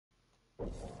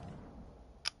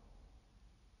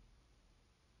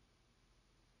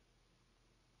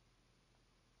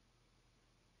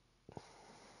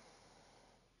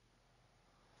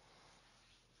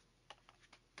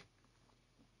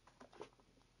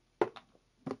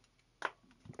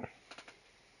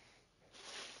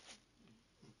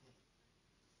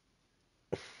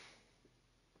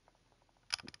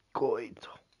coito.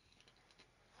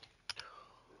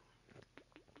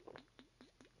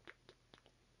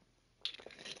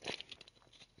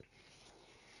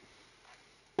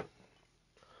 The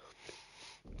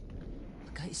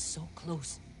guy is so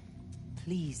close.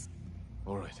 Please.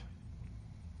 All right.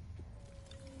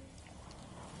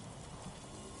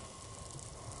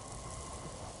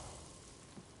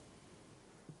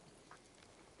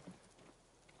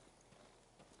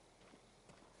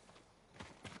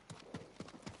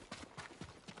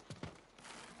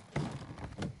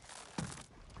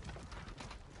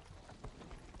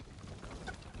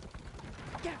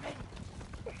 Get ready.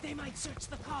 They might search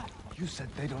the car. You said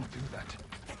they don't do that.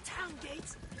 The town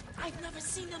gates? I've never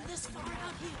seen them this far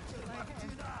out here.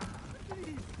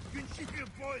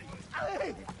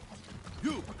 Hey!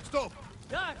 You, stop!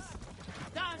 Dars!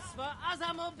 Dars for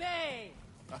Azamo Bay!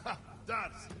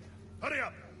 Dance! Hurry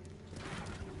up!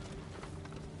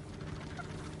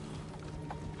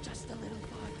 Just a little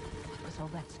farther. What was all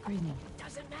that screaming?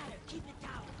 Doesn't matter. Keep it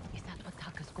down. Is that what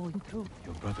Taka's going through?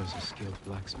 Your brother's a skilled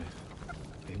blacksmith.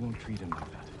 They won't treat him like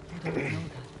that. I don't know that.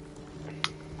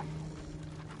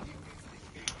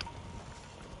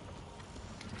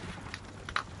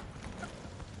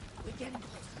 We're getting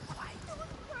close. Quiet. Don't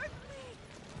hurt me.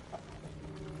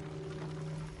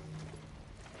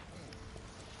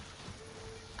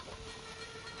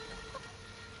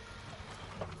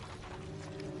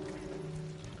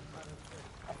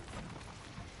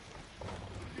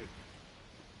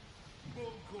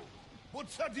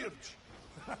 Podsadziewcz!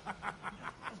 I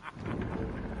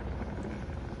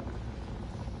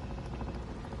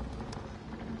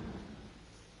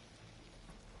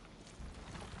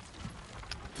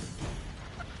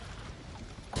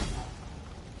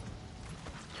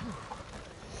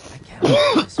can't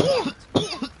believe this. Oh,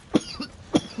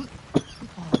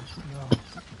 no.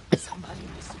 Somebody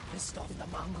must have pissed off the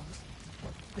Mongols.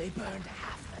 They burned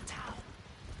half the town.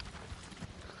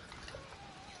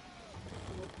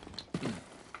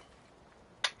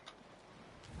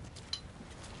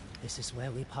 This is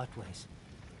where we part ways.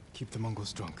 Keep the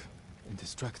Mongols drunk and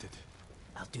distracted.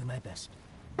 I'll do my best.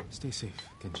 Stay safe,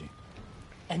 Genji.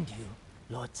 And you,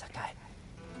 Lord Sakai.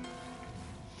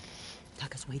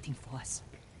 Taka's waiting for us.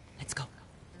 Let's go.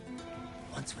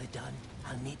 Once we're done,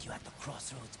 I'll meet you at the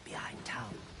crossroads behind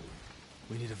town.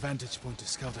 We need a vantage point to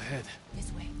scout ahead.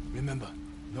 This way. Remember,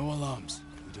 no alarms.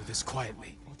 We do this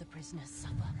quietly. All the prisoners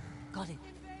suffer. Got it.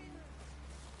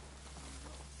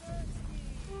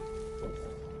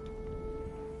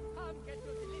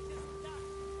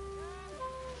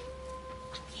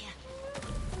 Up here.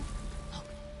 Look,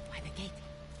 by the gate.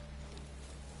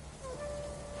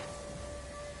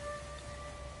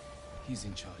 He's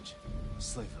in charge.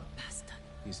 Slaver. Bastard.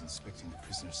 He's inspecting the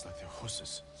prisoners like they're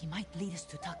horses. He might lead us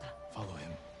to Taka. Follow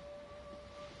him.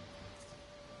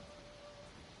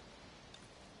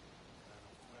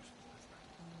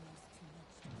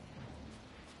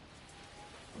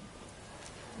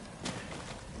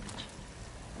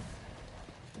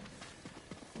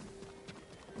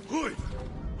 Hui!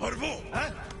 Harvo!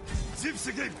 Hein?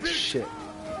 Shit.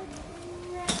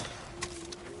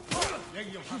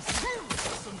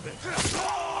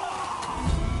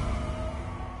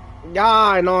 Yeah,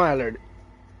 I know, Allard.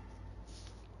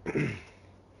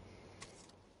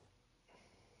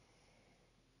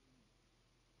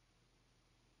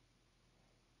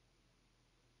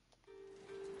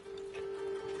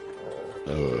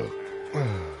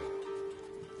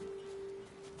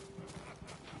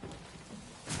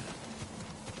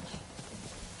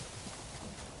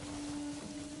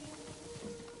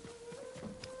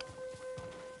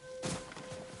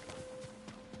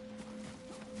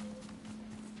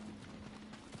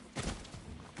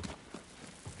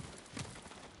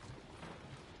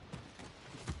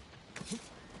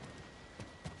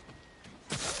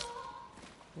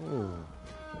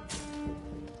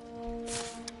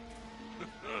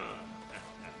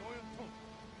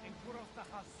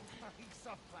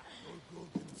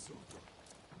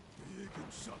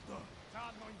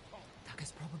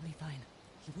 Taka's probably fine.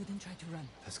 He wouldn't try to run.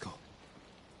 Let's go.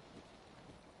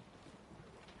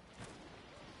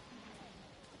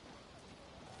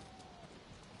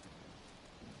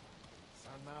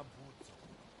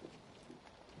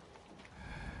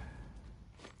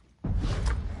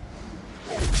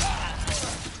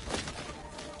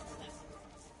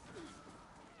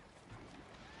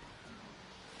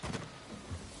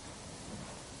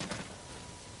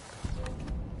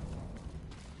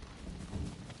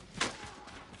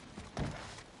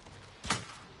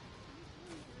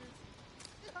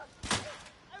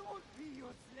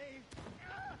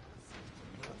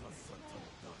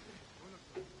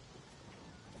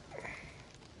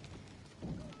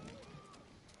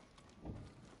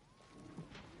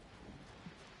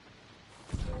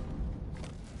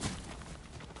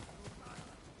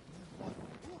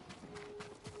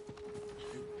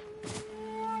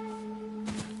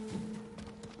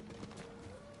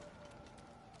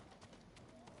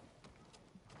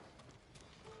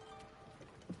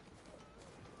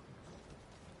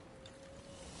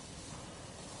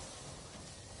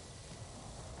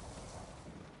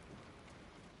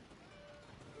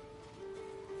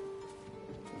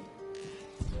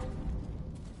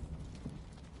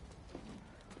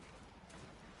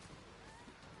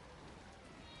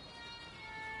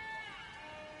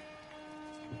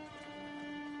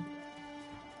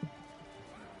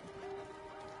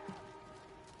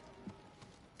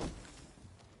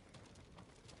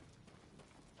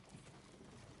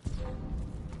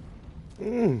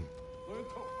 Mm. What is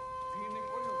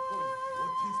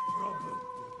problem?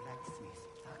 Your blacksmith,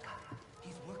 Taka.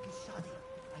 His work is shoddy.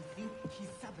 I think he's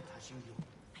sabotaging you.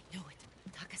 I know it.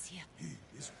 Taka's here. He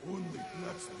is only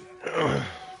blacksmith.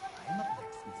 I'm a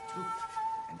blacksmith too,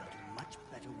 and I do much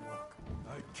better work.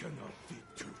 I cannot beat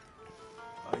two.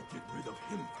 I get rid of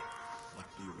him, but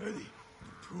be ready to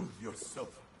prove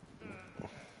yourself.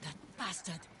 That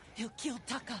bastard! He'll kill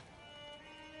Taka!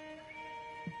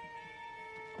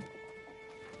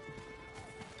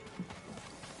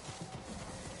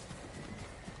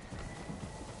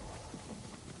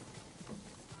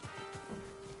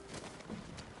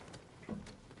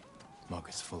 Mug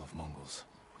is full of Mongols.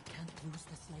 We can't lose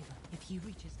the slaver if he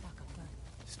reaches Taka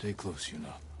first. Stay close,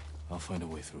 Yuna. I'll find a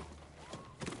way through.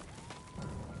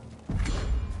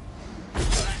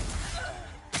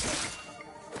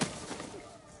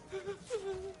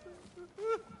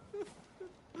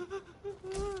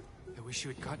 I wish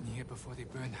you had gotten here before they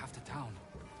burned half the town.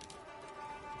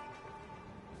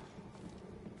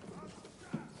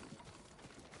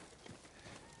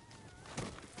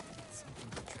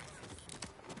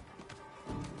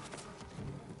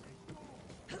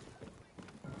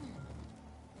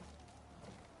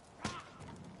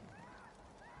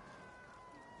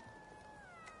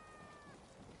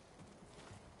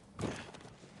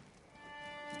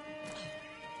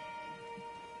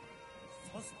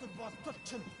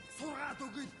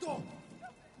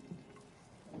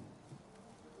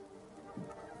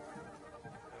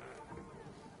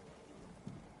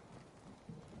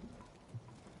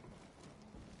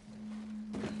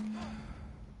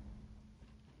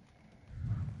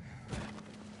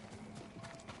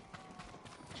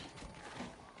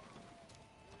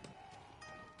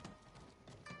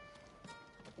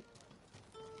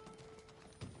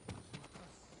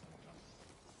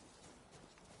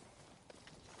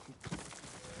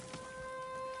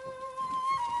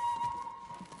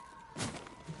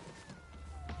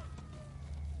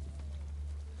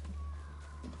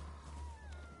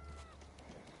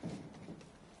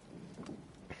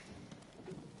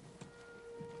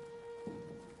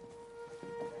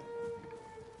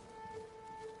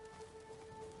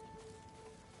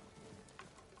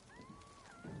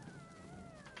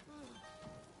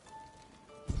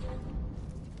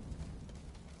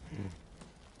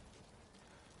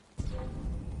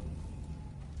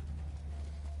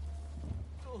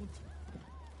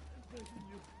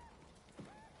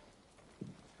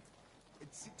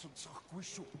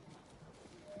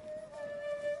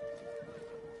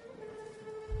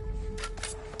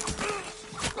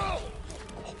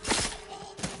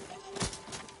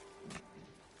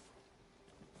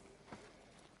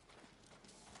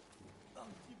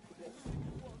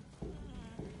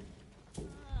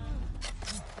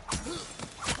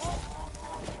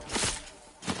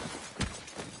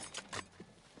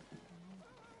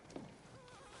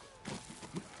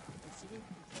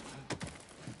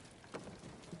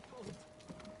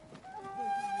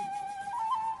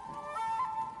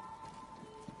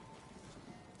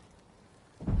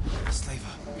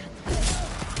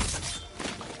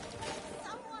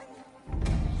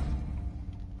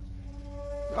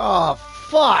 Oh,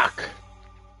 fuck!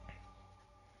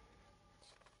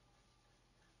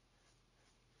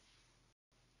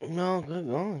 No, good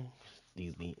going.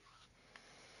 Stupid.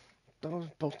 I was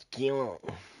supposed to kill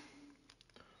him.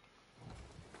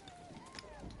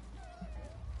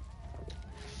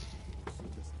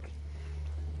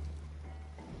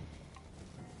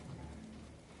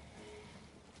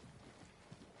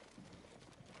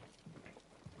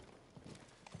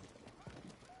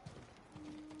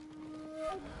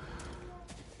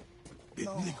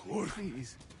 No,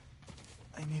 please.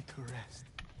 I need to rest.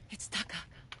 It's Taka.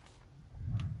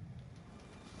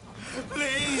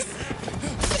 Please!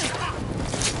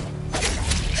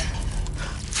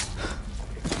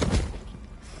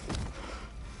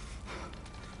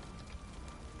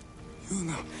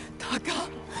 Yuna. Taka!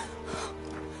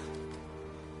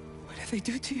 What did they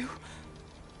do to you?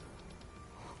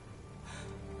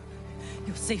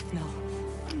 You're safe now.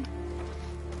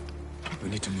 We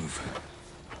need to move.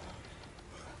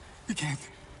 We can't.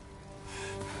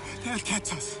 They'll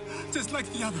catch us, just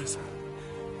like the others.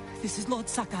 This is Lord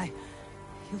Sakai.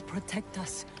 He'll protect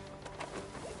us.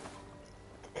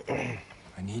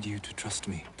 I need you to trust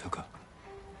me, Taka.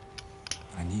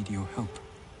 I need your help.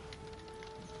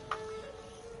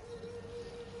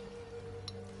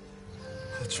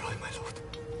 I'll try, my lord.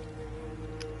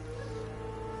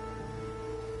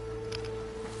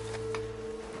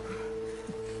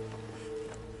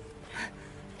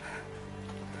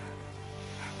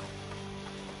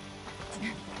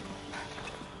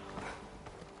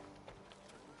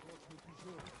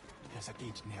 There's a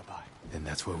gate nearby. Then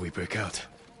that's where we break out.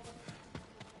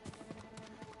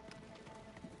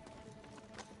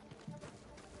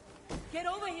 Get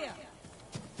over here!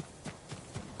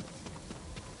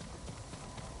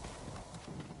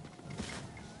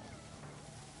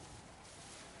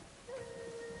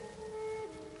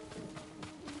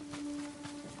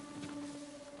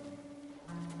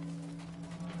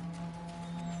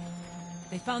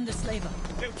 They found the slaver.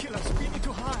 They'll kill us. We need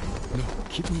to hide. No,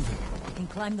 keep moving. We can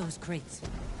climb those crates.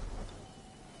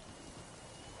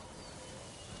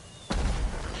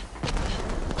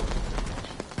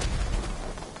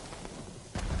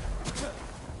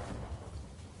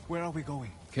 Where are we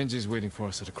going? Kenji's waiting for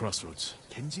us at a crossroads.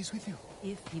 Kenji's with you?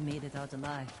 If he made it out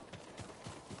alive.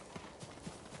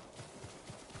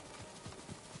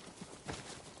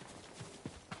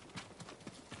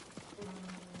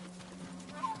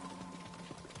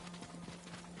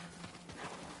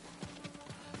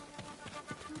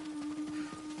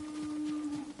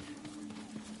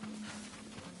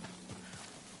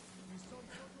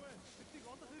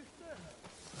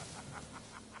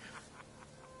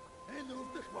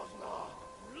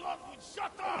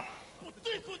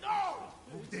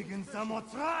 Digging some more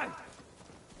try.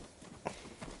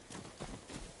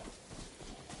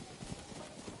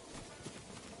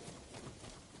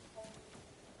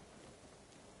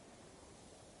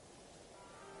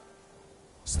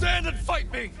 Stand and fight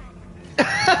me!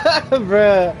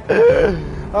 Bruh.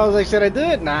 I was like, should I do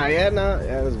it? Nah, yeah, nah.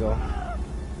 Yeah, let's go.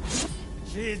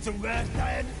 She's a red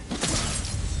head.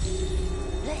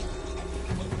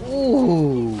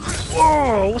 Ooh.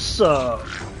 Whoa, what's up?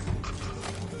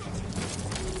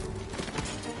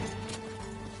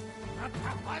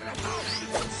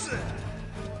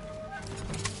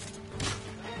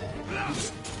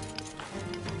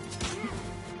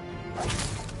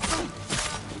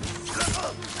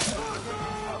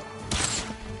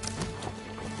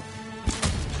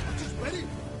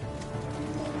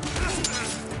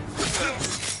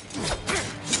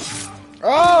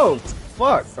 Oh,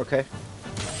 fuck. Okay.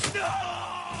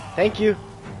 Thank you.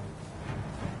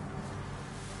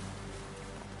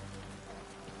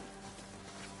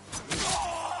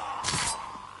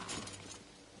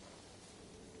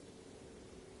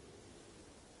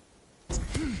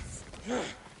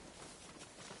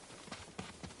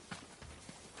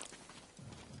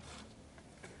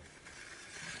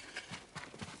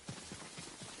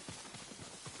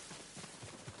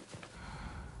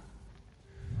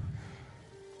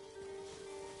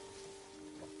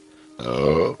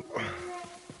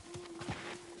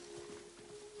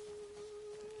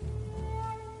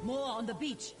 More on the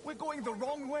beach. We're going the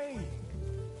wrong way.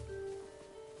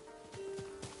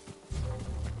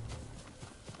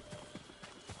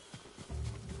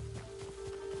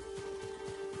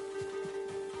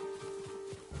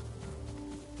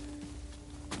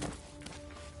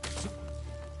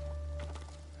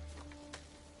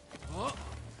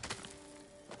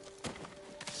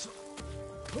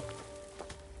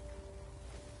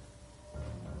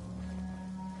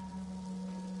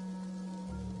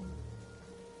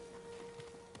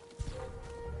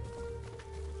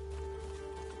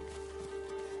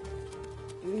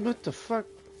 What the fuck?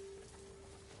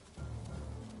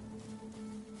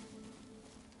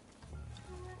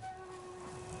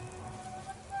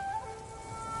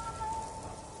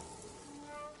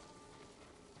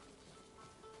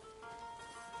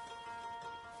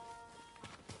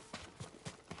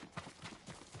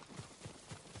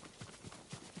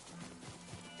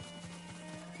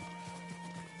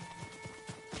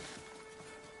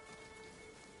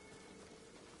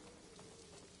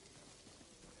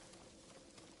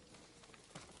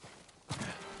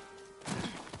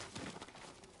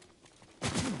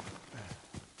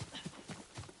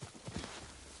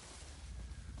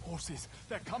 Horses,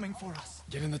 they're coming for us.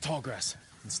 Get in the tall grass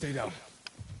and stay down.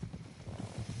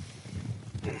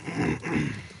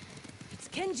 It's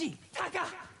Kenji! Taka!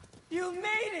 You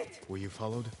made it! Were you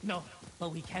followed? No,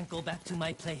 but we can't go back to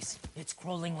my place. It's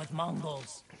crawling with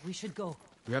Mongols. We should go.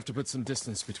 We have to put some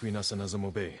distance between us and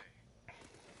Azamo Bay.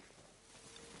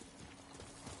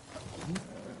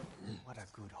 What a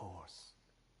good horse.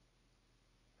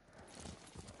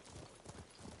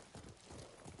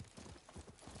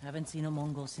 Haven't seen a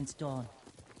Mongol since dawn.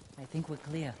 I think we're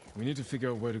clear. We need to figure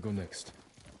out where to go next.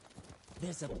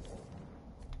 There's a...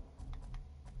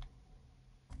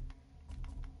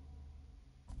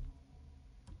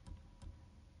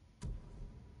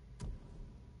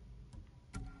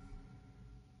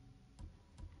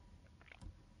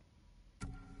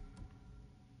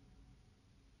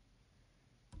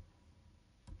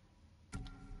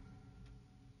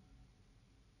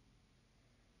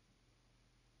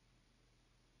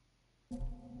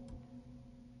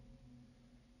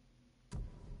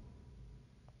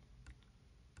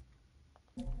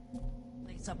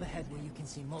 up ahead where you can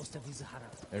see most of Izuhara.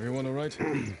 Everyone all right?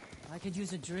 I could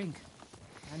use a drink.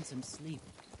 And some sleep.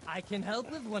 I can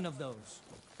help with one of those.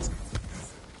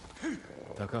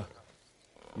 Taka,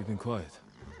 you've been quiet.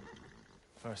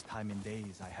 First time in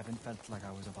days, I haven't felt like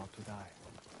I was about to die.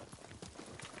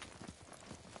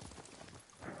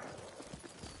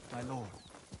 My lord,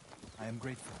 I am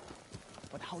grateful.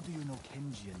 But how do you know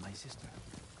Kenji and my sister?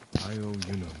 I owe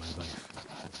Yuna my life.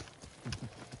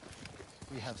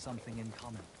 We have something in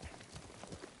common.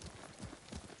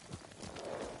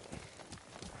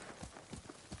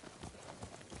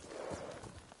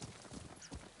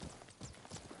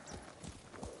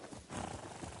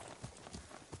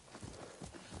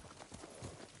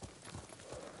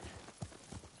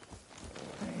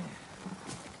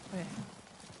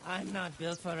 I'm not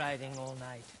built for riding all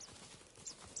night.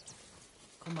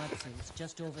 Komatsu is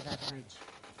just over that bridge.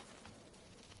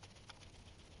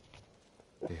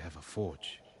 They have a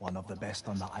forge. One of the best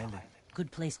on the island.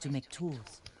 Good place to make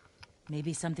tools.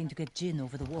 Maybe something to get Jin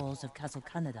over the walls of Castle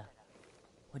Canada.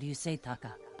 What do you say,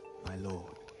 Taka? My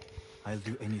lord, I'll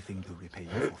do anything to repay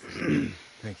you for free.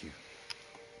 Thank you.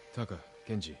 Taka,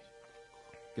 Kenji,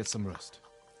 get some rest.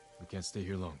 We can't stay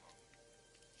here long.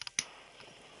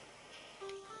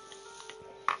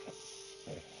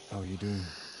 How are you doing?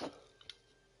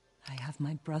 I have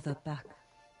my brother back.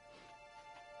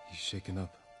 He's shaken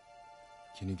up.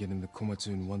 Can you get him to Komatsu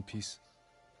in one piece?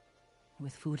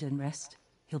 With food and rest,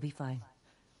 he'll be fine.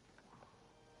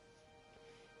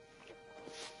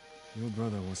 Your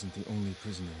brother wasn't the only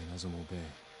prisoner in Azamo Bay.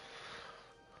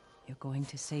 You're going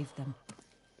to save them.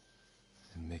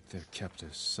 And make their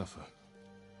captors suffer.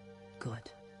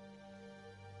 Good.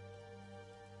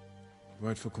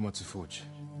 Ride for Komatsu Forge.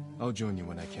 I'll join you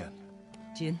when I can.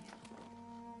 Jin?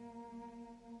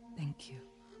 Thank you.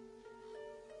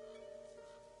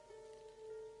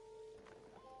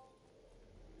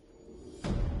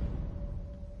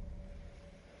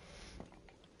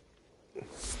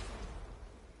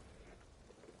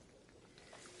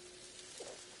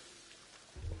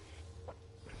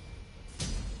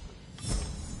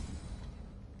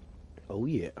 Oh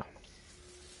yeah.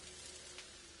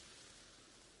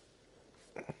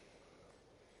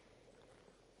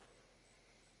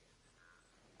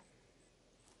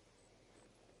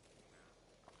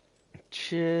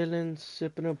 Chillin',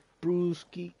 sipping a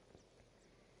brewski.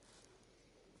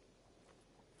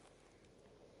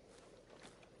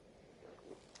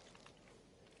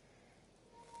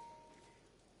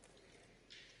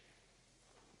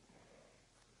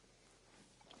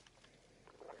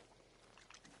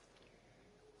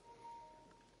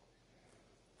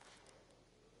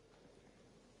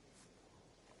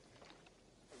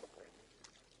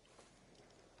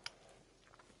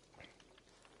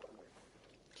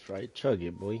 That's right, chug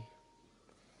it, boy.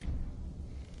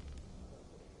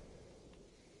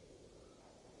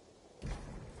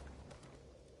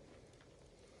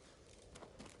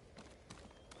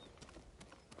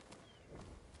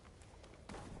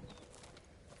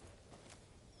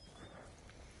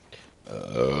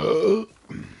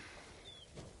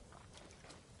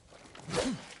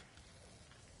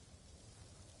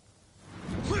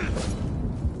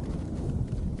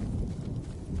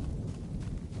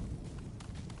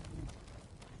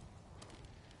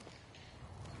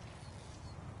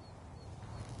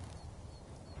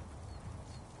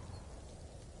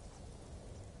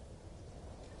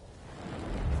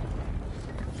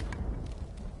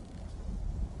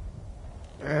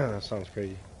 That sounds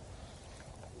crazy.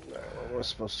 Where we're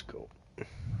supposed to go.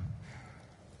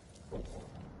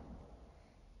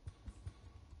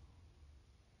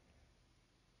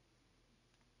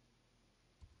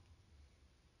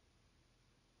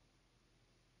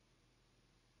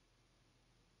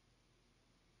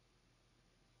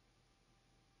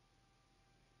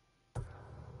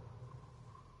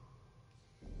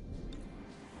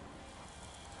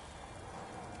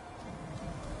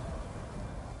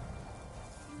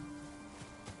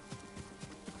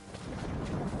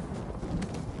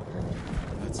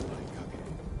 That's my Kage.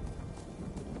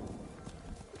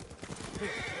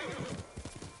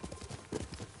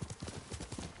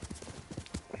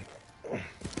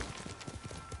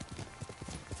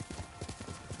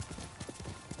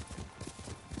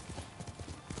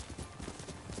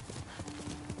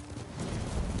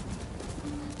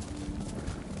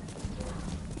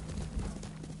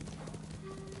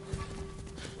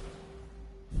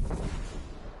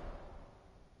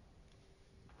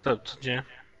 What's up, Jam?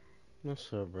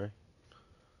 What's up, bro?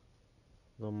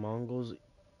 The Mongols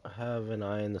have an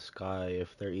eye in the sky.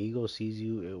 If their eagle sees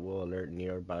you, it will alert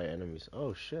nearby enemies.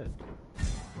 Oh shit.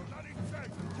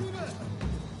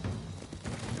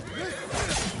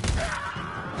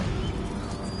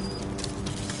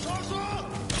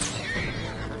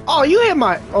 Oh, you hit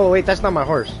my. Oh wait, that's not my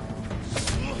horse.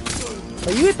 Oh,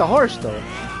 you hit the horse though.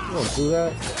 You don't do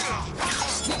that.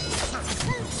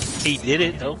 He did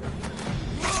it though.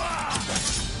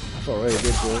 That's already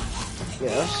good, dude.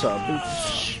 Yeah, that's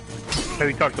bitch. Have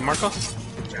you talked to Marco?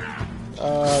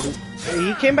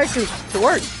 He came back to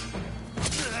work.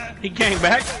 He came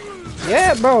back.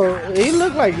 Yeah, bro. He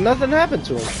looked like nothing happened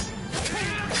to him.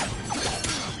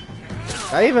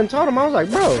 I even told him, I was like,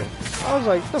 bro. I was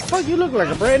like, the fuck, you look like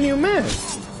a brand new man.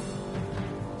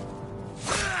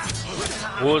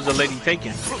 What was the lady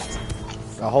taking?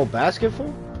 A whole basket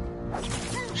full?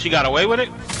 She got away with it?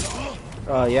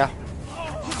 Yeah.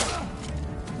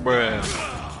 Bruh.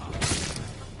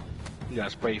 You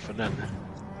got sprayed for nothing.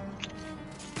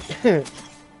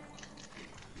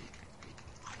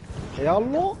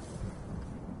 Hello?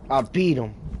 I beat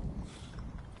him.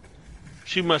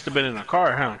 She must have been in a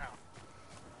car, huh?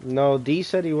 No, D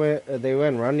said they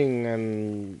went running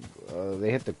and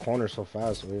they hit the corner so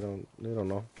fast, so we don't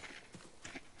know.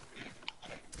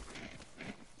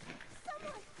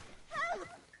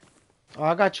 Oh,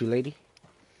 I got you, lady.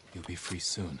 You'll be free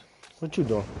soon. What you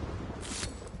doing?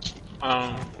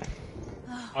 I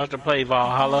have to play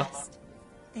Valhalla.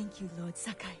 Thank you, Lord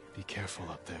Sakai. Be careful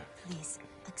up there. Please,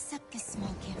 accept this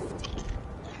small gift.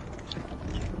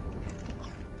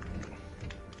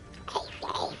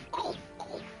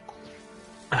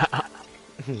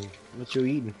 What you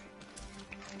eating?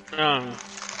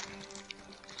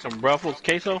 Some Brussels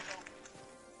queso.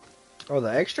 Oh,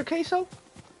 the extra queso?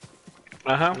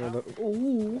 Uh-huh.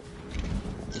 Ooh.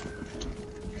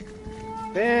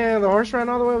 Damn, the horse ran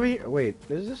all the way over here. Wait,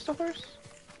 is this the horse?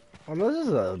 Oh no, this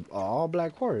is a all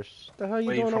black horse. What the hell are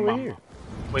you doing over here?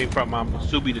 Waiting for my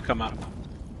Masubi to come out.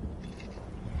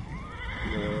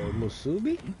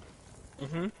 Musubi?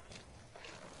 Mm-hmm.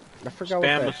 I forgot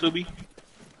Spam what that. Masubi.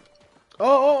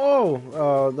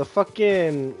 The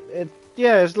fucking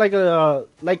it's like a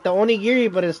like the onigiri,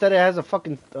 but instead it has a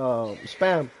fucking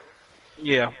spam.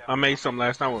 Yeah, I made some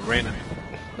last night with Raina.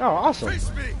 Oh, awesome.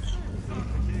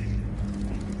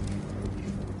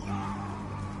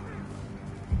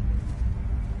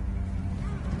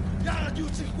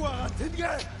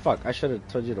 Fuck, I should have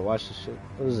told you to watch this shit.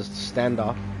 It was a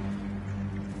standoff.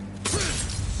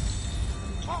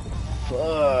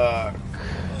 Fuck.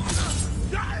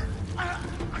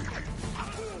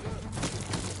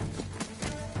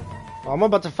 I'm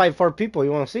about to fight 4 people.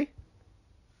 You want to see?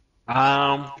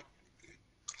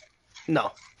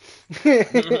 No. I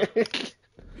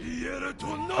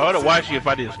would have watched you if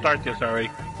I didn't start this already.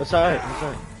 That's alright. That's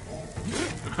alright.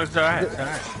 It's alright. It's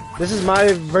alright. This is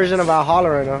my version of Valhalla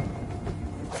right now.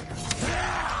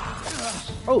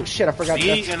 Oh shit! I forgot.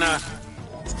 Me that. and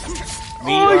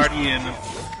me, Artie, and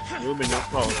Ruben.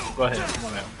 Oh, go ahead.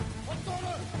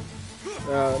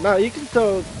 No, you can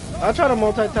still. I'll try to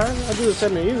multitask. I'll do the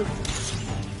same to you.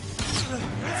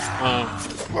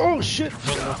 Oh shit!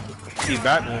 See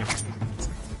Batman.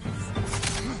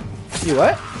 You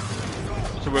what?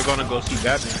 So we're gonna go see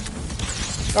Batman.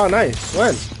 Oh, nice.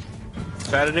 When?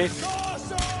 Saturday.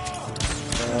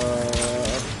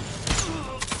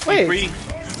 Wait. Free.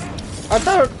 I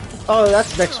thought. Oh,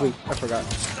 that's next week. I forgot.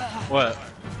 What?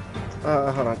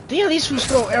 Hold on. Damn, these fools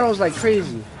throw arrows like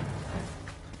crazy.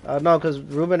 No, because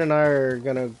Ruben and I are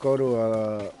gonna go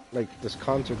to like this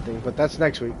concert thing, but that's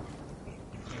next week.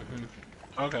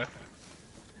 Okay.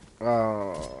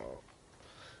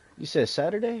 You said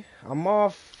Saturday? I'm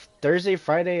off Thursday,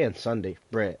 Friday, and Sunday.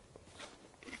 Brett.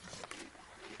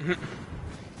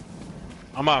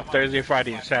 I'm off Thursday,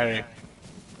 Friday, and Saturday.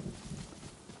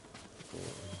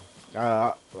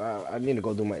 I need to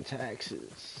go do my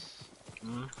taxes.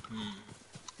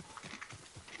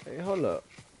 Hey, hold up.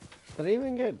 Did I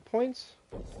even get points?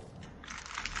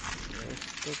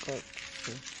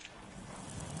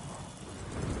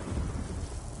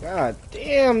 God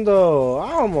damn though,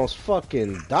 I almost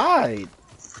fucking died.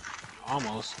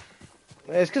 Almost.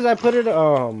 It's cause I put it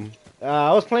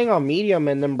I was playing on medium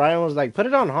and then Brian was like, put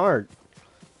it on hard.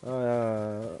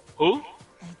 Who?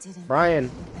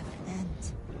 Brian.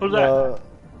 Who's that?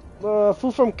 The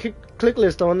fool from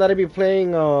Clicklist, the one that I be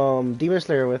playing Demon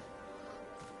Slayer with.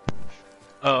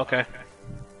 Oh, okay.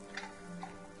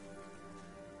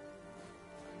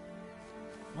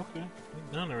 Okay,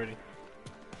 we're done already.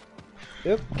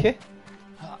 Yep, okay.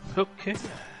 Okay.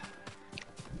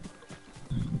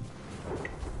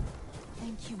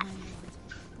 Thank you, my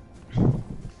lord.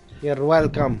 You're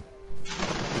welcome.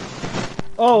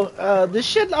 Oh, this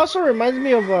shit also reminds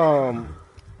me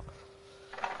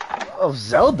of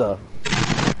Zelda.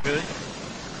 Really?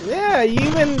 Yeah, you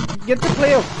even get to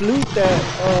play a flute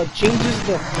that changes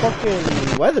the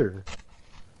fucking weather.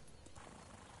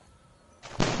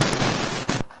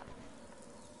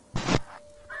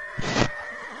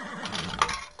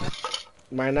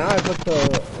 Right now I put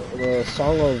the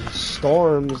song of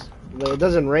storms. It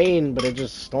doesn't rain, but it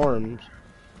just storms.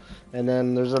 And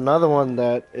then there's another one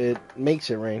that it makes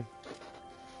it rain.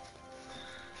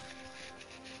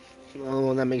 Another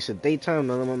one that makes it daytime.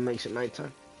 Another one makes it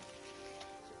nighttime.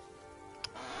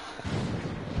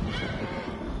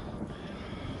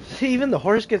 See, even the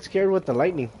horse gets scared with the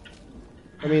lightning.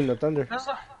 I mean the thunder.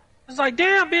 It's like,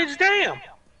 damn, bitch, damn.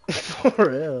 For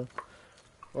real.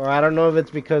 Or I don't know if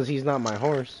it's because he's not my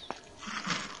horse.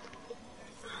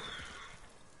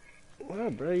 Wow,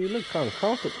 bro, you look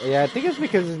uncomfortable. Yeah, I think it's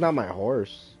because it's not my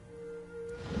horse.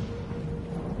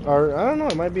 Or, I don't know,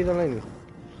 it might be the lightning.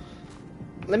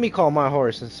 Let me call my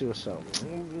horse and see what's up.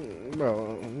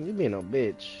 Bro, you being a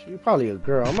bitch. You probably a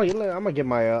girl. I'm gonna get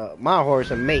my my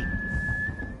horse a mate.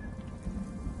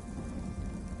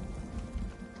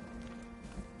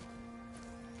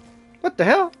 What the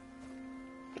hell?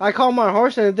 I called my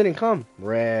horse and it didn't come.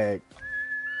 Rag.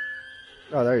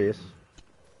 Oh, there he is.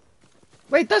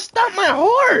 Wait, that's not my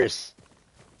horse!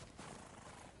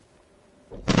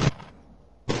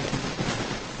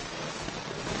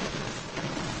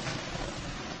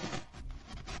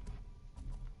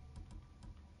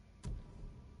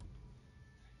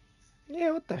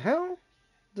 Yeah, what the hell?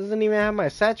 Doesn't even have my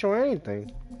satchel or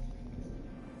anything.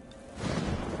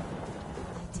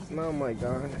 Oh my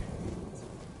god.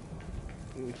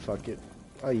 Fuck it.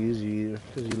 I'll use you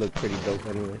because you look pretty dope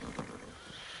anyway.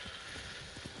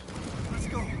 Let's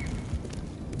go.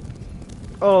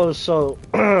 Oh, so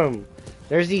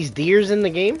there's these deers in the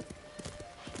game,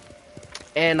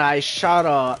 and I shot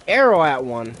a arrow at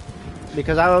one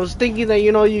because I was thinking that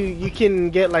you can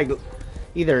get like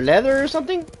either leather or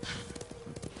something,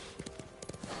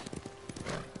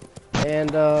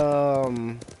 and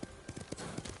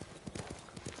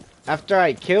after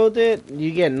I killed it,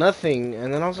 you get nothing,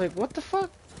 and then I was like, what the fuck?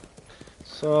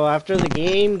 So after the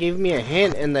game gave me a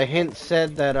hint, and the hint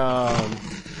said that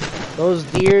those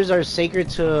deers are sacred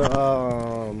to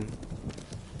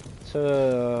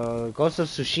Ghost of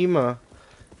Tsushima,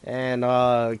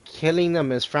 and killing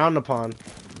them is frowned upon.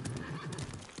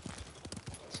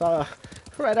 So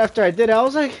right after I did it, I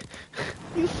was like,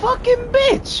 you fucking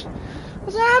bitch! I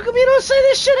was like, how come you don't say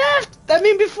this shit after? I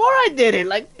mean, before I did it,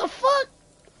 like the fuck?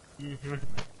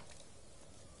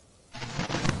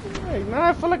 Like, now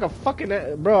I feel like a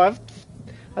fucking bro.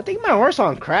 I think my horse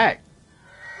on crack.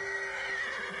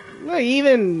 Like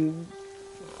even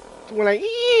when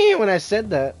I said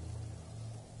that,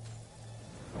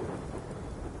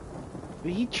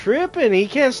 he tripping. He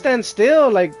can't stand still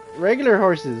like regular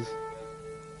horses.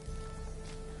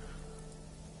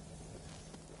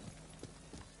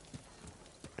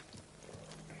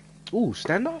 Ooh,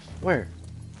 standoff? Where?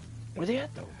 Where they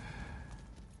at though?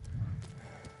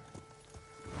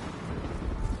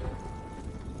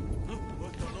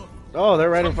 Oh, they're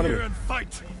right in front of me. And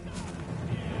fight.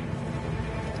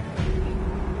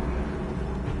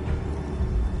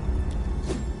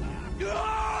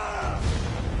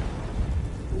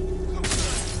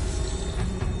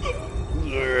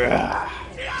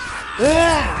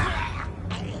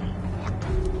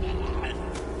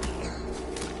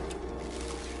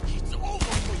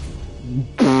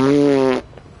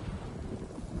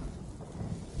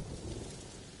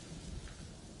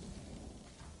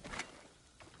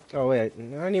 Oh wait, I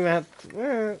don't even have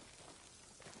to.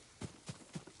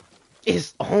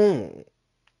 It's on.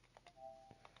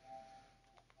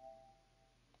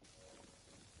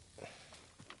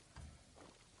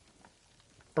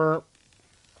 Burp.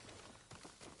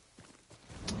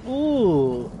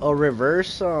 Ooh, a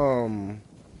reverse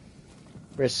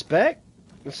respect.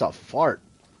 It's a fart.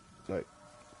 Like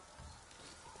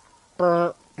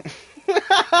burp.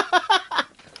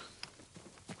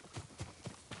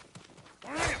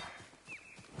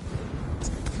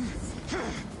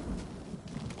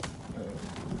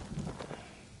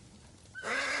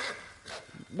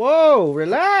 Whoa,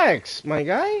 relax, my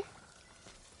guy.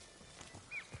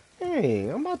 Hey,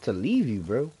 I'm about to leave you,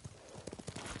 bro.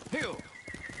 Heal.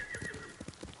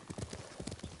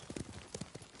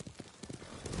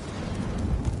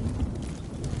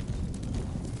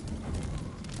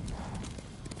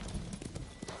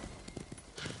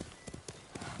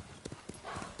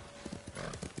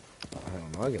 I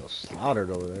don't know, I get slaughtered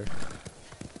over there.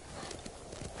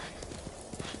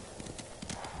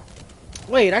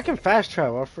 Wait, I can fast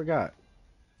travel, I forgot.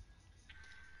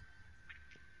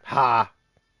 Ha!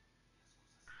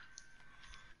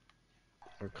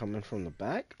 We're coming from the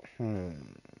back?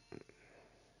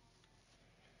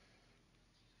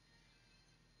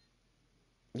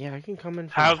 Yeah, I can come in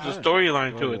from How's the the back.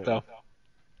 storyline to it, though?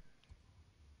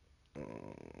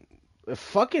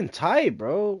 Fucking tight,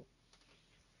 bro.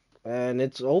 And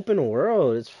it's open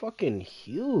world. It's fucking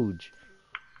huge.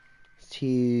 It's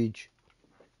huge.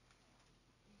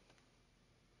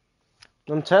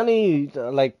 I'm telling you,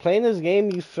 like playing this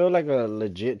game, you feel like a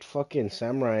legit fucking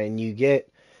samurai, and you get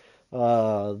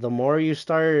the more you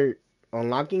start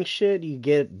unlocking shit, you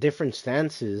get different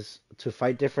stances to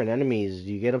fight different enemies.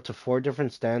 You get up to 4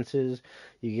 different stances.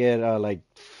 You get like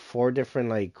 4 different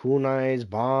like kunais,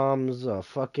 bombs, a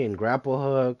fucking grapple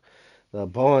hook, the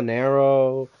bow and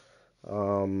arrow.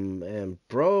 And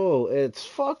bro, it's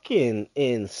fucking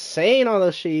insane all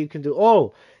the shit you can do.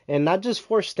 Oh, and not just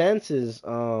 4 stances.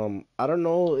 I don't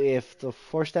know if the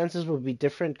 4 stances would be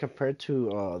different compared to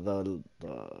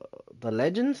the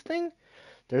Legends thing.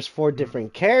 There's 4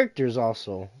 different characters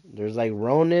also. There's like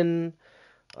Ronin,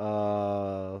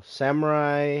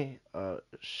 Samurai,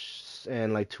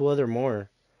 and like 2 other more.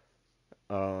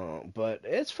 But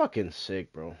it's fucking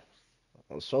sick, bro.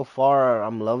 So far,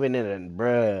 I'm loving it, and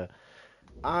bruh.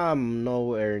 I'm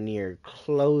nowhere near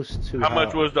close to How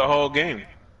much how was the whole game?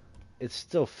 it's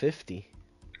still 50.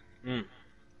 Mm.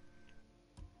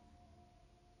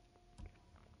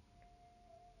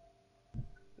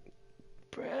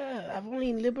 Bruh, I've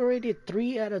only liberated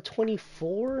 3 out of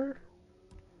 24,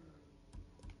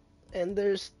 and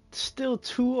there's still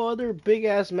 2 other big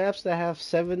ass maps that have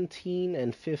 17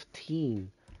 and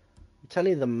 15. I'm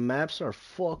telling you, the maps are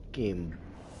fucking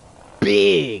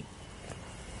big.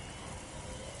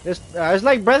 It's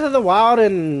like Breath of the Wild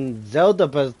and Zelda,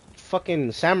 but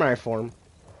fucking samurai form.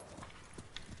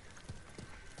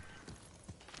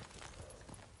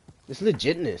 It's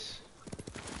legitness.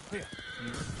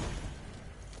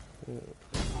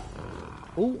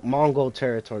 Ooh, Mongol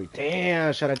territory.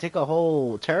 Damn, should I take a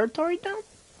whole territory down?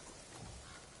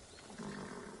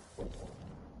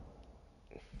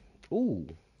 Ooh.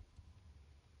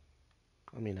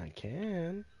 I mean, I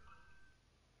can.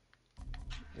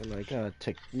 And I got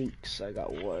techniques. I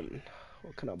got one.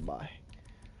 What can I buy?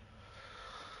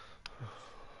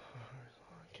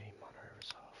 Game monitor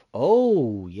resolve.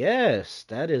 Oh, yes.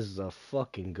 That is a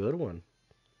fucking good one.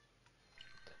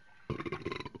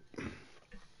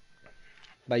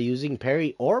 By using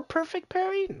parry or perfect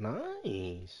parry?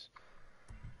 Nice.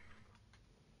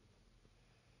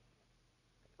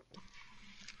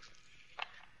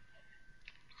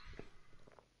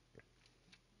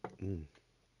 Mm.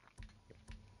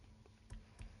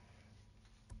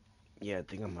 Yeah, I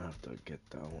think I'm gonna have to get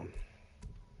that one.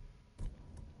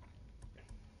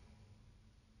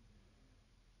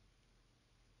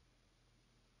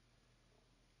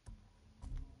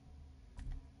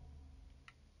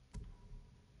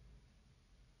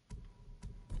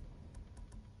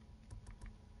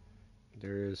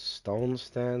 There's stone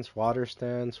stance, water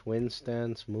stance, wind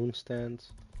stance, moon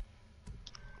stance.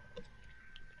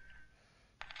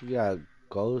 You got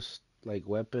ghost like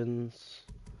weapons,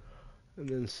 and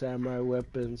then samurai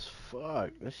weapons.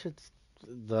 Fuck, that shit's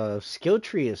the skill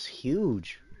tree is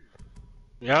huge,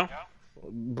 Yeah.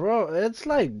 bro. It's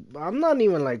like I'm not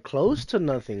even like close to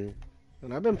nothing,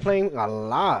 and I've been playing a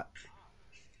lot.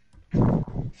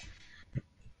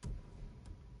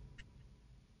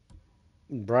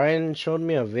 Brian showed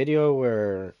me a video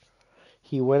where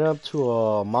he went up to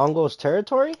a Mongol's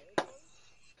territory,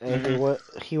 and Hmm.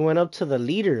 he went up to the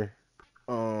leader,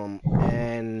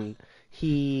 and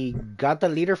he got the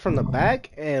leader from the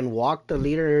back and walked the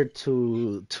leader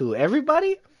to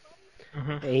everybody,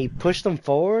 Hmm. and he pushed him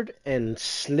forward and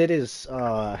slit his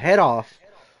head off.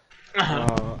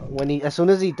 As soon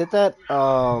as he did that,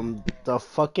 the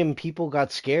fucking people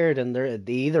got scared, and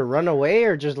they either run away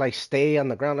or just like stay on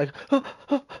the ground like,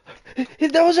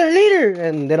 that was our leader,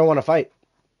 and they don't want to fight.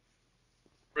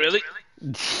 Really?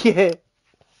 Yeah.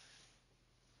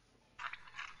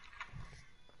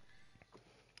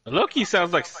 Loki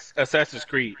sounds like Assassin's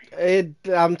Creed.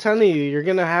 I'm telling you, you're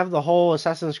gonna have the whole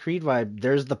Assassin's Creed vibe.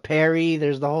 There's the parry,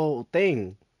 there's the whole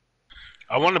thing.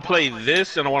 I want to play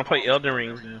this, and I want to play Elden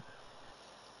Rings now.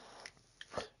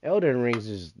 Elden Rings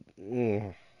is.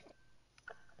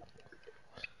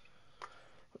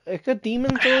 Like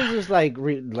Demon Souls is like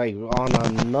like on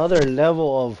another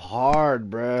level of hard,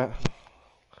 bruh.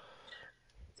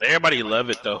 Everybody love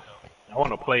it though. I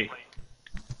want to play.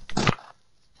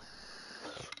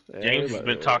 James has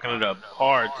been talking it up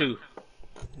hard too.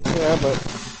 Yeah, but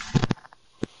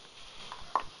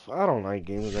I don't like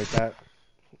games like that.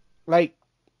 Like,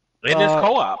 And it's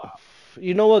co-op.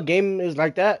 you know what game is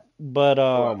like that? But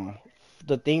Co-op.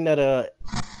 the thing that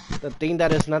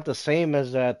is not the same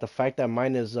as that the fact that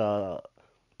mine is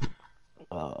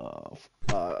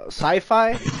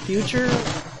sci-fi future,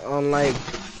 unlike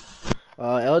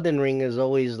Elden Ring is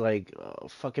always like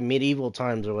fucking medieval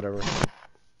times or whatever,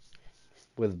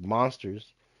 with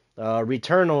monsters.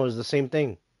 Returnal is the same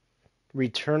thing.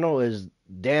 Returnal is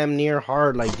damn near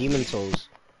hard like Demon Souls.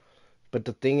 But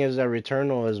the thing is that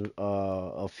Returnal is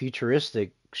a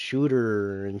futuristic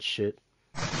shooter and shit.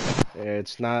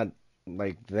 It's not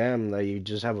like them that you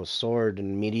just have a sword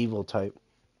and medieval type.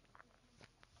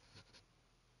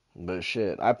 But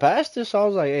shit, I passed this, so I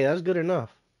was like, hey, that's good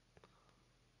enough.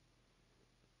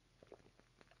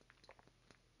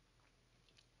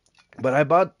 But I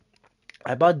bought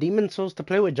Demon Souls to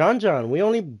play with John John. We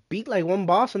only beat like one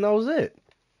boss and that was it.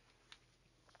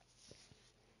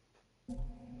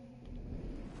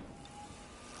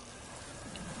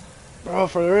 Bro,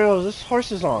 for real, this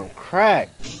horse is on crack.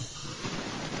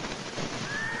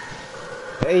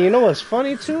 Hey, you know what's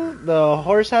funny too? The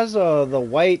horse has the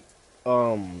white,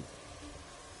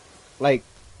 like,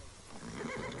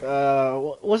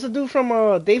 what's the dude from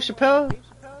Dave Chappelle?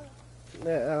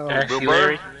 Ashley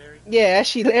Larry. Yeah,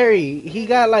 Ashy Larry. He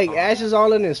got like ashes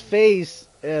all in his face.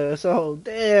 So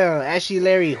damn, Ashy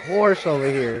Larry horse over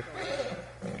here.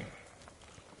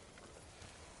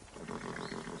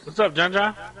 What's up, John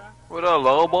John? What up,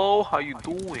 Lobo? How you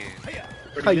doing?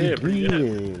 How you pretty good.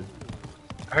 doing?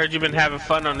 I heard you've been having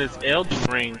fun on this Elden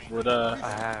Ring with I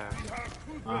have.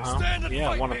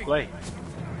 Yeah, I want to play.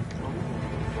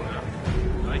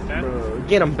 You like that?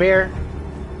 Get him, bear.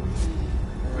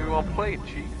 We want to play,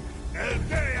 Chief.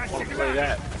 I want to play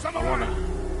that. I want to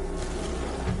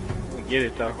get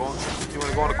it though. You want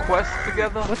to go on a quest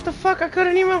together? What the fuck? I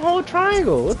couldn't even hold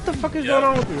triangle. What the fuck is going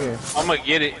on with you here? I'm gonna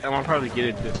get it. I'm gonna probably get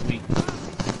it this week.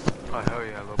 Oh hell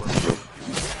yeah, Lobo.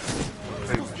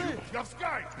 Play with you.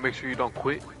 Make sure you don't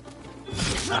quit.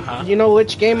 You know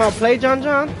which game I'll play, John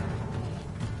John?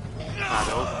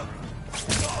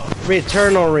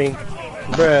 Returnal Ring.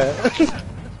 Bruh.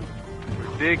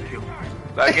 Ridiculous.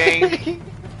 That game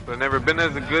would never been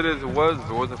as good as it was if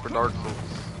it wasn't for Dark Souls.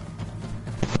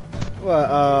 What,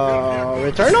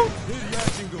 Returnal?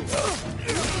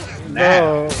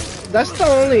 Bro, that's the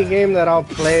only game that I'll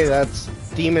play that's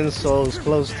Demon Souls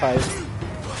close type.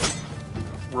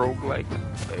 Roguelike.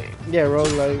 Yeah,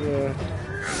 roguelike, yeah.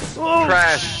 Oh,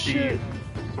 Trash, shit. Steve.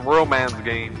 It's a real man's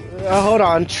game. Hold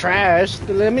on, trash.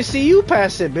 Let me see you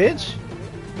pass it, bitch.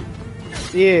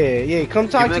 Yeah, come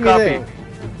talk to me then.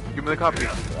 Give me the copy.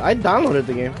 I downloaded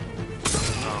the game.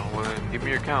 Oh, well then, give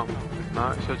me your account. If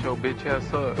not, shut your bitch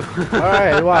ass up.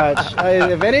 Alright, watch.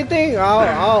 If anything,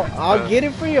 I'll get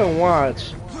it for you and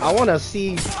watch. I wanna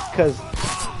see, cause,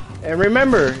 and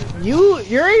remember,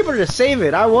 you're able to save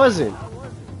it. I wasn't.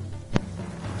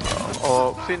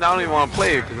 Oh, see, now I don't even want to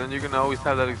play it, because then you're gonna always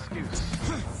have that excuse.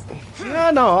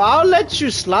 No, I'll let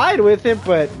you slide with it,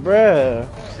 but bruh.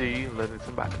 See, let it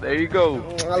somebody. There you go.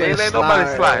 I'll Ain't let nobody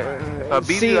slide.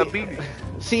 See, I beat it.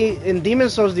 See, in Demon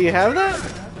Souls, do you have that?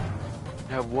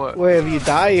 Have what? Where if you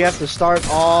die, you have to start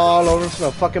all over from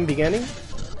the fucking beginning?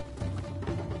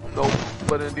 No,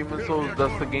 but in Demon Souls,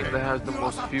 that's the game that has the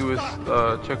most fewest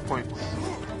checkpoints.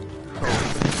 So,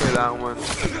 play that one.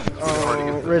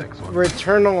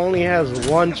 Returnal only has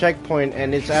one checkpoint,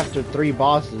 and it's after 3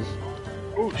 bosses.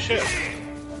 Oh shit.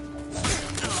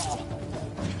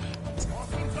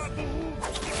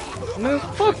 Man,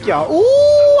 fuck y'all. Ooh,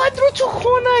 I threw 2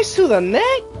 kunais to the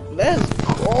neck. Let's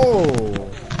go.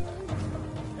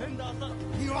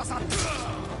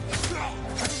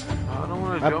 I don't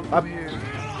want to jump up here.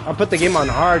 I put the game on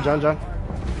hard, John John.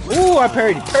 Ooh, I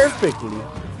parried perfectly.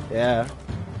 Yeah.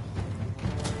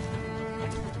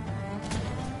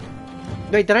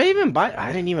 Wait, did I even buy?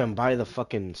 I didn't even buy the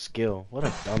fucking skill. What a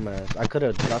dumbass. I could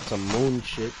have got some moon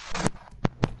shit.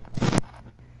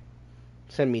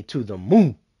 Send me to the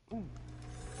moon.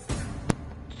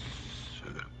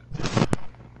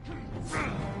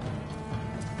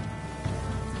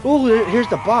 Ooh, here's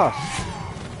the boss.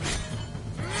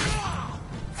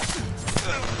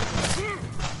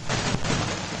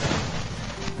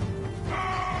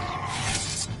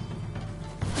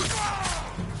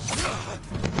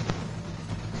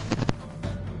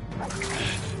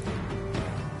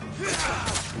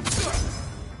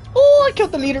 Oh, I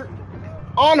killed the leader.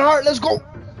 On heart, let's go.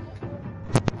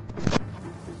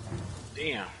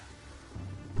 Damn.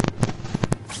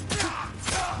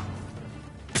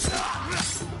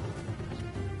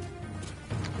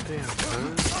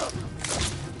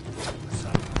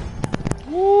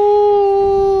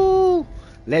 Woo!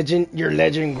 Legend, your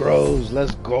legend grows.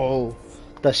 Let's go.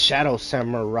 The Shadow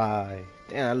Samurai.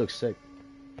 Damn, that looks sick.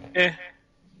 No,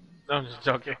 I'm just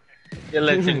joking. Your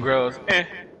legend grows.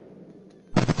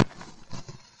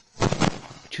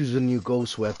 Choose a new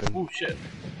ghost weapon. Oh shit.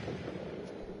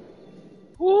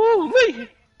 Ooh wee.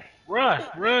 Run,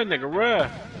 nigga, run.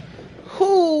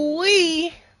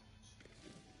 Hoo-wee!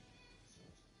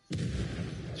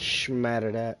 mad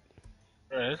at that.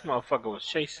 Bruh, this motherfucker was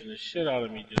chasing the shit out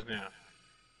of me just now.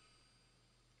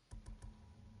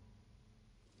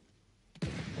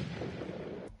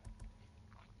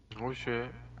 Oh shit.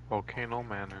 Volcano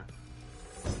Manor.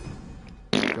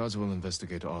 Guards will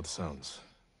investigate odd sounds.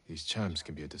 These chimes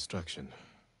can be a distraction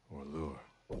or a lure.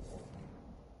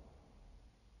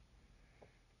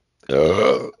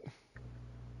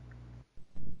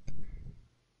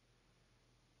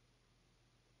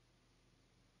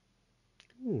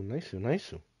 Ooh, nice,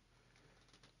 nice.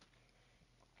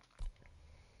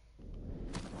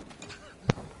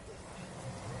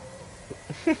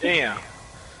 Damn.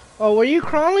 Oh, where you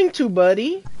crawling to,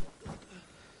 buddy?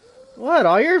 What?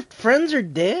 All your friends are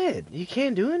dead. You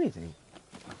can't do anything.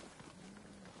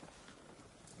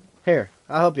 Here,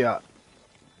 I'll help you out.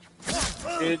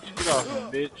 Bitch, get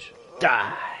off me, bitch.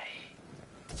 Die.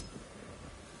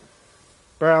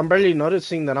 Bro, I'm barely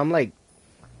noticing that I'm like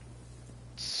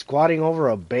squatting over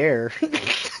a bear.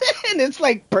 And it's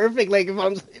like perfect, like if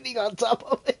I'm sitting on top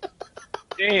of it.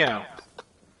 Damn.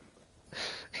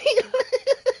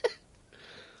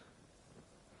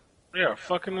 They are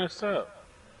fucking us up.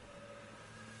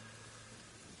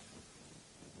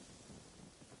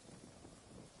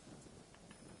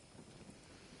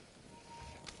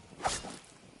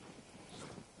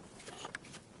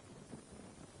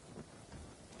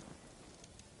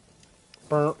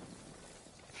 Burp.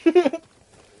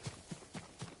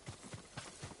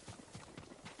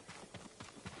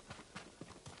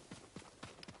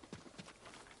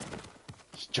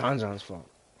 It's John's fault.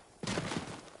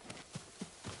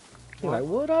 He's like,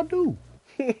 what'd I do?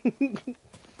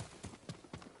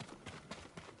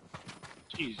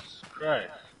 Jesus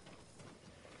Christ.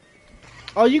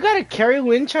 Oh, you gotta carry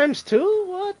wind chimes too?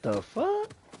 What the fuck?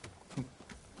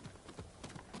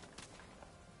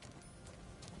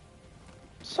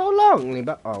 So long,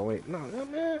 oh wait, no,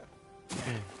 man.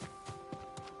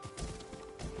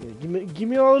 Yeah, give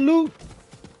me all the loot.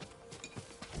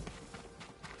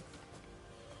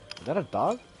 Is that a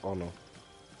dog? Oh no.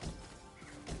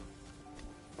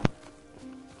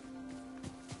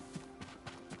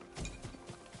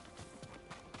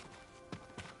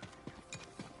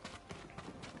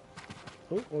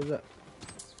 Oh, what was that?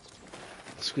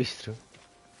 Squeeze through.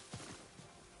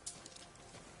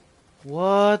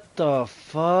 What the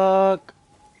fuck?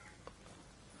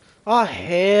 Oh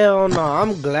hell no!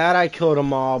 I'm glad I killed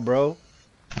them all, bro.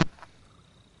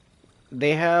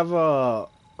 They have a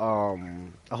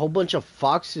whole bunch of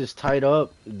foxes tied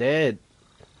up, dead.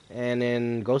 And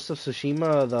in Ghost of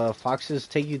Tsushima, the foxes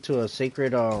take you to a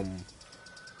sacred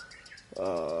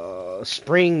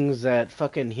springs that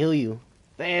fucking heal you.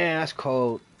 Damn, that's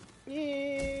cold.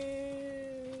 Yeah.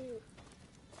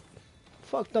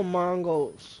 Fuck the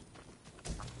Mongols.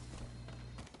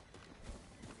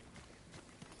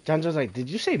 John's like, did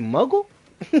you say muggle?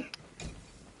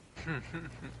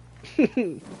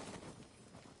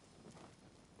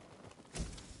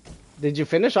 Did you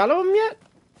finish all of them yet?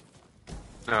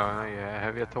 No, not yet. I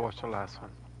have yet to watch the last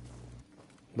one.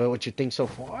 But what you think so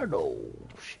far, though?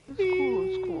 It's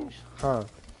cool, it's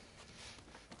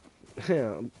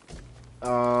Huh.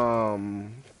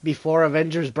 Before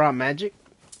Avengers brought magic?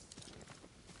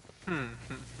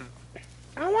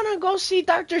 I wanna go see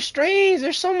Doctor Strange.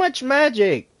 There's so much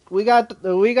magic. We got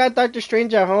Doctor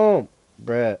Strange at home,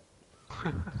 bruh.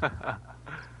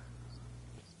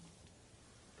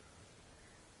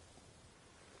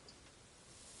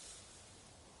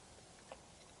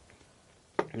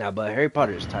 Nah, but Harry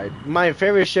Potter's tight. My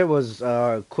favorite shit was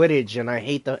Quidditch, and I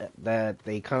hate that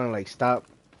they kind of like stopped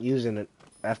using it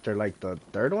after like the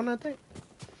third one, I think.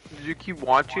 Did you keep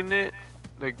watching it?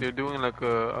 Like they're doing like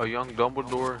a young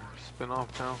Dumbledore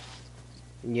spin-off now?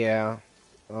 Yeah.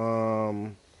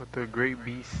 With the Great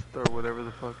Beast or whatever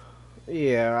the fuck.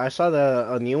 Yeah, I saw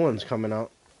the new one's coming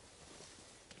out.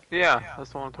 Yeah,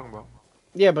 that's the one I'm talking about.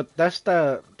 Yeah, but that's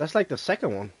like the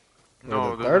second one.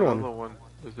 No, the there's third another one. one.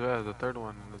 There's the third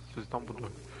one. It's just Dumbledore.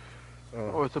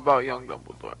 Oh. Oh, it's about young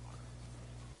Dumbledore.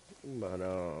 But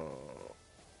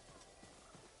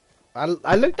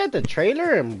I looked at the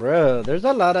trailer and bruh, there's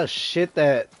a lot of shit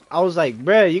that I was like,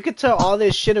 bruh, you could tell all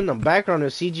this shit in the background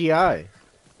is CGI.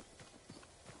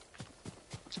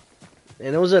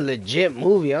 And it was a legit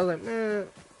movie. I was like, man.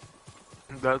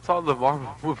 That's all the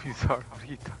Marvel movies are. What are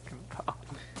you talking about?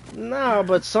 Nah,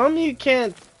 but some you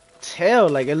can't tell.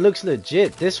 Like, it looks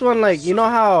legit. This one, like, you know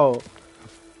how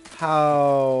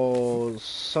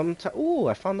sometimes... Ooh,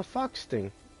 I found the fox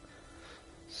thing.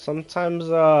 Sometimes,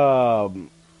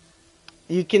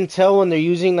 you can tell when they're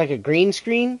using, like, a green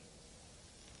screen.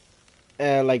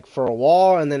 Like, for a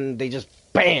wall, and then they just,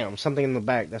 bam, something in the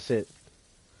back. That's it.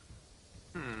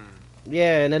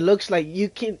 Yeah, and it looks like you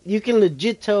can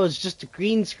legit tell it's just a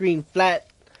green screen flat.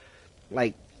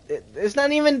 Like it's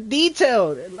not even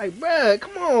detailed. Like, bruh,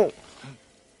 come on.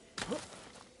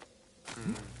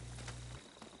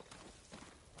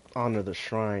 Honor the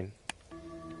shrine.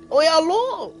 Oh yeah,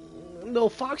 Lord. Little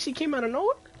Foxy came out of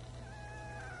nowhere.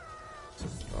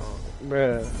 Oh,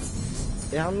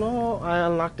 bruh. Yeah, Lord. I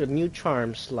unlocked a new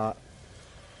charm slot.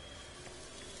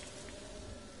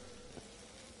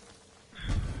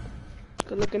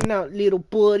 Good looking out, little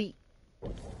buddy.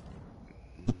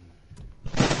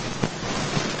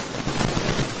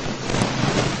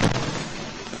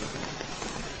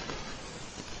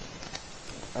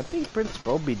 I think Prince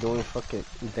Bro be doing fucking...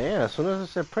 Damn, as soon as I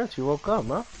said Prince, you woke up,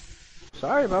 huh?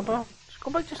 Sorry, Baba. Just go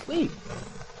back to sleep.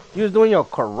 You was doing your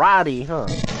karate, huh?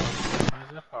 Why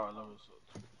is that power level so?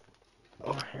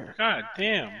 Oh, here. God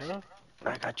damn, bro.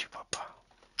 I got you, Papa.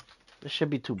 This should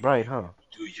be too bright, huh?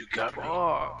 Dude, you got me.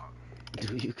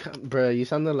 Dude, you got... Bruh, you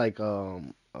sounded like,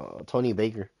 Tony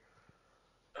Baker.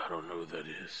 I don't know who that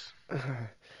is.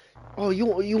 Oh,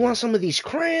 you want some of these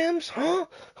crams, huh?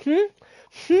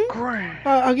 Great.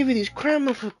 I'll give you these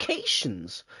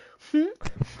cramifications.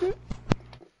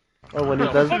 Oh, when he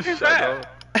What does the fuck is that?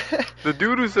 The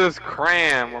dude who says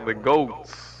cram on the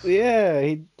goats.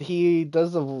 Yeah, he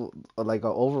does like a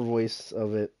over voice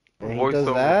of it, and he does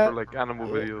Voiceover that. for like animal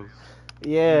videos.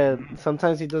 Yeah,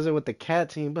 sometimes he does it with the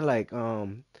cats, and he'll be like,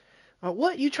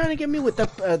 what you trying to get me with the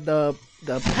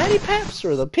patty paps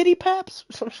or the pity paps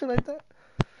or some shit like that?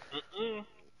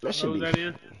 That should know be. who that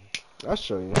is? I'll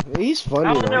show you. He's funny.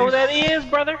 I don't know who though. that is,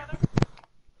 brother.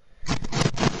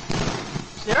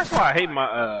 See, that's why I hate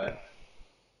my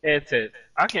headset.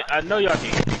 I know y'all can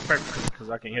hear me perfectly because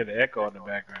I can hear the echo in the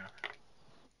background.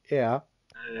 Yeah.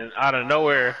 And out of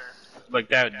nowhere, like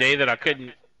that day that I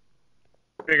couldn't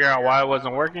figure out why it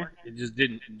wasn't working, it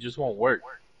just won't work.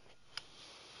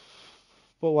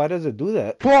 Well, why does it do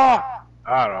that?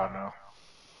 I don't know.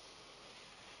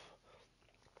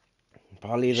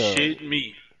 Probably Shit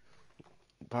me.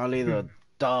 the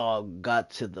dog got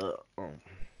to the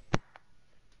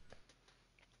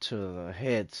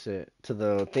headset, to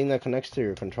the thing that connects to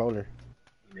your controller.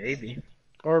 Maybe.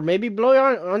 Or maybe blow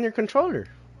it on your controller.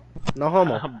 No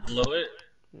homo. Blow it.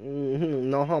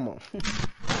 No homo.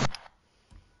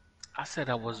 I said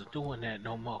I wasn't doing that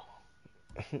no more.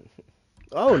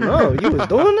 Oh no, you was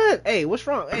doing that? Hey, what's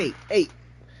wrong? Hey.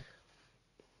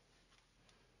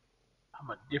 I'm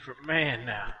a different man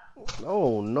now.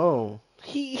 Oh no.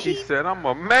 He said, I'm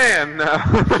a man now.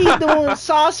 He doing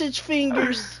sausage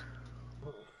fingers.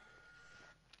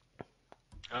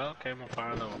 Okay, I'm gonna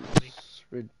fire level.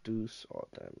 Reduce all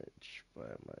damage by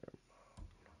my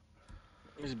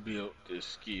Let's build this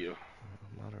skill.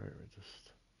 moderate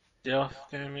resist. Stealth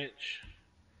damage.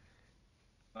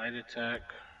 Light attack.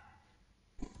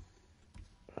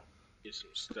 Get some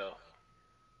stealth.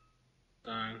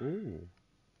 Done. Ooh.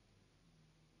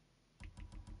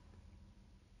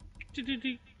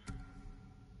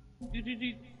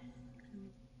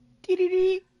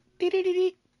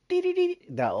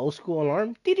 That old school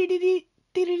alarm.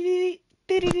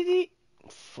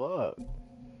 Fuck.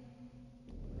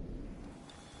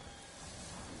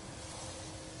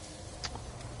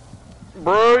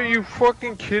 Bro, are you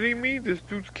fucking kidding me? This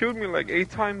dude's killed me like 8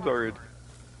 times already.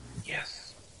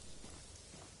 Yes.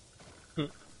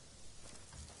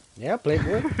 Yeah,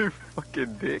 Playboy. You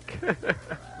fucking dick.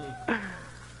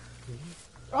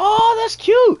 Oh, that's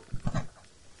cute.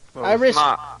 No, I it's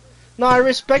not. No, I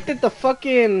respected the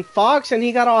fucking fox, and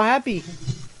he got all happy.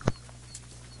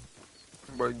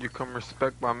 But you come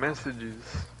respect my messages.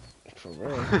 For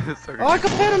real. Sorry. Oh, I can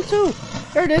pet him too.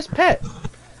 There it is, pet.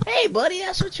 Hey, buddy,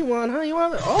 that's what you want, huh? You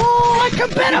want? Oh, I can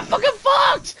pet a fucking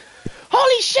fox.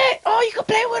 Holy shit! Oh, you can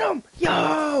play with him.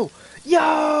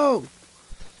 Yo.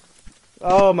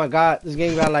 Oh my god, this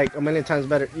game got like a million times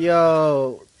better.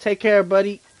 Yo, take care,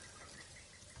 buddy.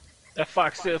 That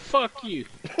fox said, "Fuck you."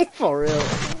 For real.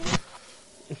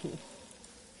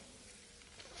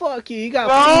 Fuck you. You got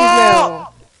fleas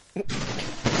now.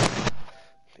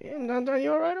 Damn, Don,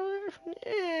 you alright over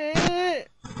there? Yeah.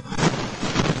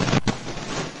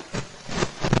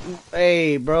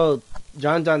 Hey, bro,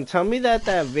 John, tell me that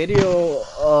video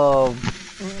of...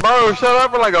 Bro, shut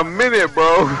up for like a minute,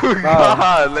 bro.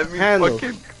 God, let me handle.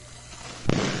 fucking...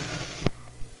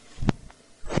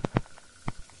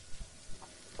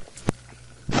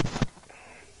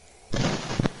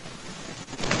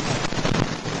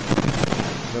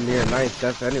 Gonna be your ninth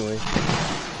death anyway.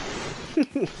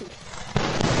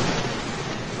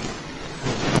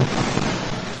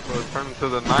 Bro, turn into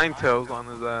the Nine Tails on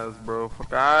his ass, bro.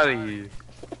 Fuck out of here.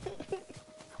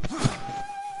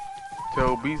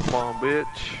 Tell Beast Bomb, bitch.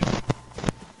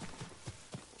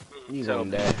 You Tell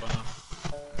going me, there?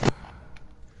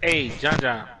 Hey, John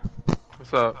John,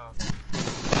 What's up?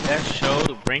 that show,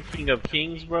 The Ranking of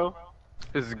Kings, bro.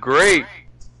 It's great.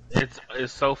 It's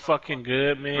so fucking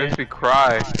good, man. Makes me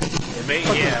cry. It made,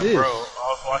 What the fuck yeah, is this? bro. I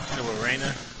was watching it with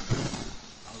Raina.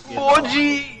 Yeah,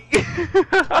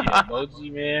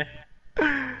 Boji, man.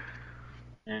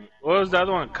 And what was the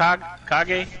other one? Kage?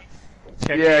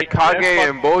 Yeah, That's Kage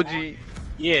and Boji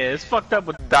yeah, it's fucked up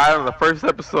with. died on the first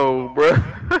episode, bro.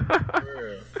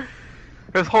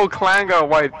 His whole clan got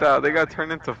wiped out. They got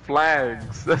turned into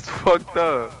flags. That's fucked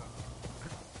up.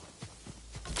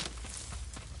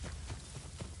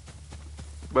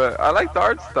 But I like the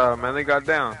art style, man. They got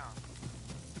down.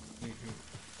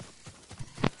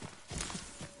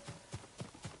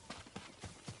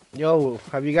 Yo,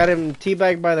 have you got him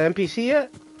teabagged by the NPC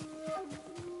yet?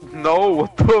 No,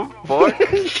 what the fuck?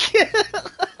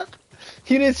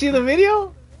 You didn't see the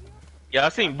video? Yeah, I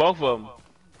seen both of them.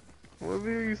 What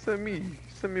video you sent me? You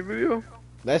sent me a video?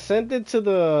 I sent it to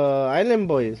the Island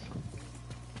Boys.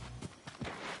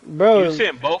 Bro, You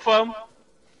seen both of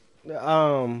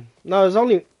them? no, it's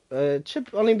only, it should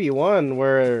only be one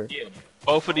where... Yeah,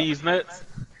 both of these nuts.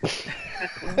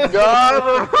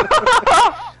 God.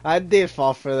 I did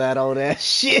fall for that old ass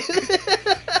shit.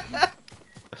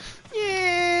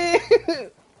 Yeah.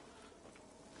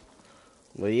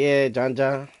 But yeah,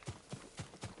 John.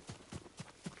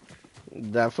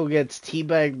 That fool gets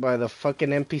teabagged by the fucking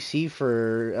NPC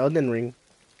for Elden Ring.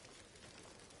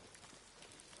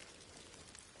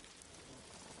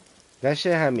 That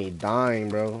shit had me dying,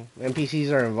 bro. NPCs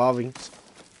are involving.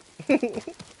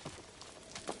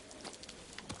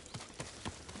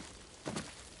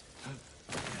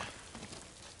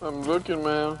 I'm looking,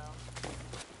 man.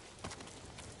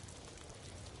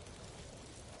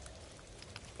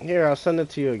 Here, I'll send it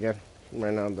to you again.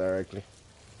 Right now, directly.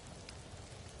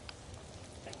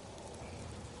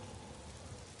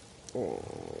 Oh,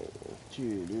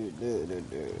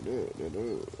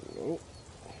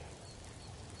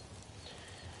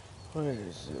 where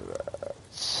is it at?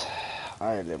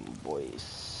 Island Boys.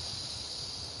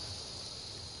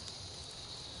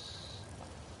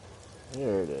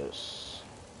 Here it is.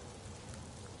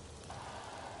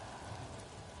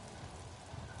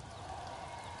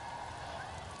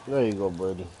 There you go,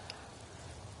 buddy.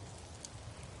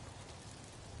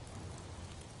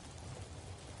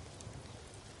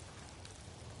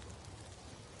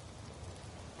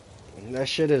 That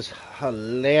shit is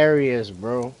hilarious,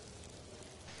 bro.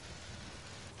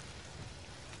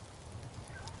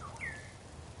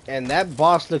 And that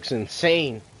boss looks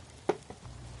insane.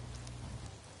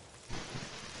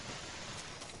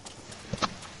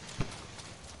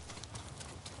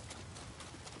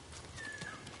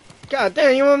 God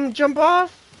damn, you want me to jump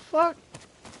off? Fuck.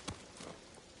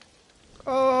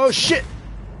 Oh, shit.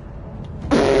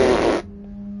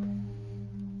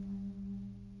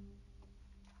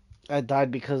 I died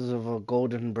because of a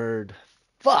golden bird.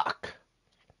 Fuck.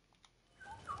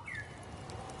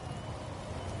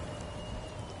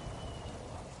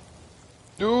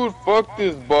 Dude, fuck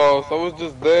this boss. I was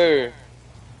just there.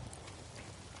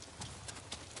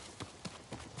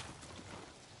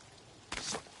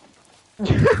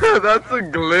 That's a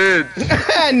glitch.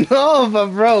 I know, but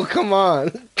bro, come on.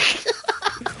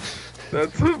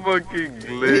 That's a fucking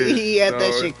glitch. He had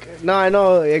that dog. shit. No, I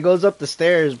know it goes up the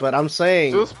stairs, but I'm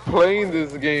saying. Just playing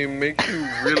this game makes you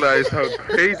realize how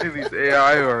crazy these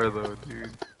AI are, though, dude.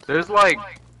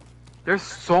 There's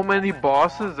so many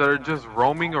bosses that are just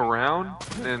roaming around,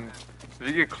 and if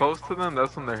you get close to them,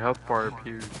 that's when their health bar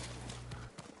appears.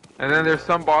 And then there's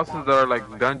some bosses that are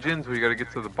like dungeons where you gotta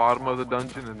get to the bottom of the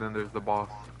dungeon, and then there's the boss.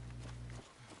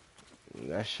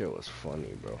 That shit was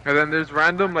funny, bro. And then there's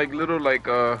random like little like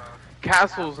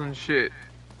castles and shit,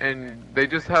 and they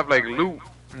just have like loot,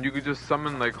 and you could just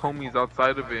summon like homies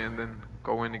outside of it, and then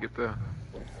go in and get the.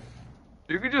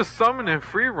 You could just summon and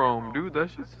free roam, dude. That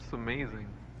shit's just amazing.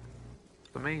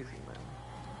 It's amazing, man.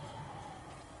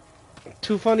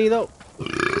 Too funny though.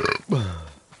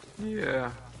 Yeah.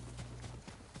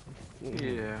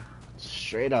 Yeah.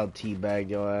 Straight out teabag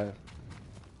your ass.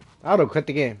 I would've quit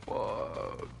the game.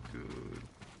 Fuck, dude.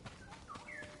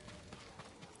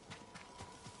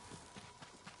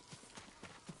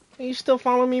 Hey, you still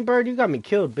following me, bird? You got me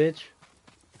killed, bitch.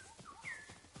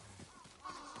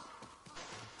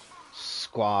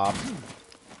 Squab.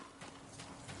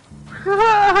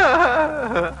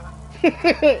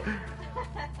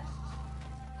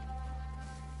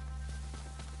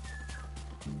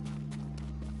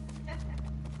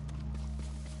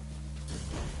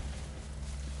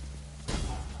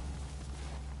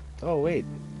 Oh wait,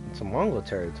 It's a Mongol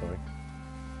territory.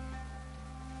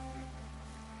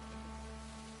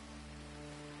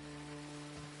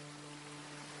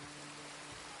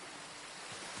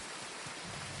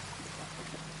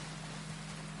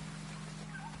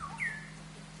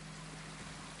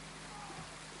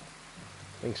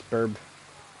 Thanks, Burb.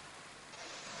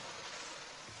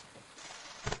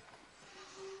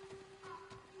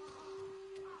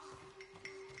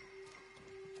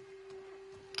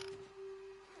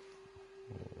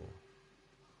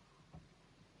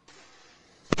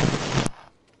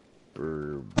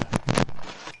 Burb.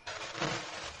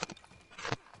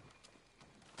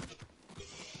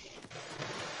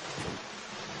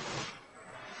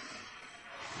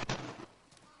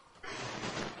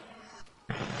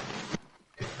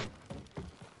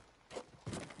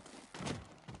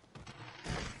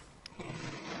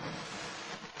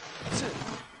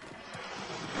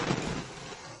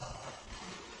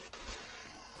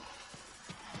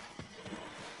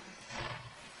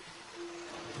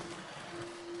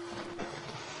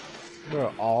 Where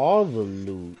are all the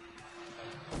loot?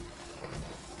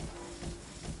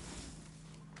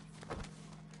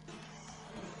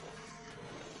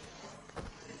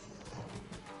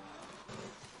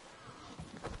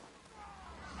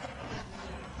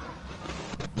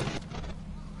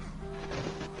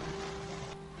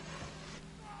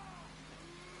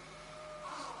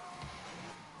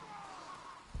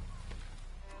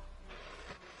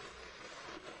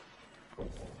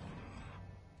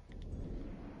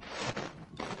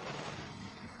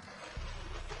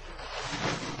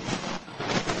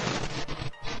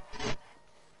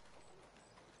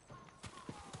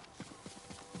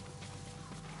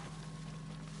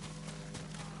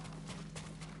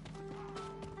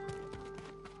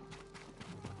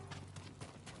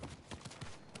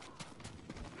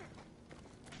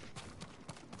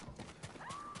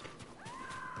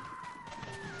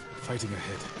 Fighting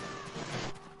ahead.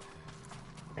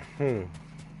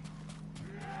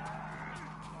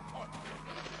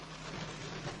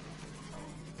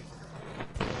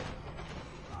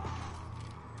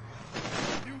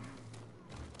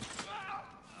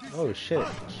 Oh shit.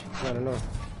 I don't know.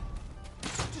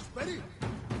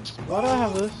 Why do I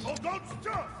have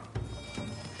this?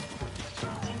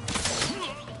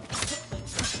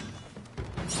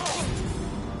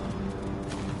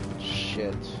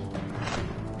 Shit.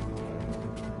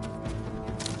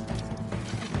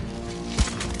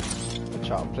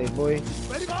 Watch out, Playboy.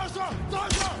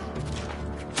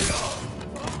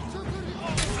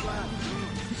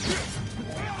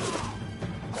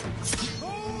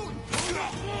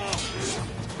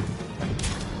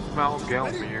 Mount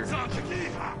Gelmir.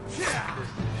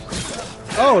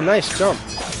 Oh, nice jump.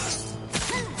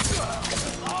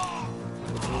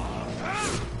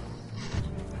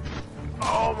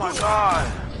 Oh my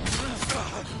god!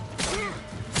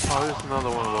 Oh, there's another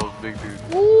one of those big dudes.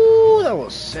 Ooh, that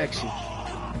was sexy.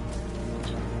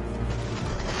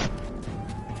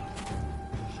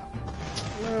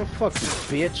 Oh, fuck you,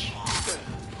 bitch.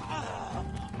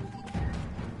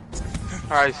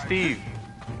 Alright, Steve.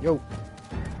 Yo.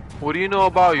 What do you know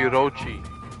about Yorochi?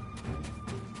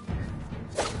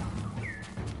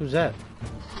 Who's that?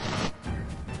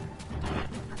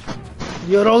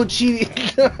 Yorochi.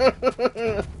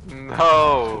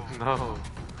 No, no.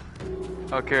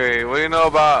 Okay, what do you know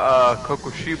about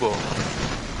Kokushibo?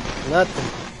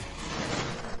 Nothing.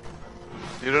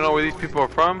 You don't know where these people are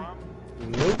from?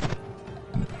 Nope.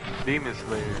 Demon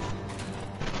Slayer.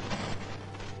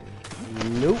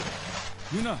 Nope.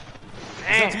 Yuna,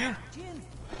 Damn.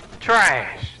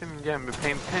 Trash. I mean, you haven't been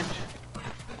paying attention.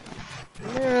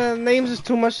 Yeah, names is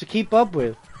too much to keep up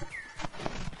with.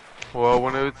 Well,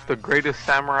 when it's the greatest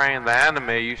samurai in the anime,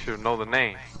 you should know the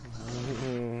name.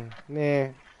 Nah.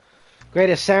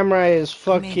 Greatest samurai is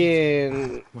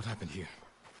fucking. what happened here?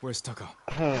 Where's Taka?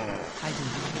 Hiding here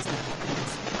is not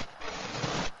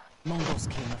a Mongols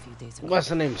came a few days ago. What's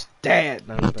the name's dad?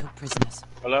 No, They took prisoners.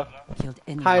 Hello? Killed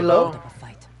anyone Hi, who Lo. put up a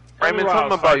fight. Raymond, Wow, tell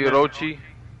them about fighting. Yorochi.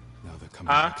 Now they're coming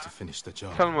back to finish the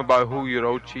job. Tell them about who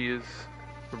Yorochi is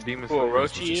from Demon Who, Slayer.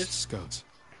 Orochi Just is? scouts.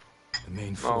 The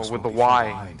main Oh, force with will the be far Y.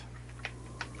 behind.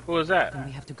 Who is that? Then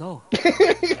we have to go.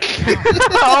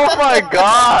 Oh my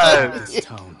god! This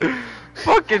town.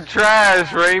 Fucking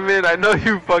trash, Raymond. I know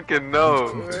you fucking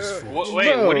know.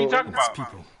 Wait, what are you talking Its about?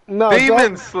 people. No,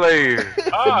 Demon Slayer.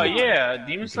 Oh, yeah,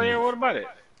 Demon Slayer, what about it?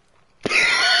 I'm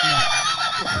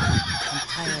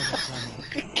tired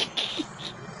of running.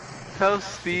 Tell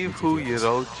Steve who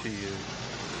Yorochi is.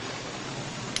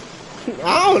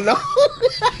 I don't know.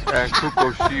 And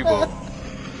Kukoshibo.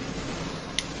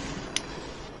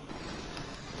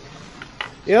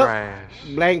 Yep. Trash.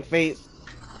 Blank face.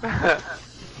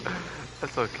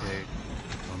 That's okay.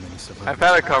 How many survivors? I've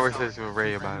had a conversation with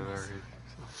Ray about it already.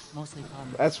 Mostly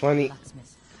farmers. That's funny.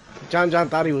 Blacksmiths. John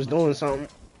thought he was doing something.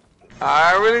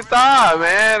 I really thought,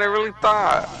 man. I really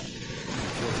thought. You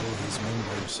killed all these men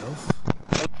by yourself?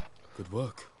 Good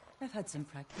work. I've had some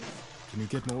practice. Can you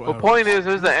get more The arrows? point is,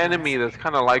 there's an enemy that's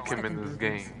kind of like him in this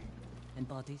game. And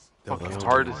bodies. They'll Fucking have to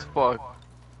hard be as more. fuck.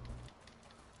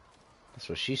 That's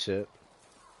what she said.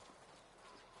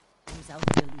 I was out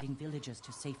here leading villagers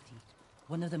to safety.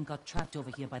 One of them got trapped over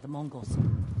here by the Mongols.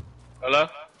 Hello?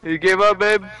 You gave up,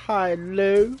 babe?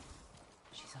 Hello.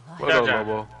 She's alive. What up, Jaja.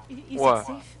 Lobo? Is What? it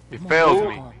safe? You Mongols failed are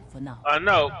me. gone for now.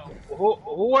 No.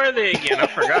 Who are they again? I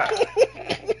forgot.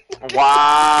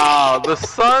 Wow, the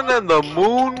sun and the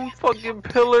moon fucking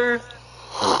pillar.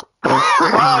 Oh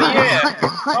yeah.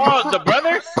 Oh, the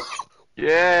brothers.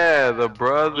 Yeah, the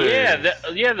brothers.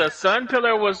 Yeah, the sun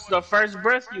pillar was the first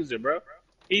breath user, bro.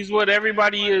 He's what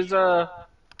everybody is. Trying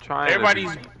to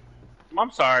Everybody's. be.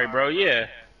 I'm sorry, bro. Yeah.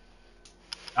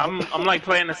 I'm like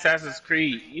playing Assassin's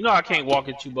Creed. You know I can't walk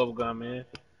at you, bubblegum, man.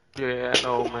 Yeah, I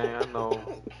know, man. I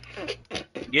know.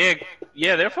 Yeah,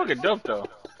 they're fucking dope though.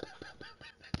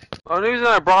 The only reason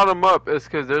I brought him up is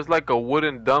because there's like a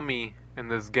wooden dummy in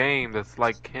this game that's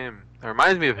like him. It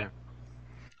reminds me of him.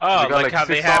 Oh, They got, like how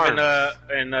they 6 have arms.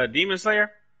 in Demon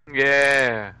Slayer.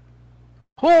 Yeah.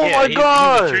 Oh Yeah, my he's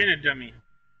god! a trainer dummy.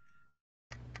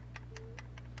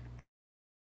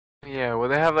 Yeah, well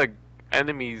they have like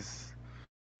enemies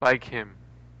like him,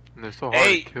 and they're so hard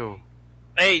Hey. to kill.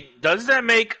 Hey, does that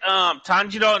make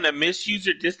Tanjiro and the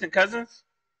Misuser distant cousins?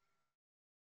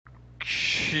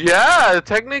 Yeah,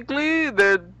 technically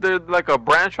they're like a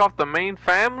branch off the main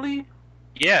family.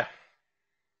 Yeah,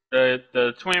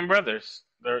 the twin brothers.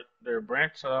 They're a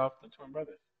branch off the twin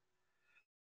brothers.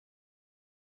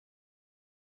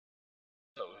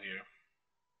 Over here.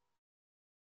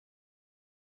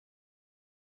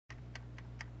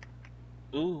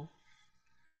 Ooh.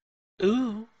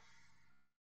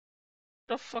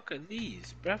 The fuck are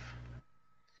these, bruv?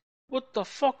 What the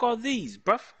fuck are these,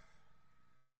 bruv?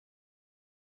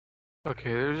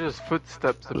 Okay, there's just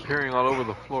footsteps appearing all over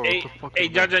the floor. Hey, What the fuck hey,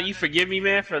 is that? Jaja, you forgive me,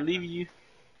 man, for leaving you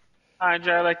high and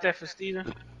dry like that for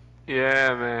Steven?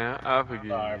 Yeah, man, I forgive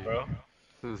Sorry, you. bro.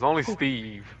 It's only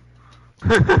Steve.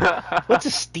 What's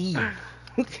a Steve?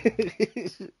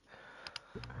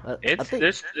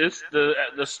 It's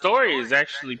the story is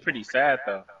actually pretty sad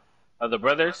though. Of the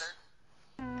brothers.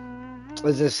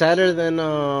 Is it sadder than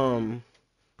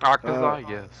Akaza,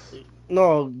 yes.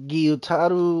 no,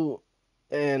 Gyutaru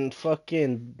and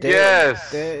fucking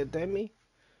Yes. Demi?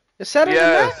 It's sadder than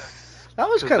that? Yes. That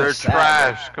was 'Cause kind they're of sad.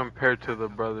 trash compared to the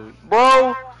brothers.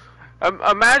 Bro,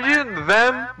 imagine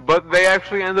them, but they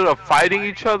actually ended up fighting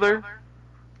each other.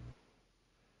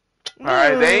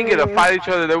 Alright, they ain't gonna fight each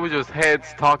other, they were just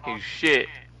heads talking shit.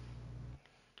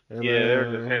 And, Yeah, they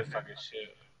were just heads talking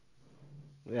shit.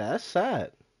 Yeah, that's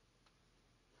sad.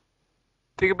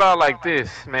 Think about it like this,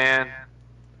 man.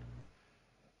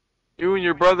 You and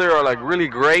your brother are like really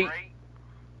great,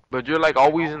 but you're like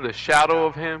always in the shadow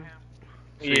of him.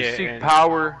 So you Yeah, seek and-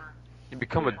 power, you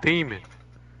become a demon.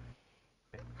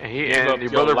 And Give up your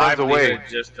your brother runs away. livelihood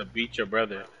just to beat your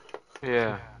brother.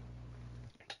 Yeah.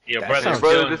 Your That brother's sounds-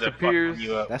 brother feelings are fucking disappears.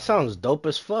 you up. That sounds dope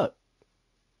as fuck.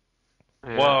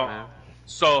 Yeah, Well, man.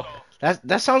 So,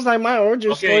 That sounds like my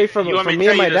origin okay, story from you want me to me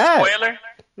tell and my you the dad. spoiler?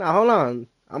 Now hold on.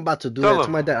 I'm about to do Tell that to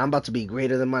him. my dad. I'm about to be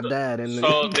greater than my dad. And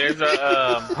So there's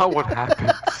a What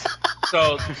happens?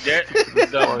 so there,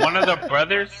 one of the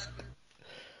brothers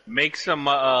makes him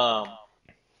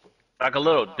like a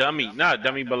little dummy, not a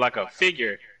dummy, but like a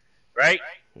figure, right?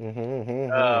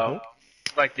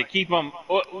 Like to keep him.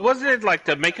 Wasn't it like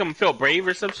to make him feel brave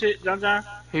or some shit, John?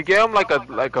 He gave him like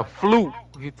a flute.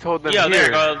 He told them, Yeah, there here,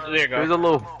 you go. There you here's go. a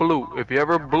little flute. If you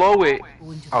ever blow it,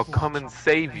 Go into the I'll forge. come and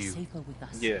save Be you. safer with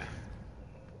us. Yeah.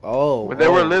 oh, When they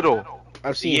were little.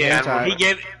 I've seen Yeah, hentai. he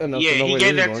gave enough to know he where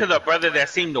gave this that is to going. the brother that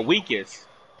seemed the weakest,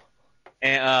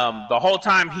 and the whole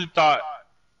time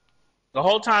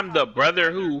the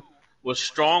brother who was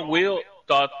strong-willed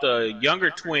thought the younger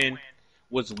twin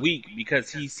was weak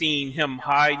because he seen him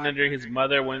hiding under his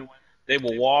mother when they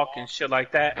would walk and shit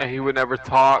like that. And he would never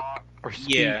talk or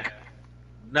speak. Yeah,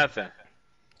 nothing.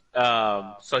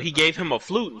 So he gave him a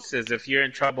flute and says, "If you're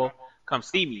in trouble, come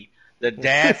see me." The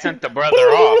dad sent the brother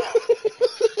off.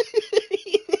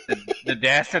 The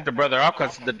dad sent the brother off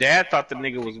because the dad thought the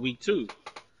nigga was weak too,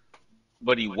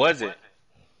 but he wasn't.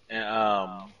 And,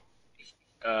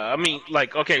 I mean,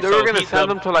 like, okay, They so were gonna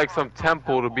send him to like some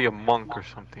temple to be a monk or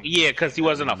something. yeah, because he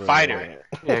wasn't a fighter.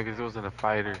 Yeah, because he wasn't a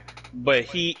fighter. But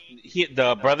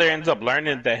the brother ends up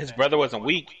learning that his brother wasn't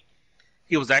weak.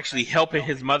 he was actually helping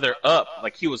his mother up,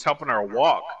 like he was helping her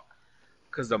walk,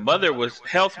 because the mother was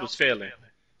health was failing.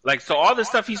 Like so, all this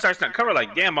stuff he starts to uncover.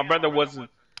 Like, damn, my brother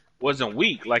wasn't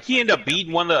weak. Like he ended up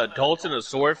beating one of the adults in a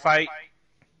sword fight.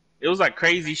 It was like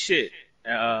crazy shit.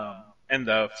 In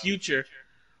the future,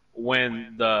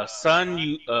 when the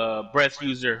sun breath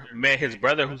user met his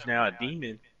brother, who's now a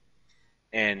demon,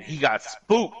 and he got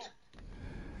spooked.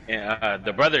 And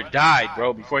the brother died,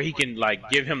 bro, before he can like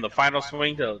give him the final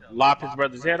swing to lop his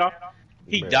brother's head off.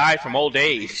 He Bruh. died from old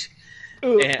age,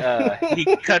 and he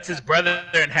cuts his brother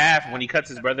in half. When he cuts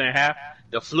his brother in half,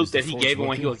 the flute that he gave him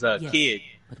when he was a Yes, kid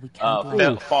but we can't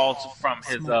leave. falls from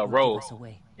his Smoke will give robe, us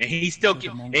away. and he still. So the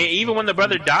And Mongols even make when the a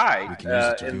brother fun- died We can use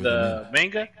it to in lure them the in.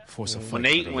 manga, Force a when fight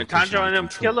at a when location Tanjiro and we them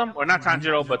control. kill him, or not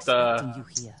Tanjiro, but Expecting you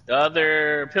here. the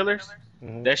other pillars,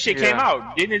 that shit came Yeah.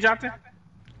 out, didn't it, Jonathan?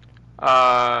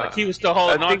 Uh, Like he was still I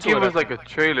holding on think to it it. was like a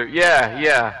trailer. Yeah,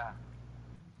 yeah.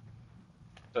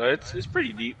 So it's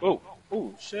pretty deep. Oh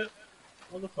shit,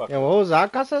 motherfucker. Yeah, what was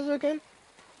Akasa's again?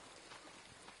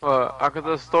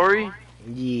 Akaza's story?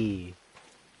 Yeah.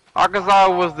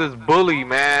 Akaza was this bully,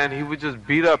 man. He would just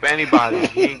beat up anybody.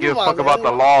 He didn't give a fuck about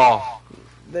the law.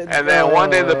 The, And then one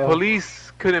day the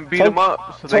police couldn't beat him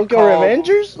up, so they Tokyo called.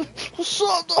 Revengers? What's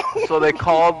up, So they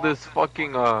called this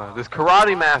fucking this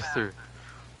karate master.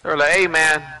 They were like, "Hey,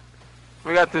 man,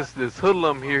 we got this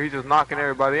hoodlum here. He's just knocking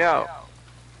everybody out.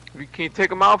 Can you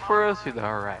take him out for us?" He's like,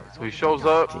 "All right." So he shows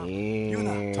up. Damn.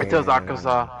 He tells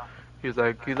Akaza. He's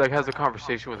like has a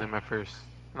conversation with him at first.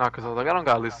 And Akaza's like, "I don't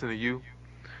gotta listen to you."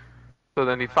 So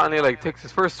then he finally like takes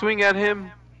his first swing at him,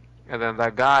 and then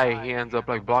that guy he ends up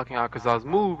like blocking Akaza's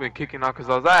move and kicking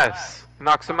Akaza's ass,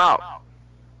 knocks him out.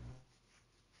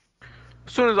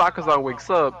 As soon as Akaza wakes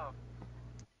up,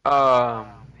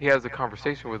 he has a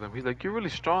conversation with him. He's like, "You're really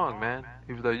strong, man."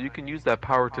 He was like, "You can use that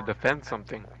power to defend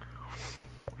something."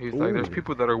 He's like, "There's Ooh.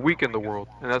 people that are weak in the world,"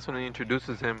 and that's when he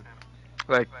introduces him.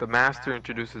 Like the master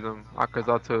introduces him,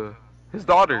 Akaza, to his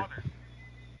daughter.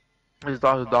 His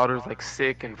daughter's like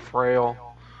sick and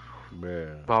frail,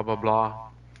 Bruh. blah blah blah.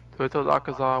 So he tells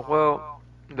Akaza, "Well,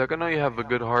 like I know you have a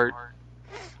good heart.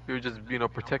 You're just,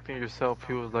 protecting yourself."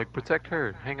 He was like, "Protect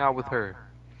her. Hang out with her."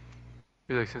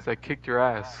 He's like, "Since I kicked your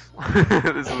ass,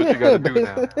 this is what you gotta do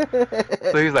now."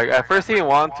 So he's like, at first he didn't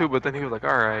want to, but then he was like,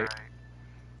 "All right."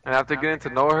 And after getting to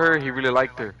know her, he really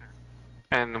liked her.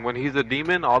 And when he's a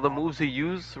demon, all the moves he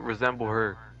used resemble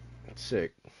her.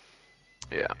 Sick.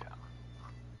 Yeah.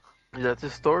 That's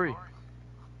his story.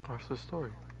 That's the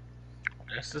story.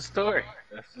 That's the story.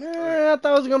 I thought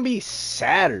it was gonna be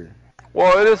sadder.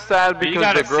 Well, it is sad But you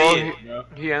because gotta the girl see it, bro.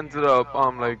 he ended up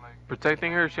like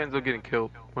protecting her. She ends up getting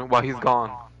killed while he's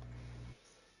gone.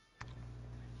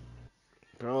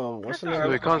 Bro, what's the I So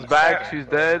name? he comes back, she's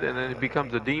dead, and then he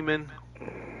becomes a demon.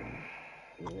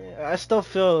 I still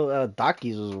feel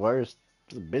Daki's was worse.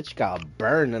 The bitch got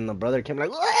burned and the brother came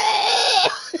like.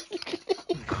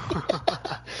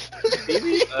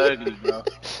 He's ugly, bro.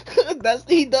 That's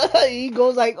he does. He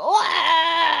goes like.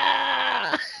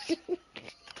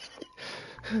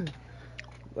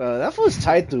 That was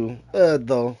tight though.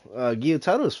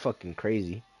 Gyutaro is fucking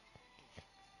crazy.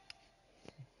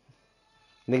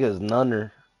 Nigga's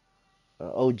nunner.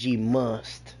 OG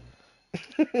must.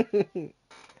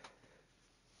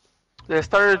 They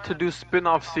started to do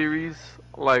spin-off series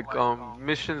like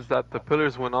missions that the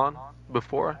pillars went on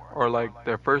before, or like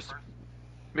their first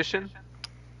mission.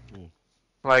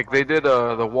 Like they did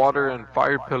the water and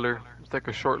fire pillar. It's like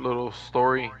a short little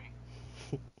story.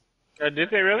 Did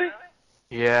they really?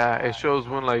 Yeah, it shows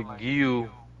when like Gyu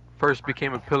first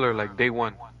became a pillar, like day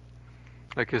one.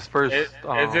 Like his first, Is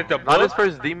it the not his book?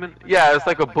 first demon. Yeah, it's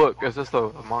like a book. It's just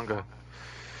a manga.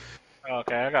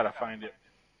 Okay, I gotta find it.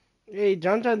 Hey,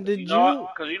 John, did you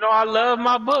Because I love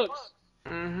my books.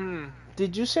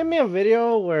 did you send me a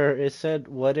video where it said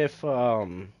what if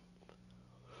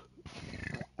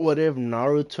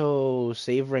Naruto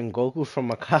saved Rengoku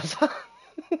from Akaza?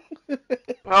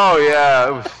 Oh yeah,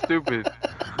 it was stupid.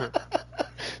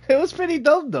 It was pretty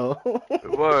dope though. It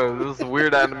was a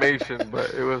weird animation,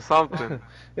 but it was something.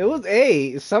 It was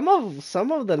some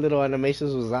of the little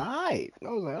animations was alright. I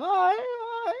was like, alright.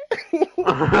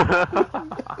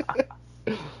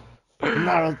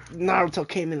 Naruto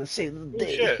came in and saved the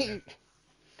day. Shit.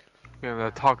 Yeah,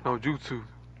 that talk no jutsu.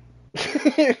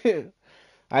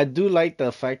 I do like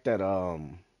the fact that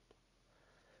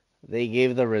they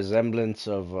gave the resemblance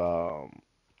of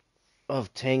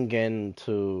Tengen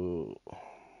to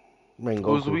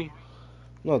Rengoku. Uzui.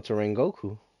 No, to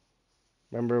Rengoku.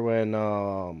 Remember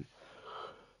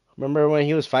when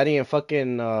he was fighting and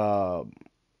fucking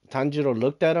Tanjiro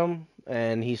looked at him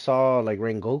and he saw like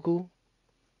Rengoku?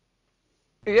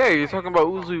 Yeah, you're talking about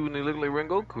Uzui when he looked like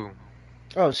Rengoku.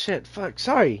 Oh shit, fuck.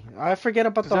 Sorry, I forget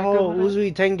about Is the that whole good?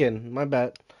 Uzui Tengen. My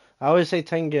bad. I always say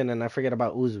Tengen and I forget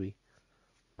about Uzui.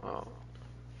 Oh.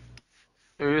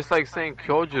 You're just like saying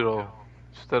Kyojiro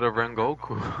instead of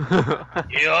Rengoku.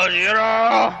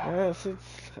 Yojiro!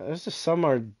 It's just some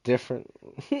are different.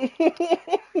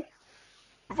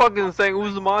 Fucking saying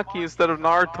Uzumaki instead of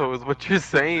Naruto is what you're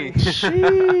saying.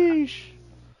 Sheesh.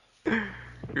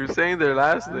 You're saying their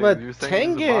last names. But You're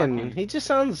saying Tengen, Uzumaki. he just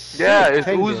sounds Yeah, sick. it's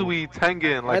Tengen. Uzui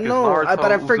Tengen, I like it's know, but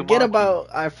Naruto Uzumaki.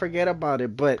 I forget about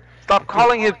it. But Stop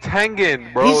calling him Tengen,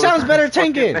 he bro. sounds That's better his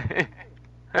fucking Tengen.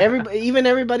 name. Even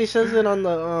everybody says it on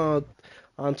the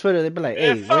on Twitter. They be like,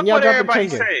 Man, "Hey, when fuck y'all what dropping everybody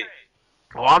Tengen?" say.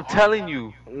 Oh, I'm telling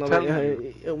you. No, like,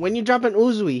 Telling you. when you dropping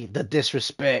Uzui, the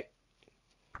disrespect.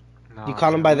 You Nah, call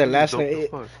him man. by their Uzui's last dope as name.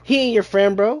 fuck. He ain't your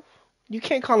friend, bro. You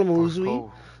can't call him Oh, it's Uzui.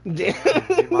 cool. He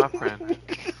my friend.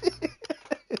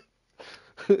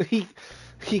 he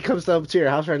he comes up to your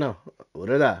house right now. What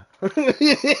are that?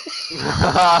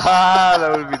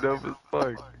 That would be dope as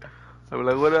fuck. I'd be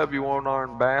like, what up, you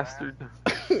one-armed bastard?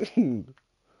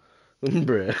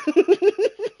 Bruh.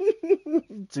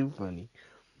 Too funny.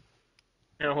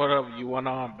 Yeah, what up, you one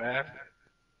on bastard?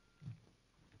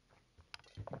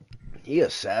 He a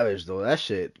savage though. That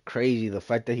shit crazy. The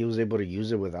fact that he was able to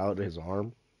use it without his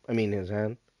arm. I mean his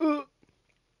hand.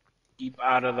 Keep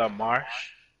out of the marsh.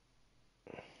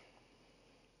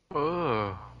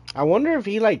 Ugh. I wonder if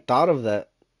he like thought of that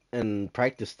and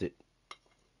practiced it.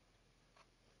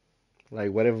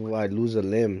 Like what if I lose a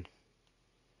limb?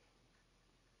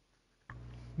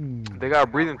 They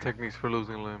got breathing techniques for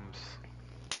losing limbs.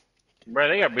 Bro,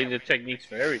 they got breathing techniques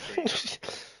for everything.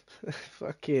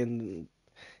 Fucking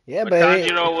yeah, But but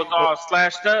Tanjiro was all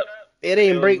slashed up. it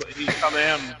ain't bring, He was telling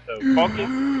him to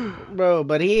focus. bro.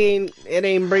 But he ain't. It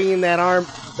ain't bringing that arm.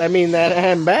 I mean that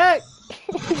hand back.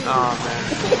 Nah, man.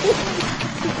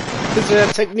 Is there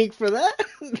a technique for that?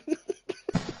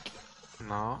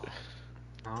 No.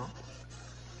 No.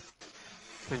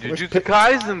 In Where's Jujutsu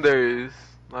Kaisen there is.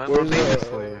 Not no Where's Demon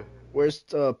Slayer. where's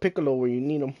Piccolo where you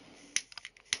need him?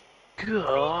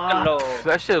 Piccolo.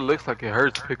 That shit looks like it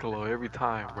hurts Piccolo every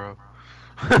time, bro.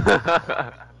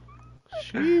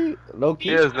 She He Loki.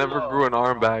 has never grew an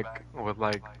arm back with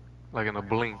like in a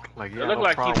blink. Like, It yeah, looked no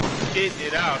like he problem. was shitting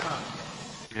it out, huh?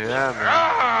 Yeah, man.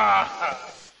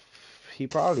 Ah! He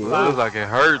probably It is. looks like it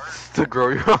hurts to grow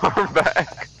your arm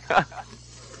back.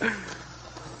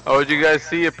 Oh, did you guys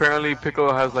see? Apparently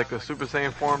Piccolo has like a Super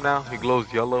Saiyan form now. He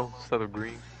glows yellow instead of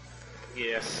green.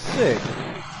 Yeah. Sick.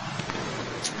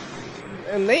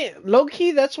 And they low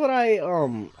key. That's what I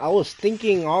was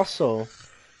thinking also.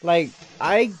 Like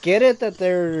I get it that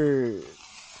they're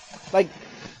like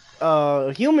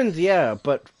humans, yeah,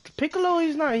 but Piccolo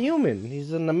he's not human.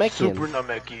 He's a Namekian. Super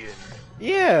Namekian.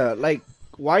 Yeah, like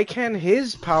why can't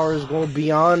his powers go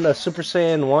beyond a Super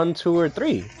Saiyan 1, 2, or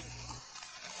 3?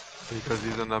 Because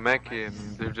he's a Namekian.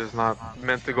 They're just not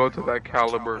meant to go to that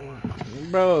caliber.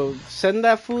 Bro, send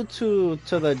that food to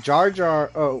the Jar Jar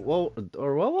or what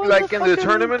was Like the in the fucking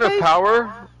Tournament of place?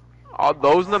 Power, all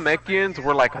those Namekians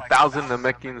were like 1,000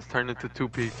 Namekians turned into 2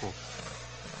 people.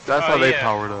 That's how they Yeah.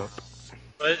 powered up.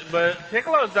 But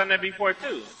Piccolo's done that before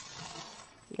too.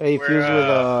 Yeah, he Where, fused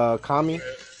with Kami.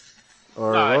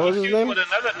 Or Nah, what was he his fused name? with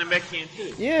another Namekian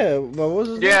too. Yeah, but what was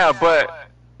his name? Yeah, but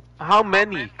how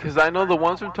many? Because I know the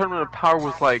ones from Tournament of Power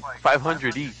was like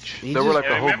 500 each. He There were just-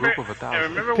 like a whole remember, group of and 1,000.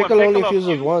 remember Piccolo when only Piccolo fused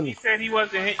with one. He said he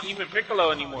wasn't even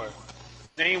Piccolo anymore.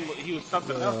 Name he was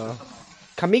something else.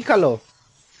 Kamikalo.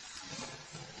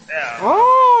 Yeah.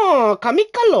 Oh,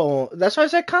 Kamikalo. That's why I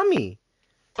said Kami.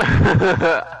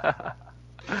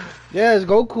 Yeah, it's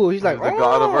Goku. He's like, The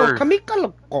god of Earth.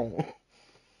 Kamikalo.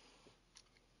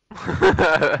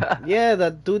 Yeah,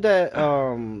 that dude that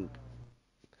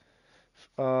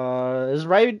is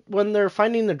right when they're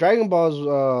finding the Dragon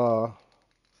Balls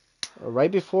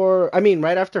right before, I mean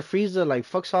right after Frieza like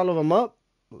fucks all of them up,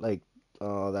 like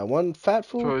that one fat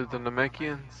fool. Towards the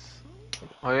Namekians.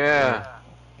 Oh yeah.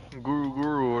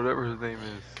 Guru, whatever his name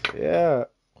is. Yeah.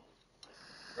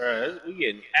 Bro, we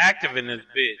getting active in this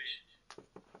bitch.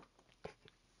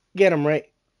 Get him right.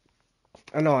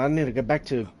 I know, I need to get back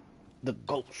to the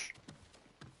ghost.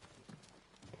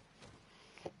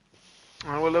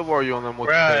 What level are you on that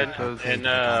Bruh,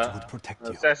 multiplayer?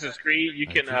 and Assassin's Creed, you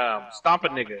can stomp a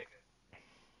nigga.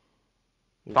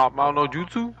 Stop Mao no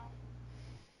Jutsu?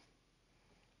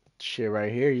 Shit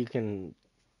right here, you can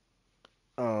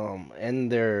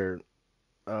end their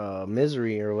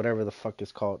misery or whatever the fuck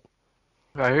it's called.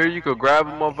 I hear you could grab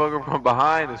a motherfucker from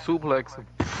behind and suplex him.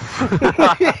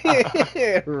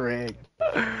 Rick.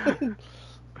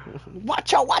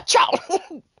 Watch out, watch out.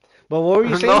 But what were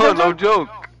you saying, No, John no John?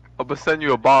 joke. I'm gonna send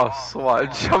you a boss.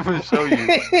 Watch, I'm gonna show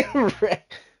you. Right.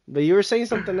 But you were saying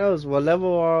something else. What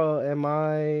level am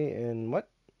I and what?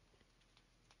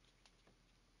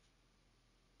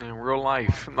 In real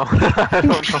life. No, I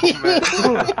don't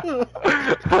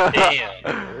know, Damn.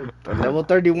 man. Level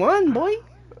 31, boy.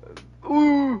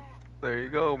 Ooh. There you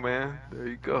go, man. There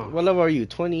you go. What level are you?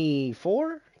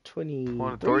 24? 23?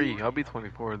 23. I'll be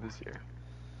 24 this year.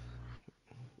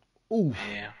 Ooh,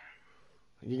 Damn.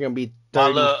 you're gonna be My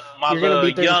 30. little, my You're gonna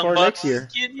little be young 34 next bucks is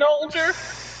year. getting older.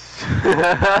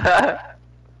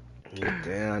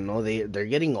 Damn, I know they're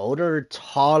getting older,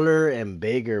 taller, and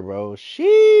bigger, bro.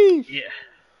 Sheesh. Yeah.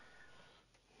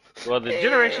 Well, the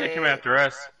generation that came after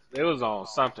us, they was on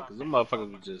something because them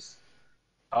motherfuckers were just.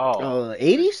 Oh.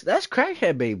 80s? That's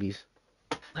crackhead babies.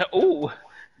 Ooh.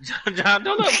 John,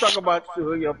 don't let him talk about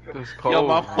you, It's your cold.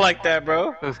 mama Man. like that,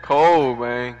 bro. It's cold,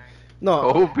 man.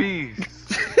 No. Cold bees.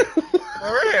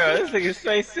 For real, this nigga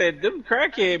straight said them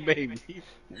crackhead babies.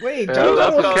 Wait, Yeah, John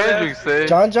that's John what was Kendrick said.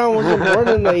 John wasn't born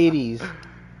in the 80s.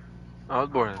 I was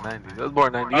born in the 90s. I was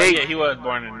born in Oh 98. yeah, he was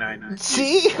born in the 90s.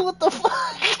 See? What the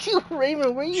fuck?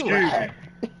 Raymond, where you Excuse at?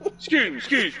 me.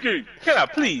 Excuse me. Can I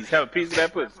please have a piece of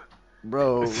that pussy?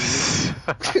 Bro,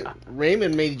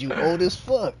 Raymond made you old as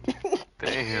fuck.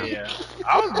 Damn. Yeah.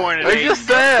 I was born in the I 80s. just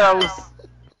said I was.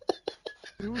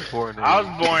 You was born in. I was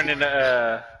born in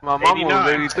My mama 89.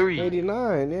 was 83.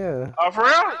 89, yeah. Oh, for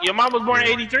real? Your mom was born in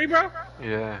 83, bro?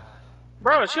 Yeah.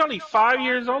 Bro, she only 5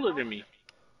 years older than me.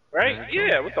 Right? There you go.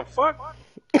 Yeah, what the fuck?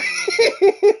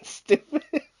 Stupid.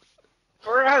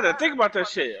 For real, I had to think about that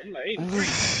shit. I'm like,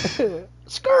 83.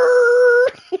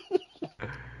 Skirt.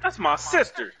 That's my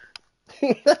sister.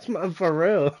 That's my for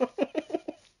real.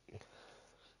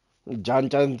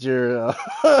 John's your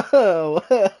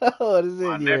what is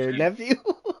My it? Your nephew?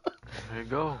 There you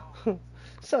go.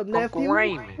 What's up, Uncle nephew?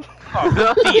 Raymond.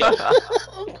 Oh, Theo.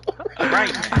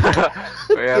 Right.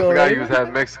 Wait, I forgot you was half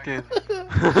Mexican.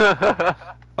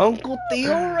 Uncle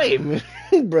Theo Raymond.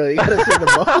 Bro, you gotta say the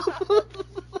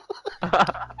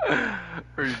both.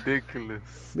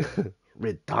 Ridiculous.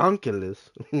 Redonkulous.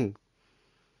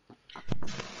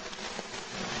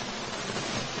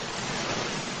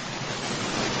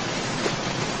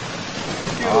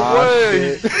 Get Aw,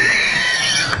 away! shit.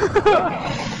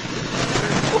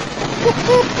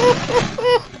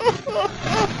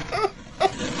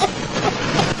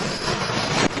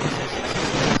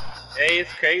 Hey,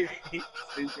 it's crazy.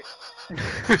 Stupid.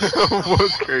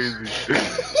 What's crazy?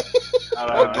 I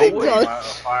don't know. don't know. A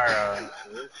fire.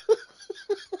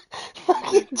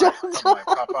 John, Might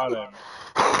pop out at me.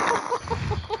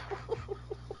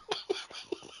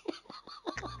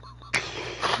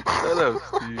 Shut up,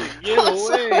 Steve. Get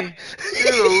away.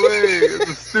 Get away! It's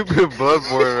a stupid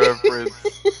Bloodborne reference.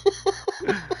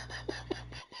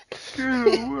 Get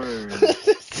away!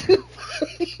 It's too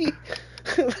funny.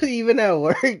 Even at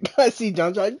work, I see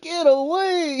John, get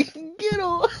away! Get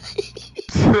away!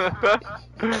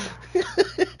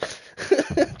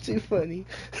 Too funny.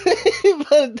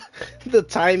 But the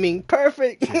timing,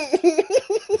 perfect.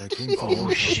 I came for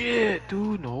Oh shit,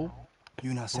 dude, no.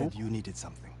 Yuna said you needed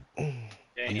something.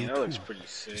 Dang, that looks pretty To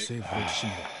sick. save Lord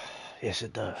Shimura. Yes,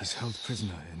 it does. He's held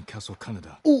prisoner in Castle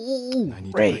Canada. Ooh, ooh, ooh. And I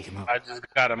need to Ray. break him out. I just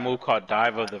got a move called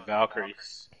Dive of the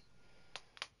Valkyries.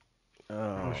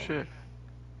 Oh shit.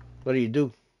 What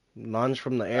do? Launch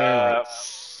from the air? Like,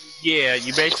 Yeah,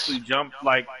 you basically jump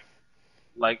like,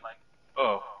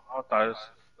 oh, I thought it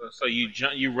was, so you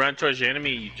jump, you run towards your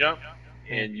enemy, you jump,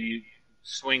 and you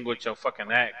swing with your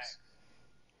fucking axe.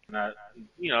 Not,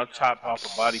 chop off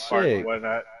a body part Sick. and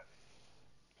whatnot.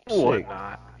 sick.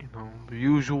 Whatnot, the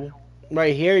usual.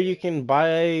 Right here, you can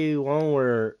buy one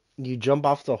where you jump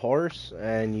off the horse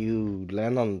and you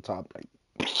land on the top. Like,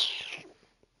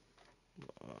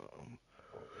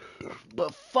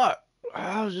 but fuck,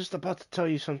 I was just about to tell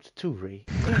you something too, Ray.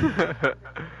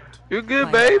 You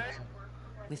good, babe?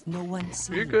 With no one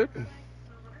seeing. You good?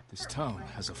 This town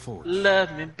has a forge.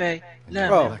 Love me, babe.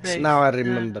 Love Oh, me, babe. now I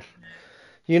remember.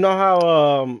 You know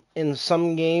how in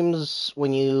some games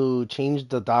when you change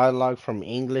the dialogue from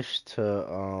English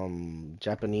to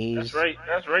Japanese. That's right.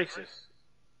 That's racist.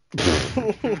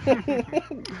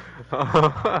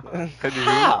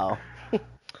 How?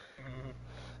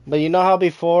 But you know how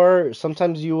before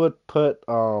sometimes you would put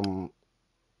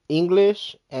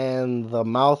English and the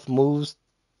mouth moves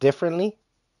differently.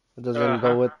 It doesn't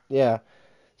go with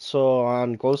So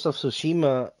on Ghost of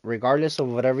Tsushima, regardless of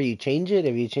whatever you change it,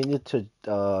 if you change it to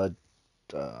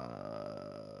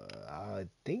I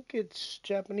think it's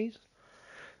Japanese.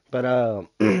 But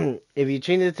if you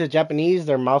change it to Japanese,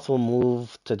 their mouth will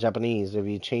move to Japanese. If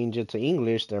you change it to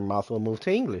English, their mouth will move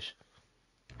to English.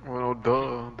 Well,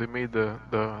 duh. They made the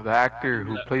actor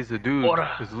who plays the dude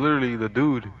Ora, is literally the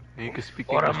dude, and he can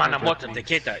speak ora English and manamoto Japanese.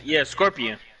 teketa. Yeah,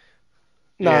 Scorpion.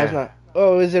 No, it's Yeah. not.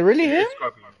 Oh, is it really It him? is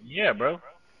Scorpion. Yeah, bro.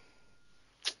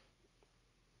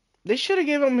 They should have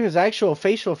given him his actual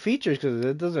facial features because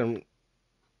it doesn't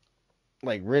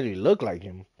like really look like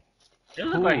him. It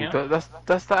look like Who? him.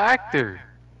 That's the actor.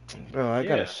 Oh, I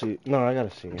gotta Yeah. see. No, I gotta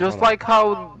see. Just Hold like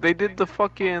how they did the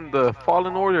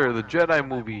Fallen Order, the Jedi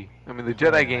movie. I mean the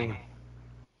Jedi game.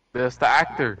 That's the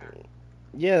actor. on.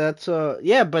 Yeah, that's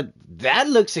yeah, but that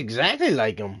looks exactly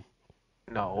like him.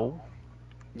 No.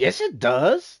 Yes, it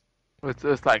does.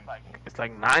 It's like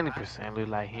 90% look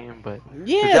like him, but the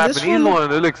Yeah, this Japanese fool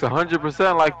one it looks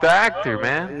 100% like the actor,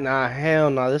 man. Nah, hell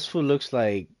no. This fool looks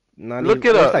like not Look even.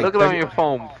 it Looks up. like Look it on 30. your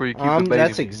phone before you keep debating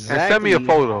That's me. And send me a exactly.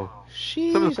 photo.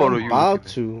 Send me the Sheesh, photo I'm you about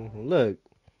looking to look,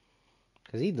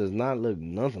 cause he does not look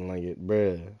nothing like it,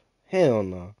 bruh. Hell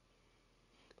no.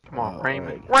 at. Come on,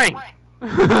 Raymond. Alright.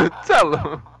 Raymond! Tell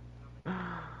him.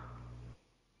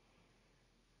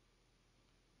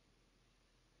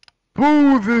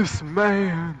 Boo this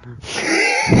man!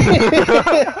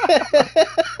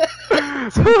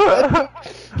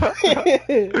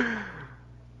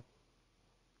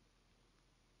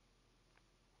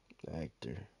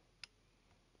 Actor.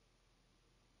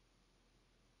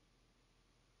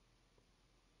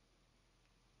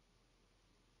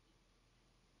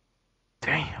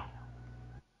 Damn.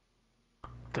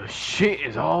 The shit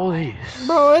is all this.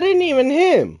 Bro, it ain't even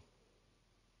him.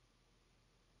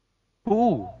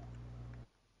 Ooh.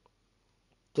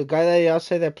 The guy that y'all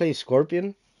say that plays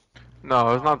Scorpion.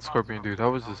 No, it's not Scorpion, dude. I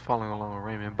was just following along with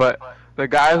Raymond. But the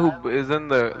guy who is in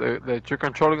the that you're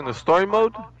controlling in the story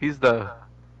mode, he's the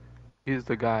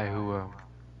guy who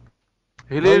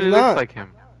he No, he's literally looks not. like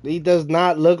him. He does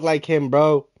not look like him,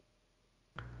 bro.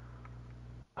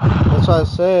 That's what I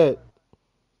said.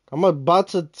 I'm about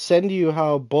to send you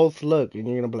how both look, and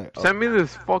you're gonna be like, oh. Send me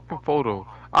this fucking photo.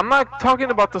 I'm not talking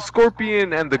about the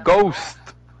Scorpion and the ghost.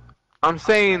 I'm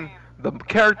saying the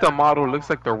character model looks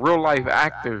like the real life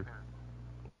actor.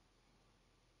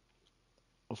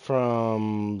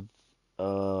 From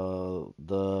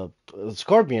the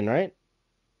Scorpion, right?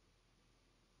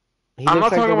 He I'm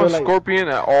looks not like talking the about real, Scorpion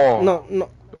at all. No.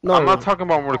 I'm not talking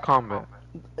about Mortal Kombat.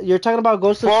 You're talking about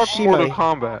Ghost of Fuck Mortal Tsushima.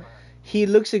 Kombat. He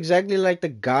looks exactly like the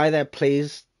guy that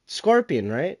plays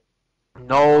Scorpion, right?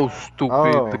 No, stupid.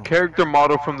 Oh. The character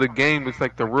model from the game looks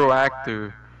like the real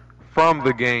actor from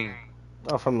the game.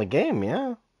 Oh, from the game,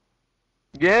 yeah.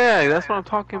 Yeah, that's what I'm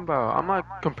talking about. I'm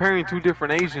not comparing two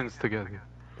different Asians together.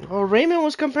 Oh, Raymond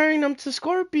was comparing them to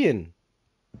Scorpion.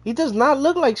 He does not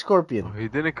look like Oh, Scorpion. he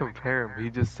didn't compare him. He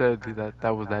just said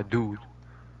that was that dude.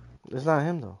 It's not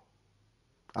him though.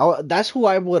 That's who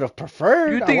I would have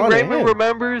preferred. You I think wanted Raymond him.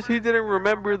 remembers? He didn't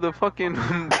remember the fucking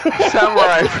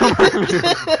samurai from earlier.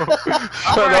 I'm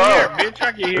Shut right up. here, bitch.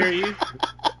 I can hear you.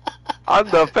 I'm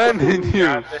defending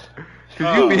you. Cause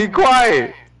Oh. you be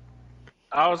quiet.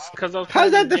 Cause I was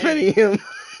How's playing that the game. defending him?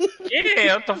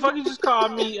 Yeah, what the fuck you just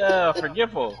called me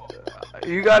forgetful?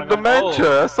 You got I got dementia. old.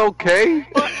 That's okay.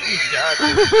 Fuck you,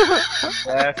 Johnson.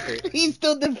 Bastard. He's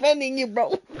still defending you,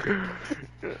 bro.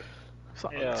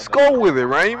 Yeah, Let's go with it,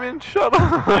 Raymond. Shut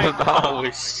up. oh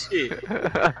shit.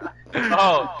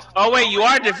 Oh wait, you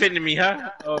are defending me,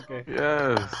 huh? Okay.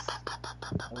 Yes.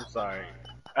 I'm sorry.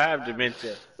 I have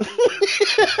dementia.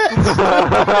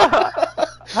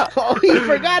 Oh, he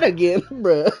forgot again,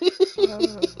 bro. I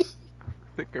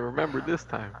think I remember this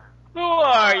time. Who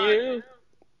are you?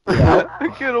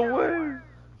 Get away.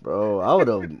 Bro, I would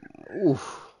have.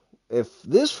 Oof. If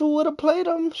this fool would have played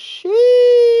him, sheesh.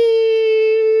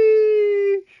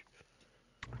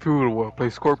 If you would have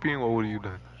played Scorpion, what would you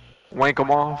done? Wank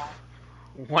him off?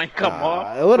 Wank him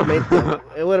off? It would have made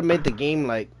it would have made the game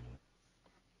like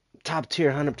top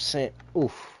tier, 100%.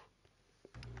 Oof.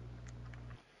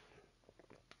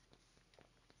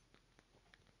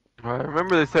 I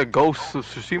remember they said Ghost of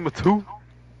Tsushima 2.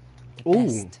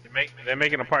 Ooh. They're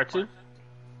making a part 2?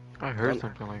 I heard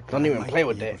something like that. Don't even play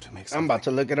with that. I'm about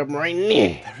to look it up right now.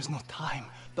 There is no time.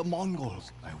 The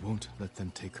Mongols. I won't let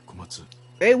them take Komatsu.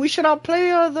 Hey, we should all play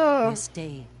You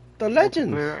stay. the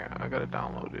Legends. I gotta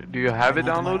download it. Do you have it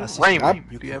downloaded? Raymond,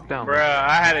 do you have it downloaded? Bruh,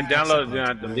 I had it downloaded and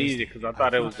I deleted it because I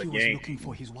thought it was a He was game. looking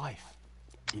for his wife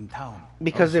in town.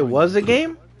 Because it was a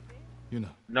game? You know.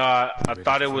 No, I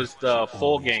thought it was the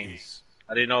full game.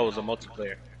 I didn't know it was a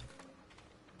multiplayer.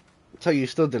 So you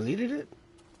still deleted it?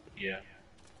 Yeah.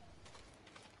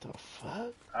 The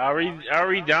fuck? I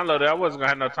already downloaded it. I wasn't gonna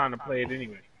have no time to play it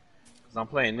anyway. Cause I'm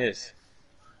playing this.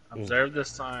 Observe the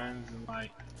signs and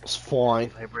like. It's fine.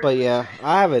 But yeah,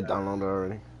 I have it downloaded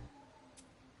already.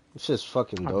 It's just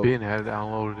fucking I've dope. been had it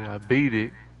downloaded. I beat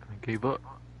it. I gave up.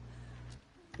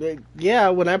 Yeah,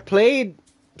 when I played,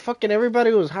 fucking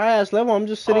everybody was high ass level. I'm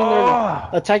just sitting there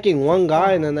attacking one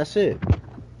guy and then that's it.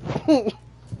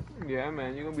 Yeah,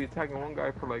 man, you're gonna be attacking one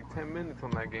guy for like 10 minutes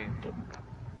on that game.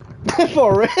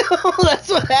 For real? That's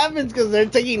what happens because they're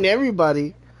taking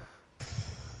everybody.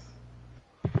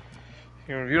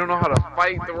 You know, if you don't know how to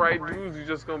fight the right dudes, you're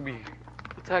just gonna be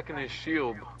attacking his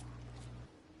shield.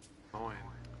 Annoying.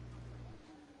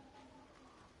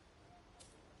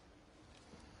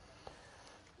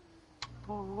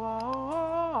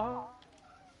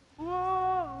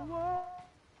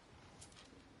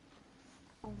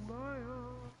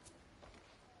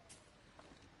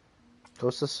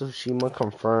 Ghost of Tsushima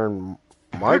confirmed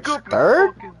March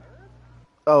 3rd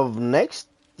of next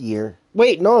year.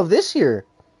 Wait, no, of this year.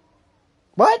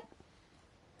 What?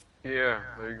 Yeah,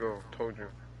 there you go. Told you.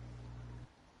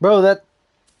 Bro,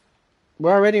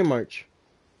 we're already in March.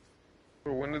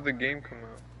 Bro, when did the game come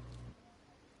out?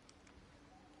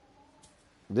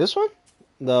 This one?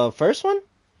 The first one?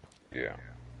 Yeah.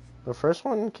 The first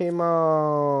one came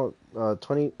out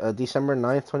December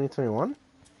 9th, 2021.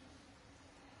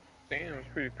 Damn, it's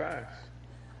pretty fast.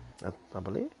 I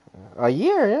believe. A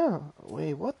year, yeah.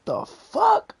 Wait, what the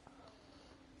fuck?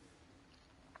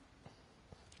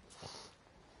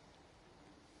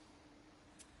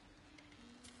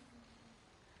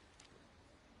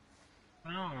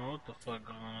 I don't know what the fuck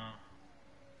going on.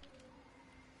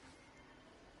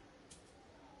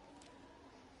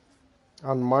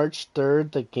 On March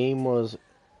 3rd, the game was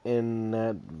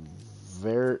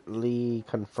inadvertently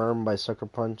confirmed by Sucker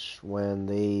Punch when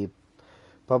they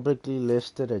publicly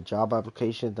listed a job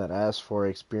application that asked for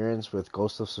experience with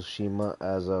Ghost of Tsushima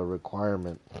as a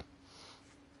requirement.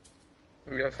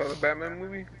 You guys saw the Batman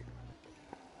movie?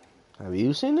 Have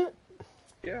you seen it?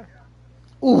 Yeah.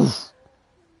 Oof.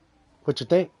 What you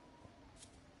think?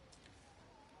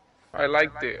 I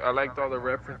liked it. I liked all the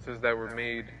references that were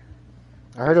made.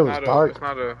 I heard it was dark.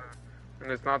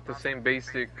 It's not the same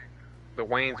basic. The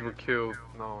Waynes were killed.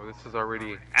 No, this is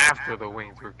already after the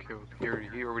Waynes were killed. He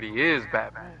already is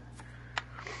Batman.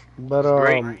 But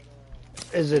great.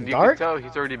 Is it and dark? You can tell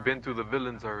he's already been through the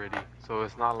villains already, so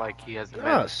it's not like he hasn't.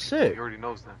 Oh, sick. He already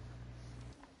knows them.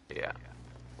 Yeah.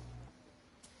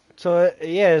 So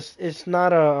yes, it's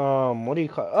not a what do you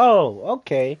call? Oh,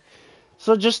 okay.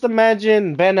 So just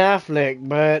imagine Ben Affleck,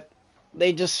 but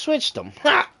they just switched him.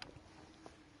 Ha!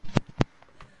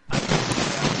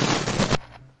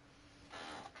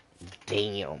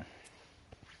 Damn.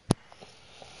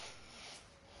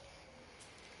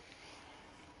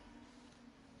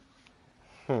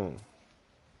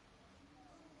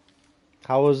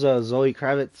 How was Zoe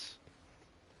Kravitz?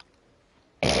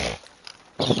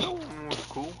 Catwoman was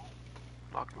cool.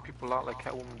 Knocking people out like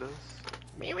Catwoman does.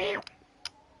 Meow meow.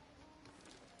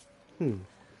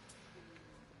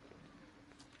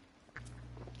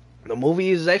 The movie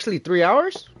is actually 3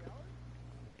 hours?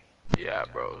 Yeah,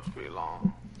 bro, it's pretty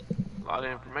long. A lot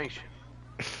of information.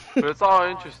 But it's all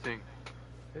interesting.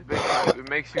 It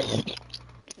makes you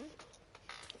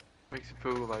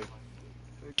feel like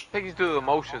it takes you through the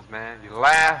emotions, man. You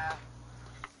laugh.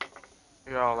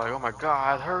 You're all like, oh my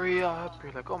god, hurry up.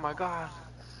 You're like, oh my god.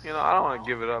 You know, I don't want to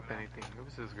give it up anything. It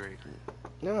was just great.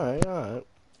 Alright.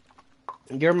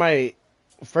 You're my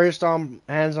first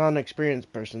hands-on experience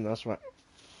person, that's why.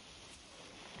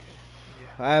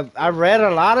 I've read a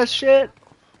lot of shit.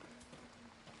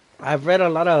 I've read a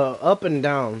lot of up and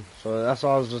down, so that's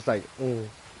why I was just like,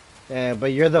 yeah.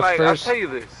 But you're the first. I'll tell you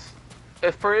this: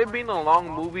 if for it being a long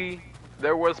movie,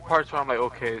 there was parts where I'm like,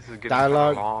 okay, this is getting kind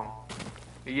Dialogue? of long.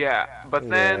 Yeah, but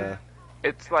then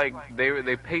it's like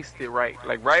they paced it right.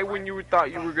 Like right when you thought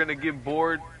you were gonna get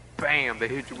bored, bam, they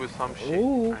hit you with some shit,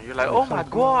 and you're like, oh my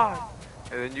god,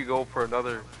 and then you go for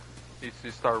another. You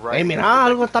start writing. Hey, mira,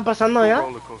 algo está pasando allá.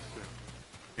 Roller coaster.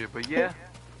 Yeah, but yeah,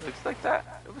 it's like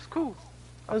that. It was cool.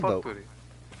 I That's fucked dope. with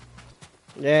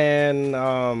it.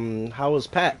 And how was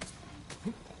Pat?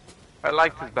 I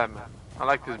liked his Batman. I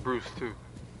liked his Bruce too.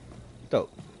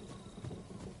 Dope.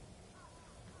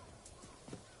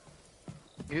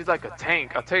 He's like a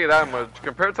tank. I'll tell you that much.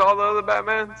 Compared to all the other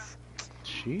Batmans.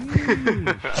 Jeez.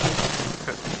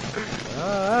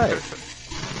 Alright.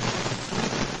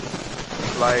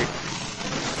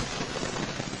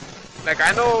 Like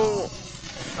I know.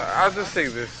 I'll just say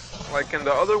this. Like in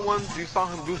the other ones, you saw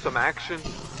him do some action,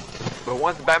 but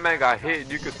once Batman got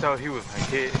hit, you could tell he was like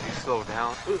hit and he slowed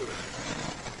down.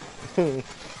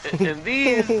 In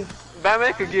these,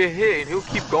 Batman could get hit and he'll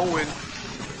keep going.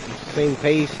 Same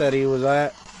pace that he was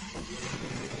at.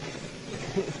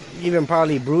 Even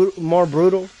probably more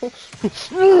brutal.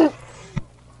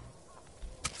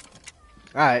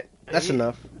 Alright, that's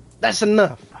enough. That's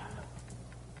enough.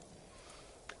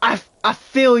 I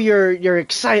feel your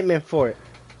excitement for it.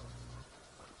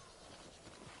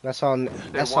 That's all I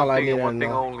need to know. One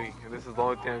thing only, and this is the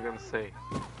only thing I'm gonna say.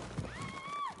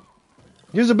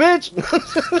 You's a bitch!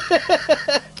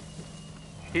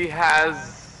 He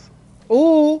has...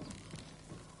 Ooh!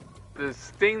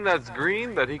 this thing that's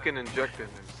green that he can inject in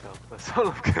himself. That's all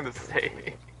I'm gonna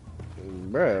say.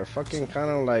 Bruh, fucking kind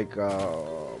of like,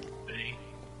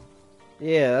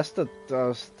 yeah, that's the I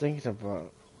was thinking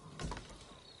about.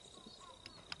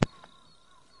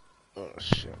 Oh,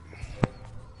 shit.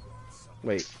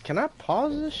 Wait, can I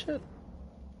pause this shit?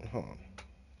 Hold on.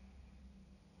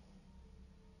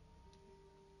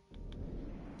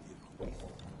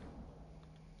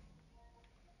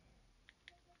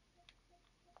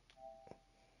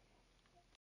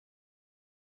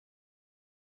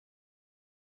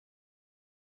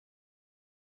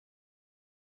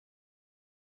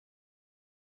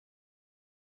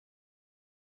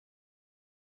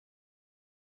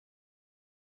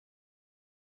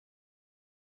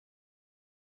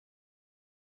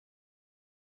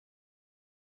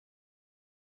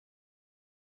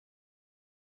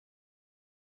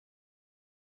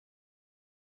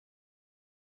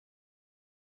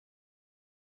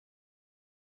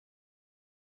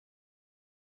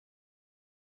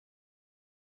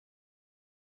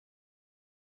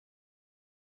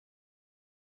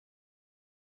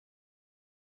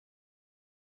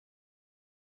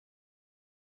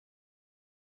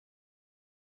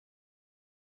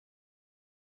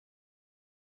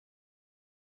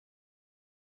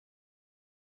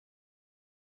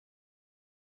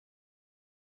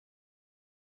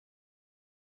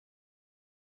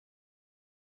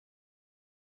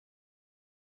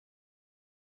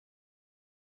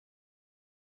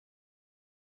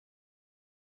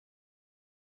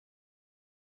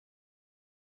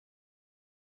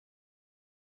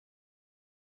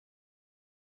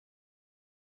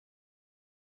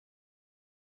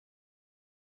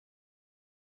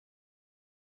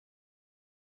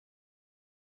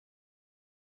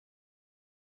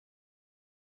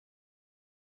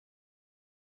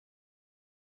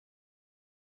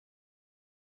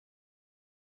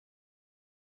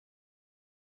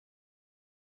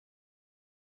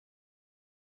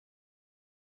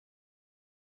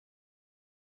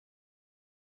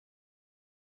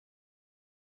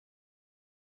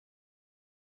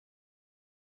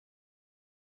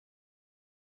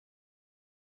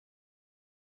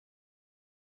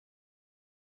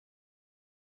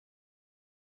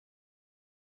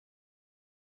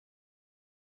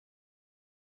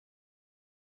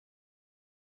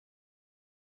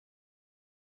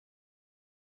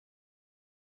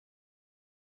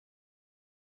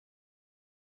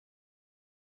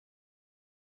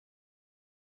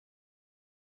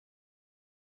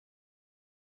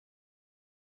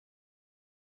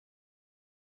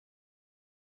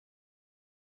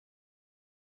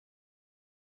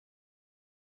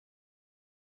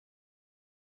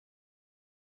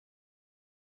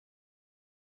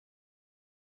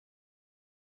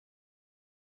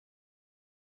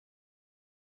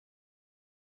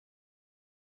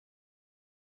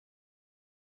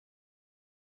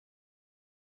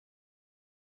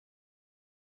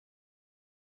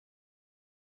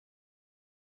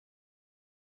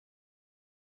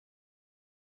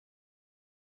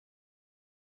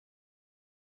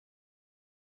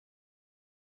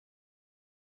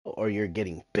 Or you're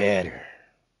getting better.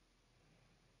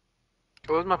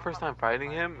 It was my first time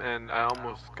fighting him, and I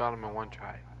almost got him in one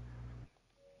try.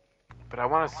 But I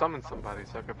want to summon somebody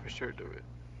so I can for sure do it.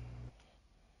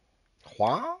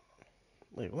 What?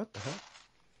 Wait, what the hell?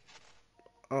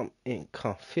 I'm in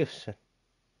confusion.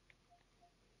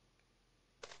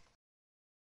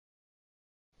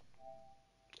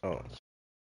 Oh.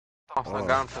 Also, I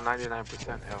got him to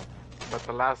 99% health. But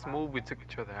the last move, we took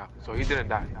each other out, so he didn't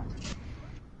die.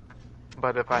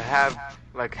 But if I have,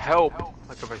 like, help,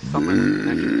 like if I summon an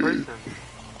extra person,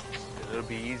 then it'll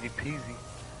be easy peasy.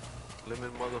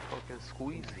 Lemon motherfucking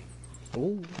squeezy.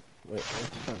 Ooh. Wait,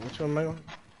 which one am I on?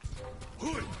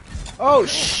 Oh,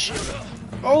 shit.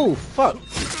 Oh, fuck.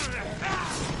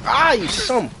 Ah, you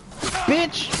some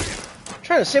bitch. I'm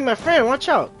trying to save my friend. Watch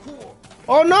out.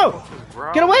 Oh, no.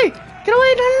 Get away. Get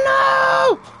away.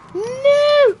 No.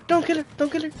 No. Don't kill her.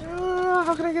 Don't kill her.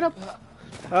 How can I get up?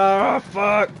 Oh,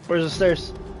 fuck. Where's the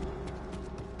stairs?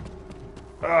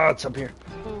 Oh, it's up here.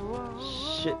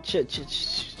 Shit.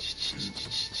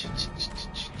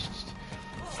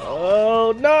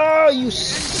 Oh no, you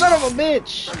son of a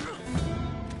bitch!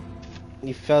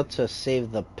 You failed to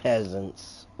save the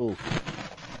peasants. Ooh.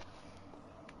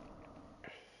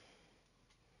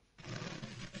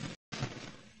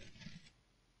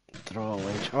 Throw a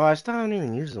wind chime. Oh, I still haven't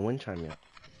even used the wind chime yet.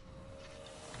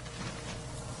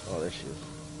 Oh, there she is.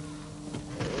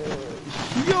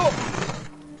 Yo!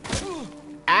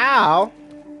 Ow!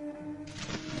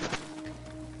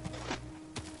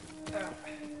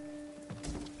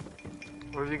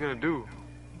 What is he gonna do?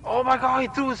 Oh my god, he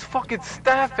threw his fucking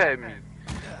staff at me.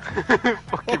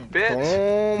 Fucking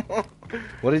bitch.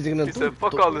 What is he gonna He do? said,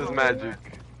 fuck all this magic.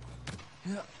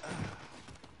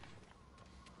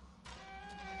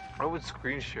 I would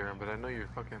screen share, but I know you're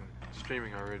fucking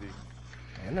streaming already.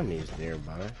 Enemies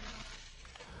nearby.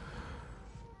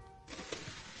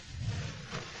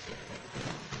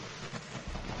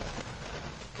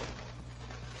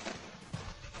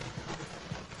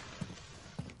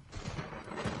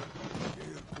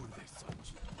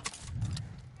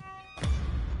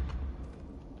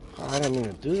 I didn't mean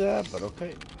to do that, but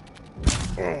okay.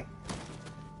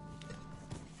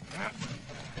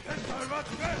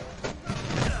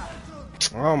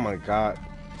 Oh my god.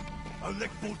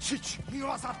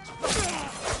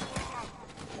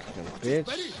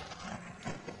 Bitch.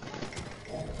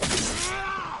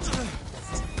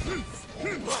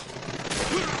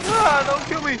 Ah, don't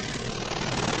kill me.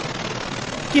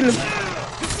 Kill him.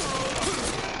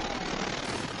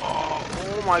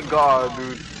 Oh my god,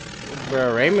 dude.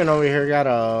 Bro, Raymond over here got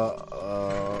a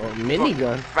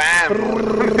minigun. Fan.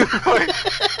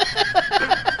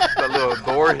 That little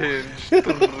door hinge.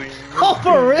 Oh,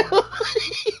 for real?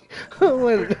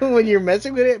 when you're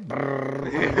messing with it?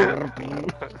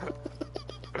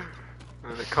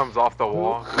 And it comes off the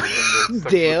wall.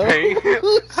 Damn.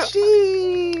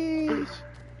 Sheesh.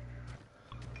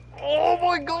 Oh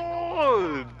my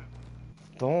god.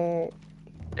 Don't.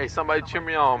 Hey, somebody cheer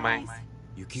me on, man.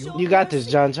 You got this,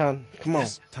 John. Come on.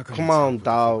 Come on,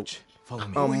 dog.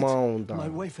 Come on, My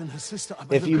dog. wife and her sister are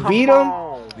If you Come beat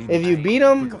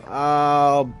him,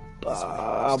 on.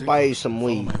 I'll buy you some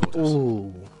weed.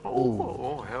 Ooh.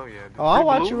 Oh, hell yeah. Dude. Oh, I'll Big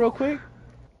watch Blue? it real quick.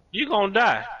 You gonna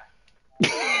die.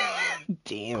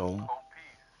 Damn.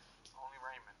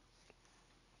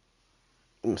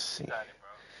 Let me see.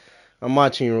 I'm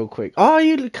watching you real quick. Oh,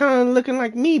 you kind of looking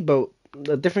like me, but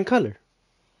a different color.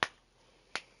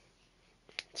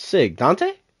 Sick.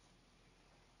 Dante?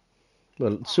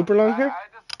 Well, super long hair? I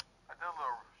did a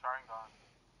little Sharingan.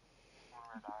 One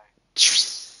red eye.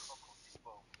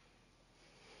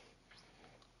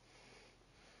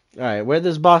 Alright, where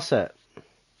this boss at?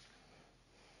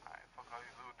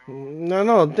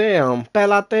 No, damn.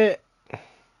 Pelate.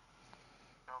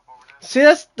 See,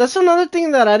 that's another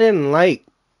thing that I didn't like.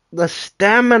 The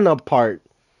stamina part.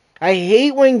 I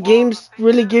hate when games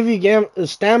really give you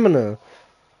stamina.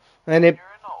 And it... You're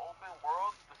in the open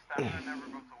world, the stamina never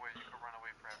goes away. You can run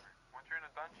away forever. Once you're in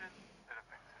a dungeon, it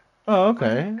affects it. Oh,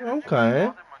 okay.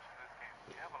 Okay.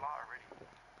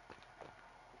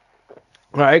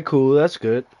 Alright, cool. That's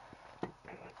good.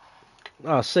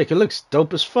 Oh, sick. It looks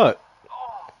dope as fuck.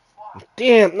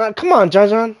 Damn. Nah, come on,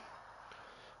 John.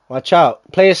 Watch out.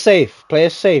 Play it safe. Play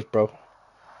it safe, bro.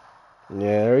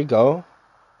 Yeah, there you go.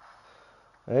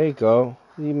 There you go.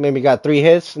 You maybe got 3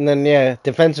 hits, and then, yeah,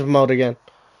 defensive mode again.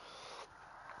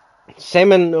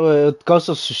 Same in Ghost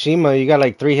of Tsushima. You got,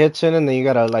 like, 3 hits in, and then you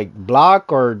gotta, like,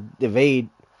 block or evade.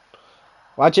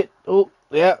 Watch it. Oh,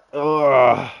 yeah.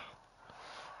 Ugh.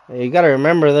 You gotta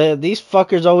remember that these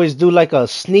fuckers always do, like, a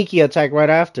sneaky attack right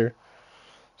after.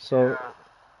 So...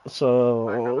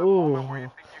 Ooh.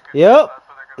 Yep.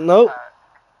 Nope.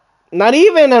 Not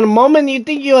even at a moment you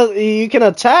think you can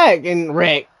attack and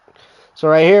wreck. So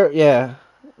right here, yeah.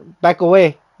 Back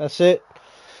away. That's it.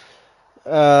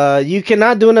 You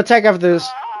cannot do an attack after this.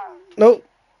 Nope.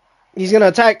 He's gonna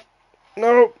attack.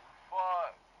 Nope.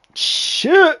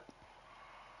 Shit.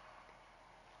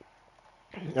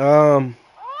 Damn.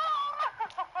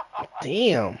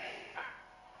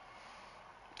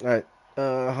 Alright.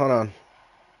 Hold on.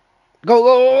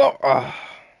 Go.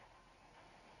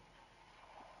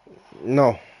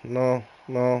 No.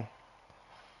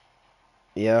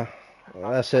 Yeah.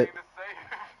 That's it.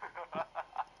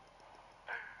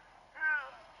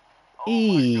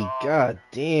 God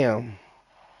damn.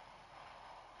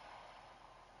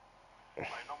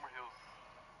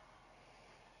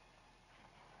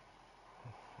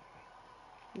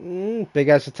 Big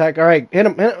ass attack. Alright, hit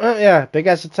him. Yeah, big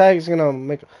ass attack is gonna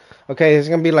make. Okay, it's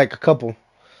gonna be like a couple.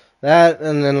 That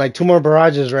and then like 2 more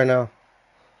barrages right now.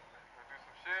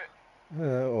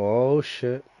 Oh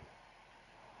shit.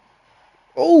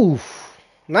 Oh,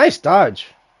 nice dodge.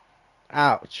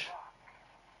 Ouch.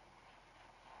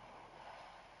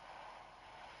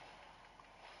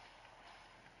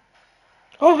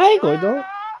 Oh, hey, Gordo.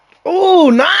 Oh,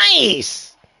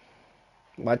 nice.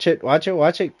 Watch it, watch it,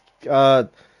 watch it.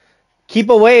 Keep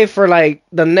away for like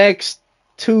the next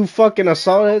two fucking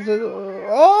assaults.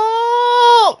 Oh,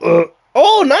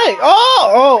 oh, nice.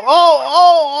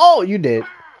 Oh, you did.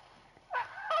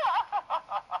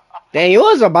 Dang, you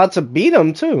was about to beat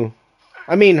him too.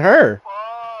 I mean, her.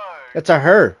 It's a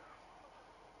her.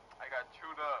 I got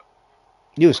chewed up.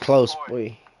 You was close,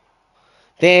 boy.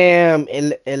 Damn,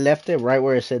 it left it right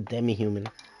where it said demi-human.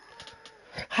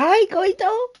 Hi,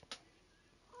 Goito.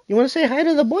 You want to say hi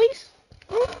to the boys?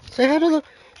 Huh? Say hi to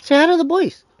the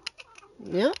boys.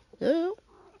 Yeah, yeah.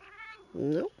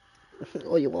 No.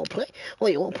 Oh, you won't play? Oh,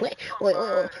 you won't play? You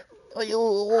won't play?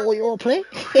 You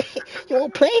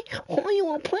won't play? Oh, you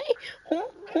won't play?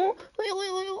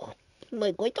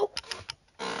 My Goito.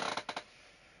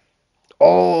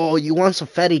 Oh, you want some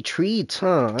fatty treats,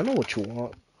 huh? I know what you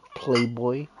want,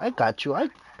 Playboy. I got you.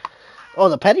 Oh,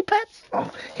 the patty pats? Oh,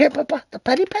 here, Papa, the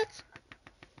patty pats?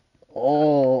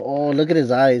 Oh, look at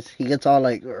his eyes. He gets all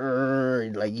like, yeah.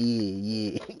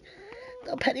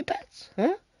 The patty pats,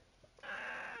 huh?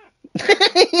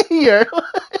 Yeah.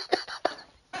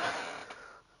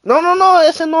 No,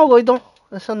 ese no, Goito.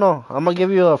 Ese no. I'm gonna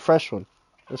give you a fresh one.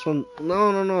 This one, no.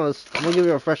 I'm gonna give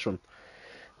you a fresh one.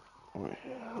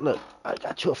 Look, I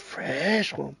got you a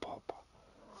fresh one, Papa.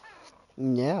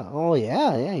 Yeah, oh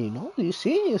yeah, you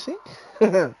see.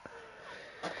 And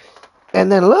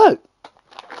then look,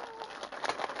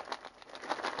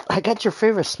 I got your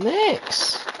favorite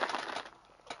snacks.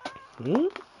 Hmm?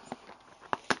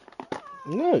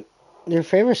 Look, your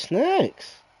favorite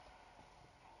snacks.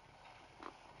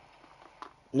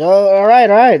 No, all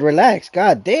right, relax.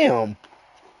 God damn.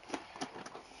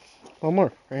 One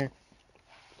more, right here.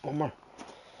 One more.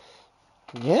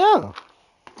 Yeah.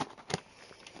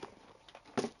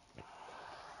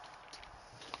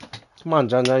 Come on,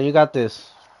 John, you got this.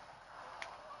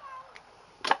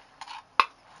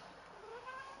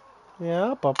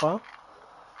 Yeah, Papa.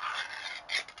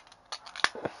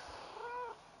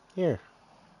 Here.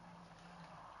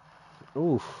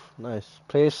 Oof, nice.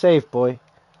 Play it safe, boy.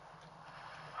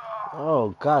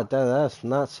 Oh God, that's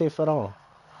not safe at all.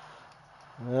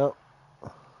 Yep.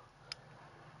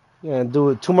 You gonna do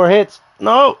it? Two more hits?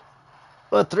 No.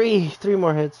 Three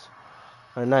more hits.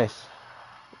 All right, nice.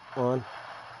 One.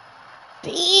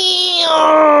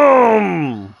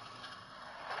 Damn.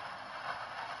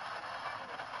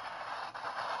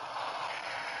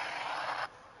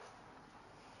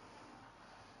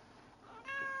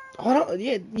 Hold on.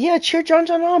 Yeah. Cheer John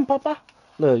on, Papa.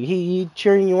 Look, he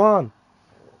cheering you on.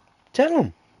 Tell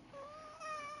him.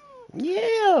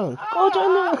 Yeah. Go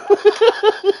John.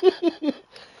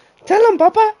 Tell him,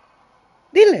 Papa.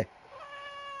 Dile.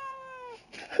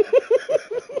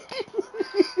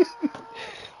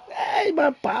 Hey,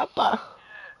 my Papa.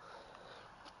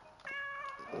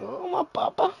 Oh, my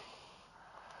Papa.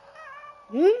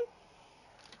 Hmm?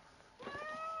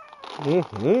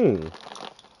 Mm-hmm.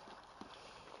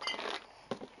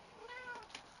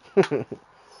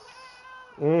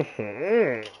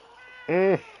 Mm-hmm.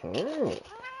 Mm-hmm.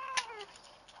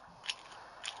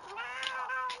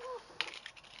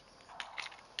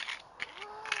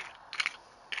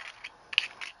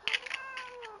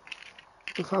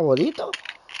 ¿Tu favorito?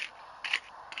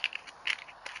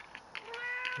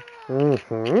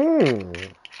 Mm-hmm.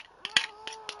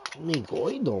 Mi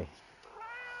goido.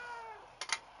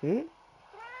 Hmm?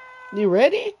 You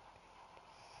ready?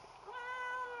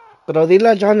 Pero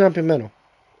dile a John primero.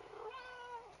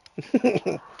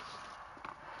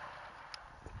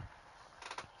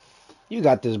 You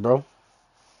got this, bro.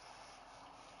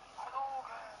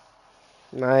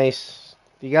 Nice.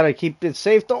 You gotta keep it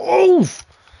safe though. Oh!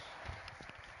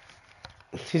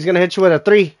 He's gonna hit you with a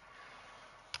 3.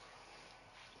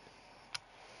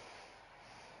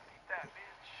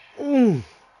 Mm.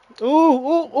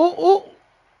 Ooh.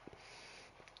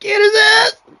 Get his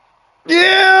ass!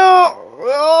 Yeah!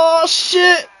 Oh,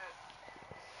 shit!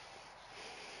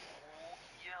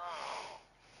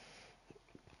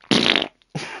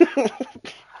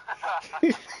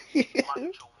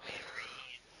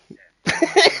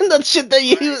 That shit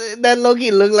that Loki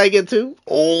looked like it too.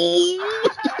 Oh!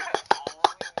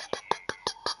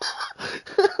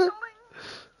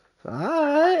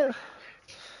 Alright.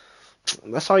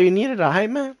 That's all you needed, a hype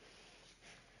man?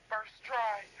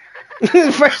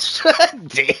 First try.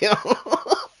 Damn.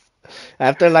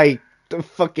 After like the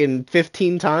fucking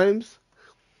 15 times?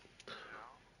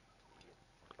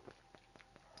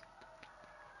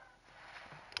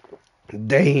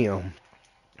 Damn.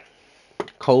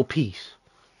 Cold peace.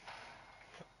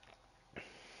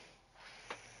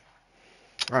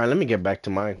 Alright, let me get back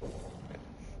to mine.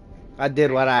 I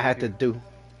did what I had to do.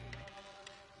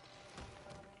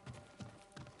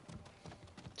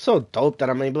 So dope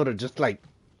that I'm able to just like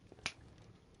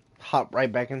hop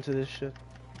right back into this shit.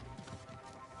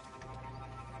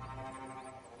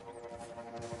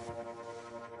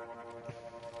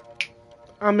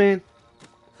 I'm in.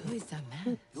 Who is that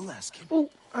man? You'll ask him. Oh,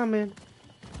 I'm in.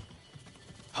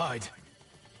 Hide.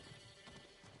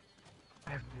 I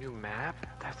have a new map?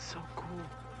 That's so cool.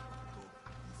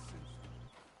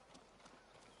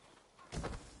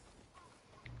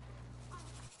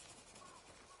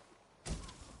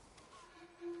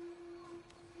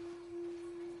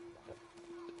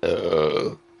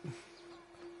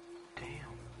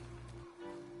 Damn.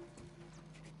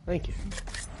 Thank you.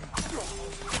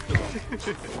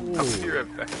 I'll be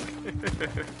right back.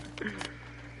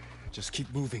 Just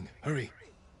keep moving. Hurry.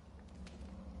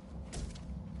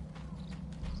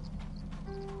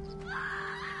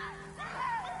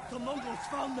 The Mongols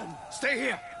found them. Stay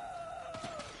here.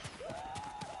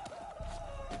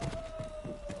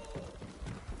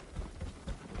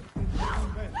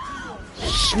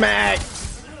 Smack!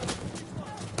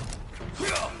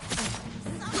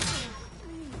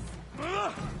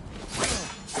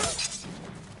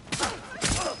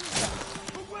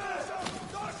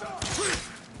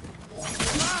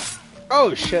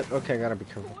 Oh shit, okay, gotta be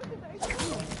careful.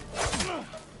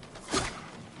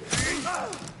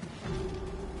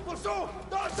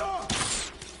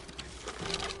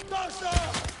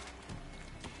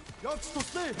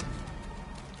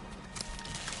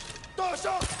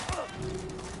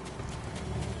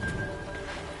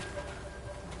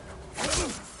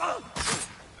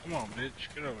 Come on, bitch,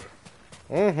 get over.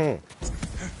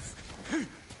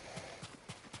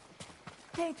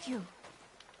 Thank you.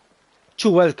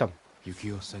 You're welcome.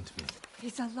 Yukio sent me.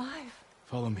 He's alive.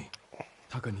 Follow me.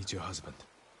 Taka needs your husband.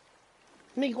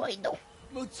 Mi guaido.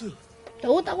 Mutsu, ¿Te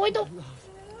gusta guaido?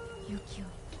 Yukio,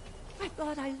 I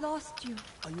thought I lost you.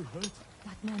 are you hurt?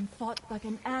 That man fought like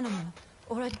an animal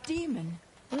or a demon.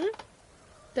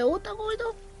 ¿Te gusta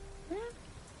guaido?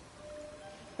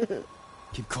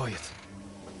 Keep quiet.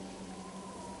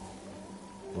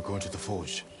 We're going to the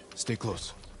forge. Stay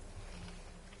close.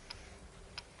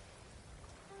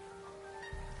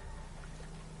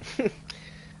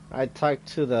 I talked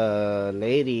to the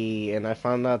lady and I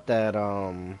found out that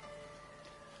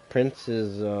Prince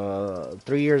is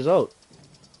 3 years old.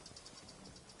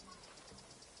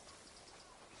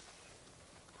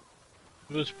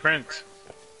 Who's Prince?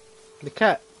 The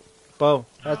cat, Bo.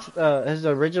 That's his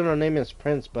original name is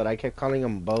Prince, but I kept calling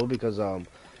him Bo because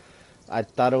I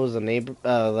thought it was a neighbor.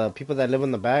 The people that live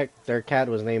in the back, their cat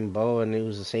was named Bo, and it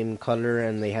was the same color,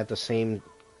 and they had the same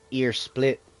ear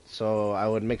split, so I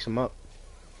would mix them up.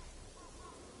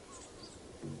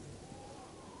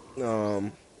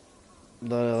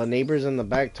 The neighbors in the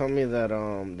back told me that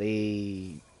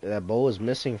that Bo was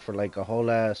missing for like a whole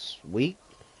ass week,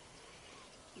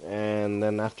 and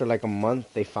then after like a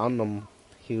month they found him.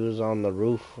 He was on the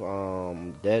roof,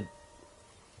 dead.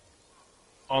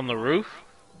 On the roof?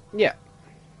 Yeah,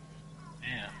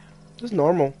 Yeah. it's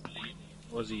normal.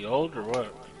 Was he old or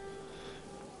what?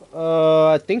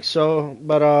 I think so,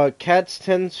 but cats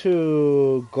tend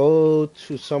to go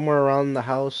to somewhere around the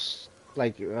house,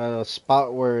 like a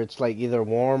spot where it's like either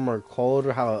warm or cold,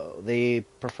 or how they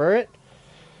prefer it,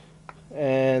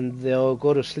 and they'll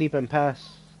go to sleep and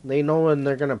pass. They know when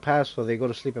they're gonna pass, so they go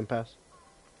to sleep and pass,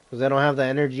 because they don't have the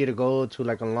energy to go to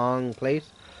like a long place,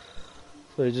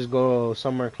 so they just go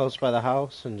somewhere close by the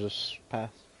house and just pass.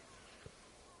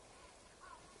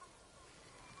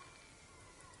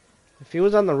 If he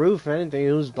was on the roof or anything,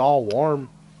 he was all warm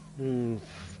and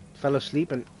fell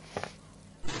asleep and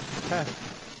passed.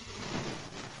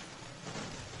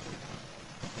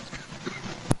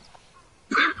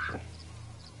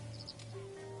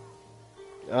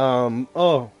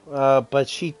 But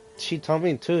she told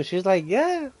me too. She's like,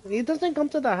 yeah, he doesn't come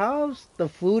to the house. The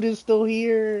food is still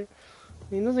here.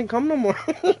 He doesn't come no more.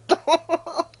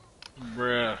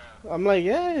 Bruh. I'm like,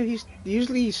 yeah, he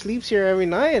sleeps here every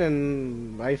night,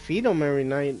 and I feed him every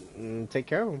night and take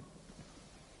care of him.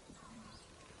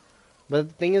 But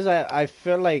the thing is, I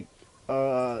feel like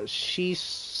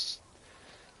she's.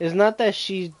 It's not that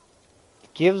she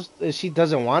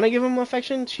doesn't want to give him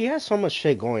affection. She has so much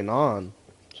shit going on,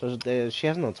 so she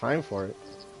has no time for it.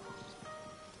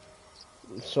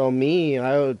 So me,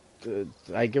 I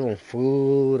give him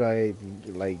food. I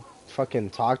like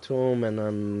fucking talk to him, and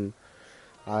then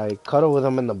I cuddle with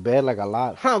him in the bed like a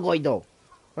lot. Huh, Guido?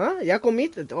 Huh? Ya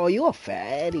comiste? Oh, you a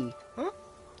fatty? Huh?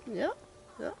 Yeah,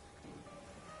 yeah.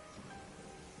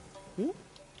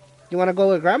 You wanna go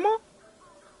with Grandma?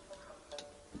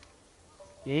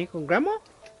 You ain't con Grandma?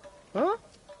 Huh?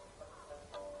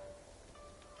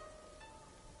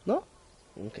 No?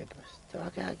 Okay, pues. Te va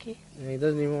a quedar aquí. And he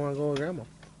doesn't even want to go with Grandma.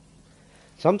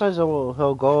 Sometimes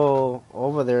he'll go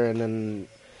over there and then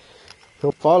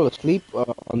he'll fall asleep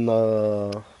on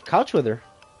the couch with her.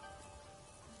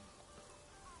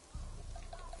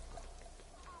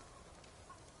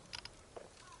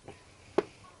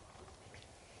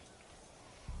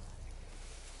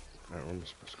 Alright, where am I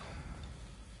supposed to go?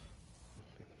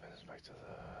 Back to the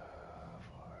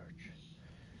forge.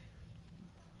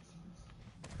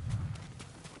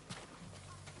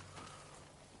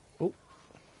 Oh.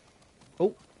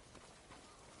 Oh.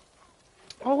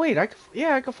 Oh wait, I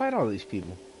could fight all these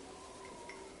people.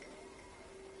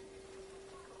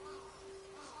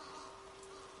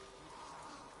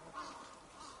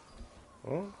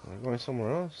 Oh, I'm going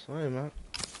somewhere else. I am out.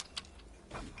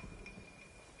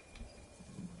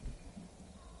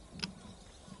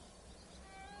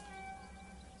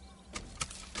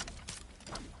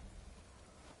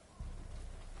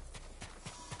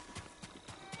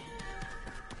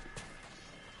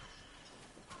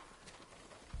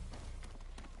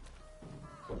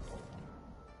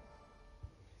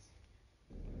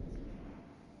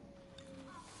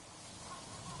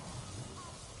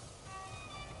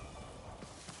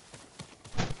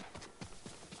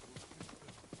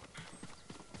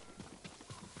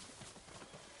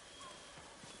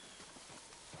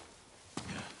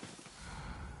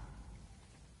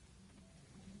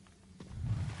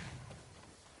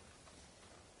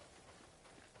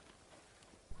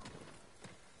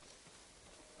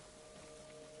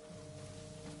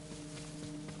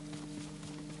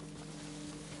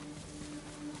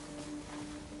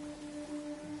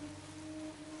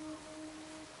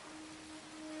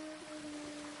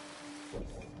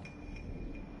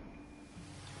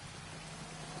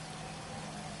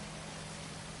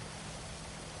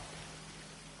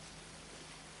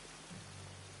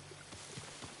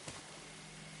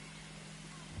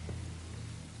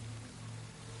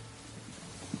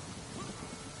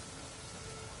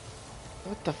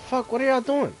 What the fuck? What are y'all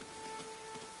doing?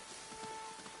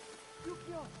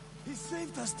 He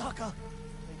saved us, Taka.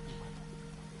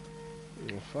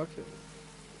 Oh, fuck it.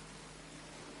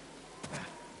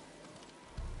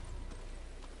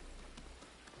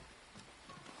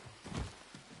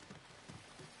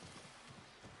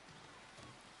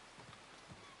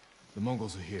 The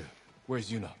Mongols are here.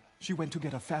 Where's Yuna? She went to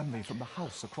get a family from the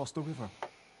house across the river.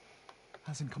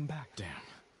 Hasn't come back. Damn.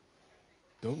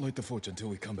 Don't light the forge until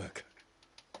we come back.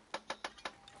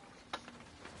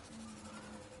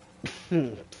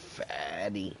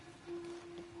 Fatty.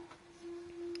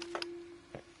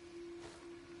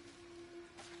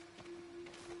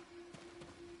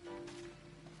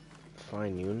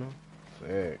 Fine, Yuna.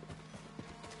 Fair.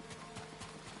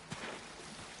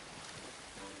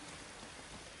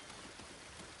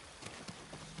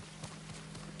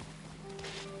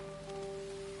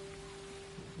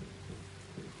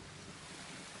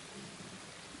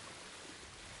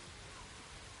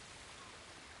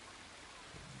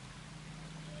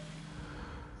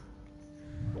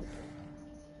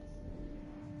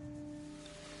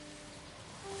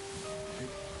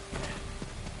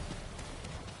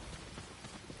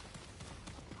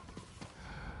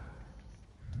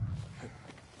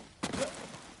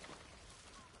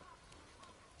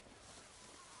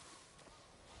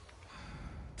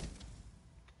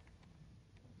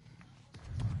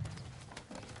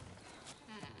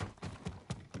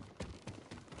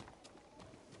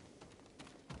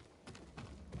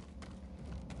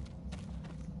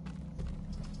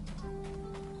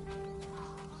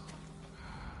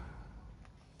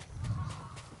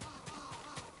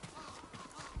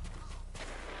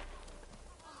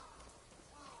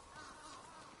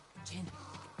 Jin,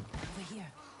 over here.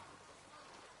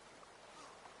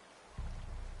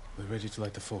 We're ready to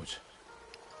light the forge.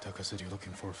 Taka said you're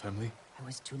looking for a family? I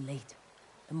was too late.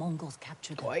 The Mongols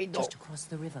captured them Guaido. just across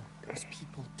the river. Those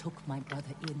people took my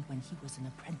brother in when he was an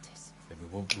apprentice. Then we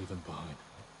won't leave him behind.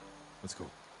 Let's go.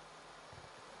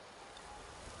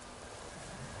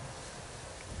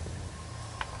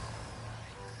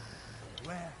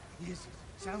 Where is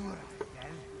Samurai,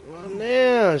 then? Well,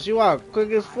 damn, she walked quick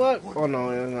as fuck. Oh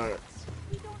no, it's not.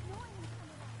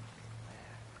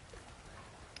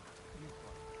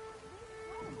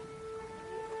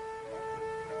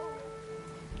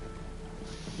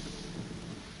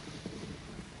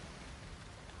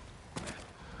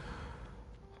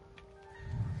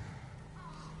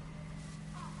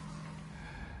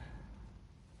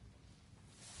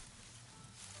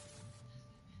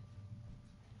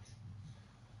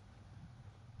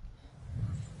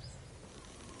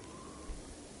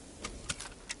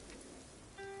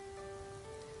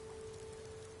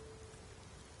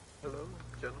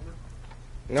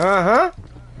 Uh-huh.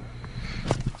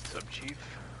 What's up, Chief?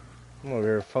 Well, we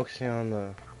were focusing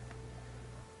on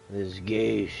this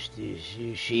ghost, this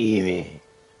Tsushima.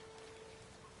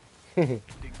 The Ghost.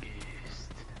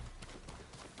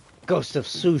 Ghost of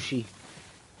Sushi.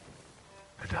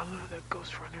 I downloaded that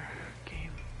Ghost Runner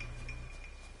game.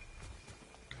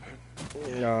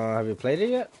 Have you played it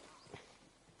yet?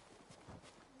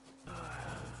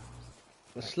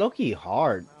 It's low-key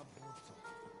hard.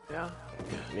 Yeah.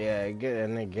 Yeah,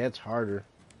 it gets harder.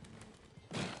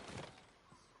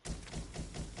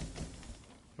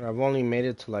 I've only made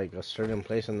it to like a certain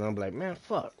place and then I'm like, man,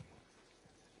 fuck.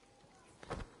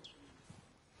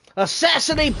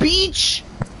 Assassinate Beach!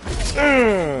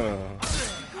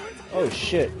 Oh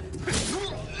shit.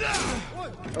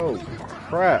 Oh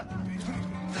crap.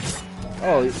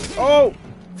 Oh!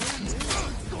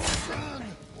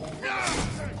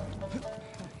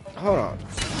 Hold on.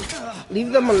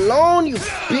 Leave them alone, you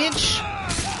bitch!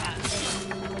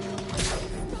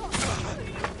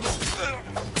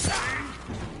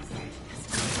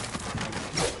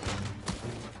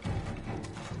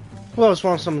 Who else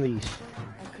wants some of these?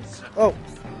 Oh.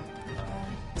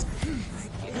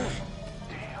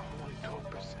 Damn, only 12%.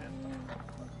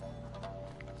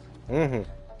 Mm-hmm.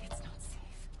 It's not safe.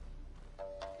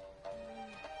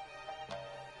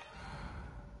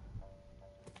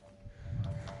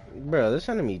 Bro, this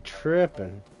enemy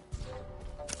tripping.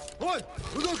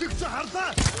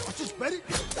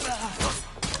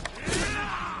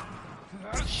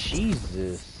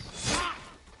 Jesus.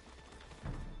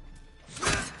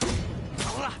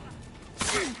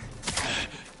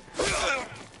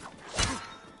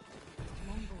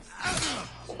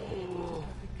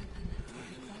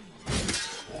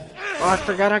 Oh, I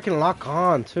forgot I can lock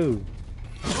on too.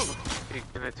 Hey,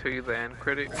 can I tell you the end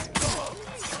credit?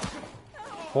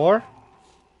 4?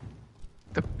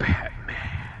 The Batman.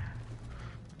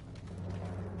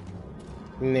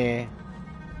 Nah.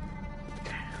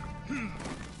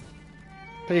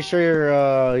 Pretty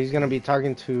sure he's gonna be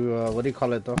talking to what do you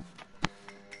call it though?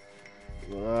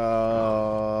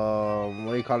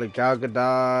 What do you call it? Gal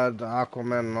Gadot,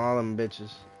 Aquaman, and all them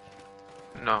bitches.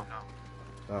 No.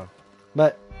 Oh.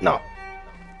 But no.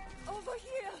 Over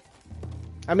here.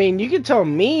 I mean, you can tell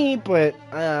me, but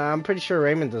I'm pretty sure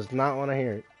Raymond does not want to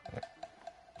hear it.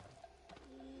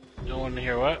 You don't want to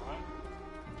hear what?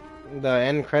 The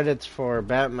end credits for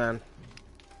Batman.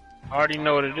 I already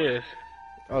know what it is.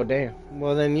 Oh damn.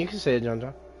 Well then you can say it, John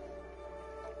John.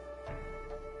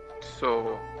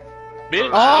 So. Bitch,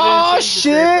 Oh I didn't say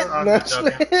shit! you No, said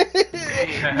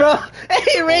that. bro,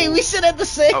 hey Ray, we said at the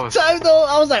same time though.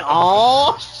 I was like,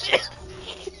 oh shit,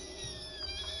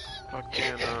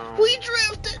 Fucking, we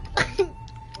drifted.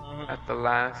 at the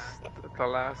last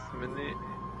minute,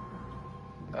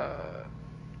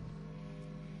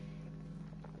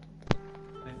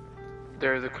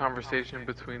 there's a conversation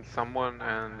between someone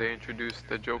and they introduce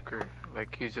the Joker,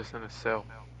 like he's just in a cell.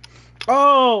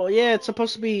 Oh yeah, it's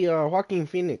supposed to be Joaquin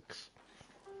Phoenix.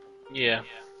 Yeah.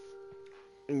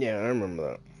 Yeah, I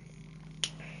remember that.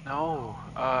 No,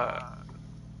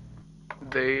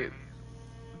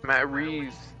 Matt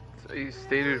Reeves, he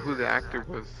stated who the actor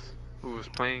was who was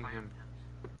playing him.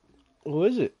 Who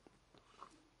is it?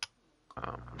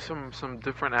 Some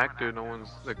different actor. No one's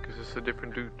like, it's just a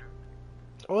different dude.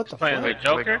 What the Playing the fuck?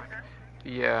 Joker?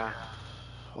 Yeah,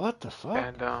 What the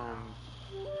fuck?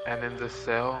 and in the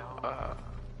cell,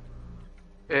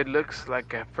 it looks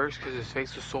like at first because his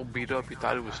face was so beat up, you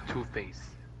thought it was Two-Face.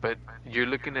 But you're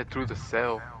looking at through the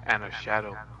cell and a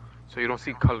shadow, so you don't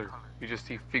see color. You just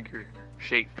see figure,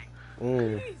 shape.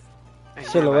 Mm. And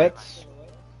Silhouettes.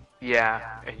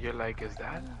 Yeah, and you're like, is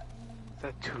that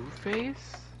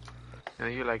Two-Face? And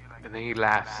then you're like, and then he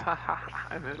laughs,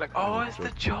 and they're like, oh, it's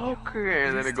the Joker,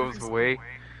 and then it goes away.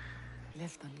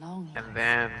 Lived a long life. And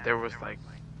then there was like,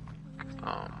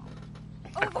 a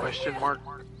question mark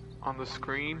on the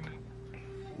screen,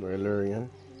 Valerian.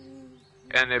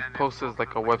 and it posts as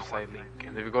like a website link.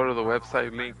 And if you go to the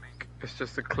website link, it's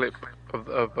just a clip of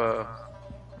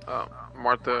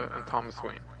Martha and Thomas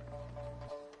Wayne.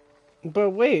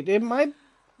 But wait, it might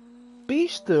be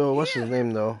still. What's his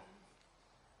name though?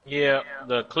 Yeah,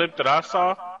 the clip that I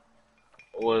saw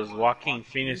was Joaquin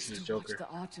Phoenix's Used to watch Joker. the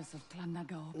archers of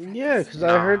Clannago Yeah, because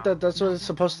I heard that that's what it's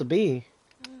supposed to be.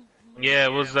 Yeah,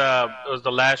 it was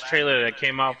the last trailer that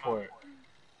came out for it.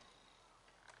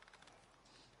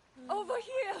 over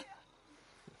here.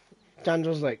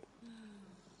 Janjo's like,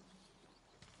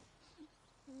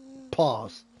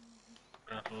 pause.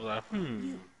 I was like,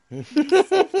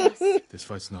 This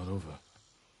fight's not over.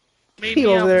 He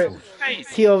over there,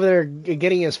 he over there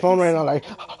getting his phone right now, like,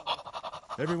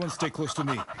 Everyone stay close to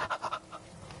me.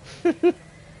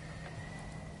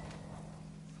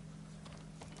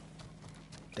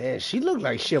 Damn, she looked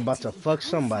like she about to fuck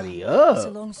somebody It's a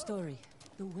up. long story.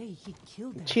 The way he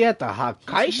killed them. She had the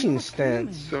Hakaishin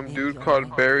stance. Some dude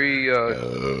called Barry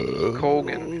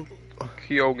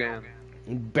Keoghan.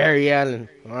 Barry Allen.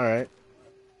 Alright.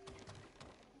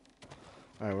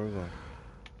 Alright, where we going?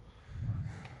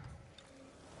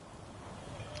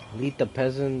 Lead the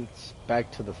peasants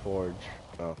back to the forge.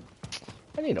 Oh.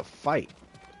 I need a fight.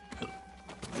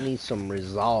 I need some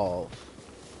resolve.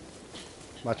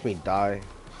 Watch me die.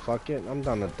 Fuck it, I'm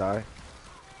down to die.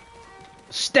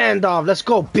 Standoff, let's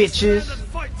go, bitches!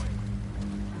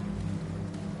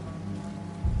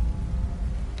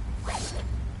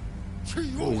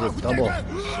 Ooh, he's a double.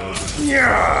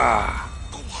 Yeah!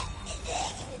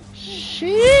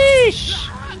 Sheesh!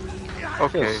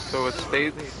 Okay, so it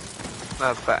states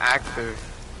that the actor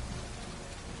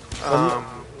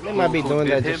they might be who doing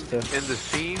did that him just to... in the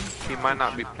scene, he might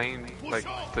not be playing like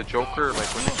the Joker, like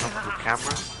when it comes to the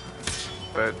camera,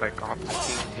 but like off the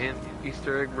scene hint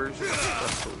Easter egg version.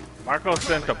 That's what Marco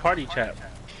sent a party chat.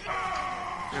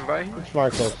 invite him. Which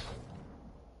Marcos?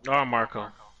 Oh, Marco.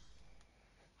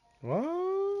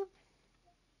 What?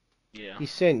 Yeah. He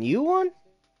sent you one?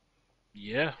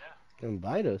 Yeah.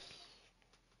 Invite us.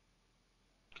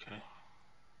 Okay.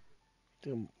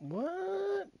 Dude,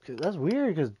 what? 'Cause that's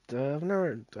weird, because I've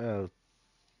never...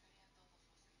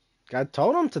 I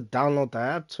told him to download the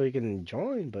app so he can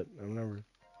join, but I've never...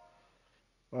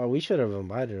 Well, we should have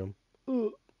invited him.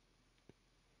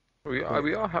 We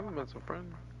all have him as a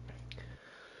friend.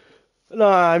 No,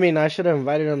 I mean, I should have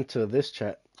invited him to this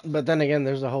chat. But then again,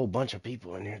 there's a whole bunch of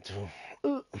people in here,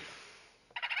 too.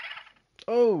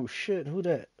 Oh, shit. Who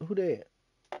that? Who that?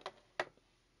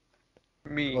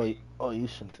 Me. Oh, you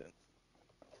sent it.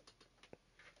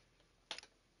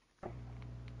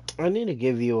 I need to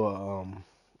give you a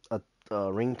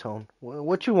ringtone.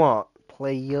 What you want?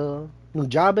 Player?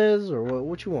 Nujabez? Or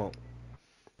what you want?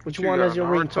 What you want got as your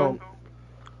Naruto?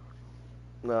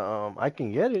 ringtone? I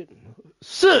can get it.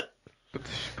 Sit!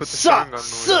 Put the shotgun noise.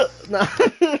 Sit! Nah.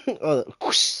 Oh,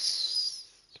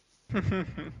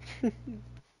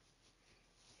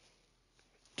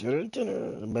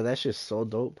 but that shit's so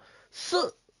dope.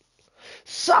 Sit!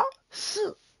 Sit!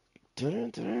 Sit!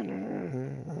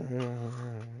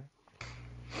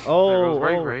 Oh, There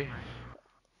goes Ray.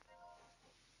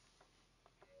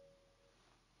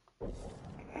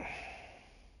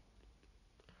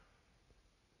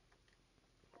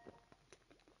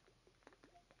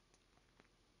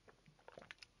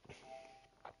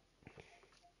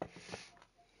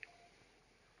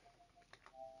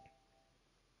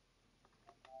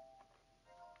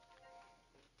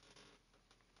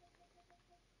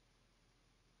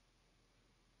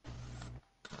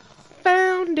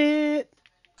 found it.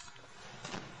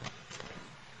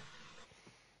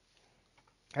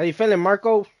 How you feeling,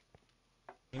 Marco?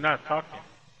 You're not talking.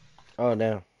 Oh,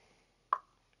 no.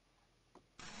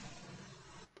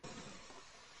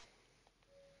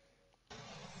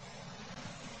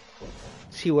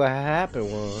 See what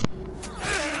happened was.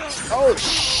 Oh,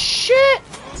 shit!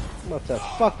 I'm about to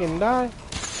fucking die.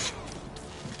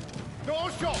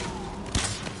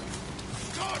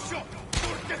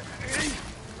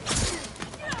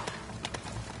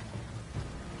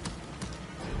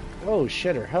 Oh,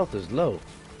 shit, her health is low.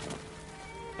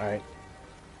 Alright.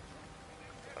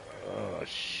 Oh,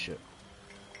 shit.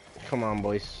 Come on,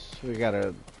 boys. We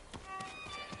gotta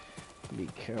be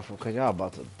careful, because y'all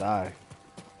about to die.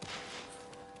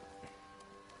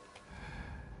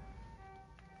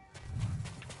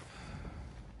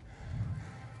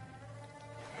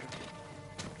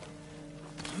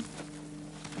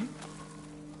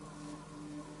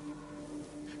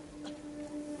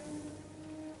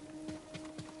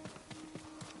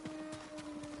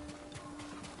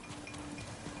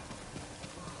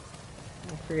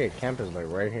 I forget camp is like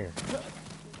right here.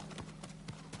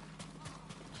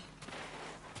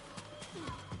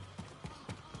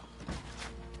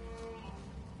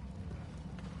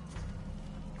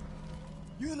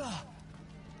 Yuna!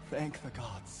 Thank the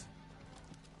gods.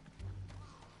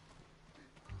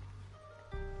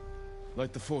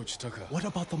 Light the forge, Taka. What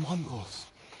about the Mongols?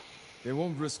 They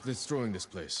won't risk destroying this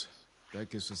place. That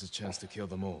gives us a chance to kill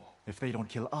them all. If they don't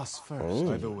kill us first.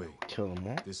 Oh, Either way, kill them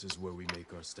all. this is where we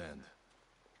make our stand.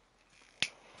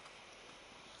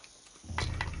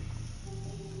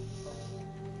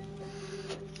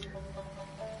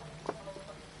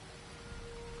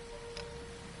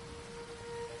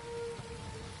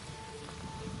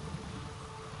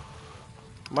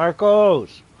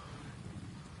 Marcos!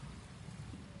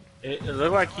 It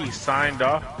looked like he signed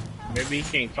off. Maybe he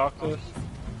can't talk to us.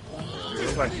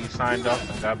 Looks like he signed off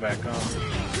and got back on.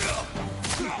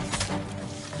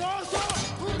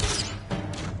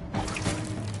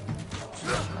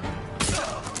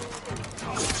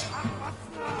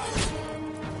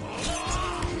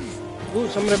 Ooh,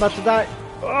 somebody about to die.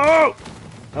 Oh!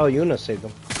 Oh, Yuna saved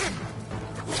him.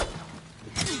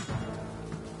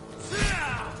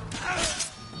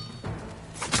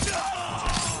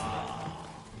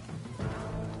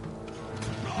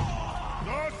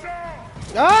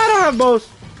 I don't have bows.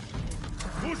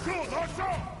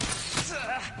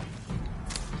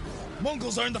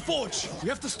 Mongols are in the forge. We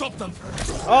have to stop them.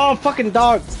 Oh, fucking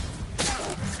dog.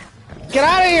 Get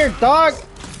out of here, dog.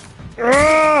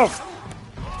 Ugh.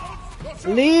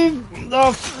 Leave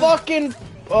the fucking...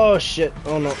 Oh, shit.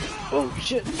 Oh, no. Oh,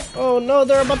 shit. Oh, no.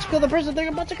 They're about to kill the person. They're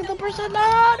about to kill the person.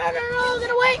 No, no, no, no. Get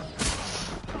away.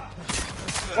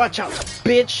 Watch out,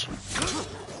 bitch.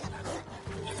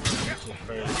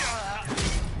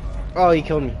 Oh, he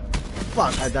killed me.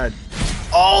 Fuck, I died.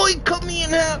 Oh, he cut me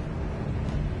in half.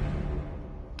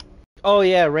 Oh,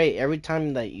 yeah, right. Every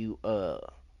time that you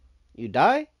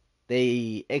die,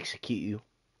 they execute you.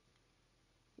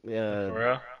 For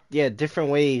real? Yeah, different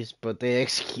ways, but they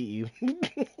execute you.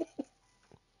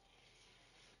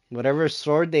 Whatever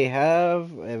sword they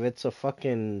have, if it's a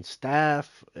fucking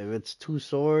staff, if it's two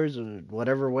swords, or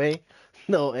whatever way,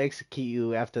 they'll execute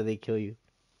you after they kill you.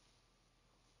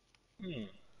 Hmm.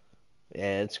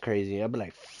 Yeah, it's crazy. I'll be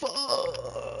like, fuck,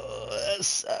 that's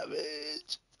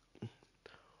savage.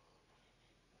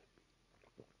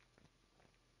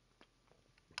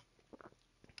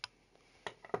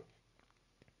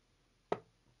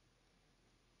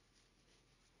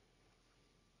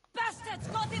 Bastards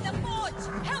got in the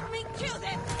forge! Help me kill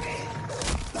them!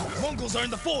 Mongols are in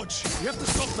the forge. We have to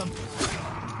stop them.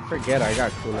 Forget I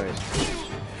got kunais.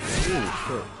 Ooh,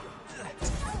 shit.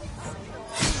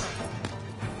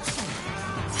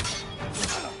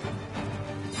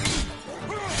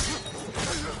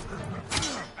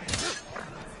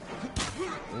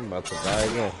 I'm about to die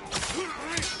again.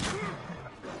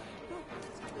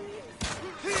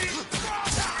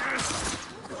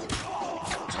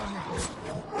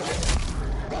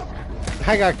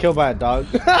 I got killed by a dog.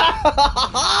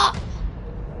 I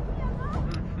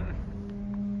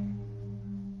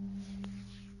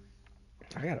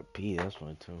gotta pee, that's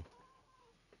one too.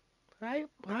 Hi,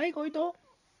 Goito.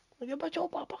 Look about your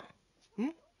papa. Hmm?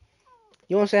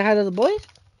 You wanna say hi to the boys?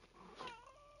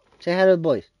 Say hi to the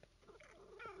boys.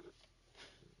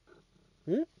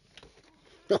 Hmm?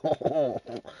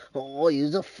 Oh,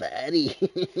 you're a fatty.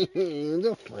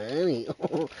 You're a fatty.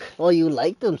 Oh, you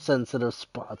like them sensitive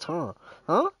spots, huh?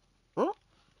 Huh? Huh?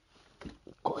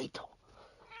 Goito.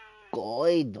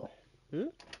 Goito. Hmm?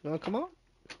 You wanna come on?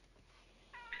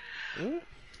 Hmm?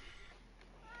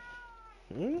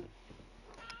 Hmm?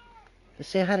 Let's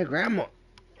say hi to grandma.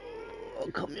 Oh,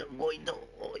 come here, Goito.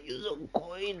 Oh, you're so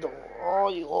Goito. Oh,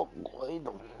 you are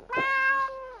Goito.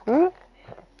 Hmm?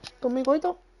 Come here,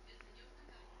 Goito.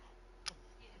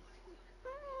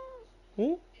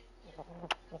 Hmm?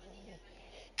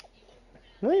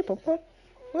 Wait, Papa.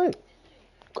 Wait.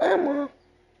 Grandma.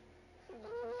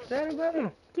 Daddy,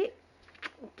 grandma.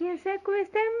 ¿Quién se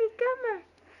acuesta en mi cama?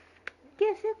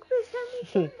 ¿Quién se acuesta en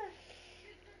mi cama?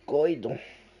 Goito.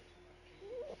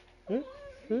 Hmm?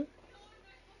 Hmm?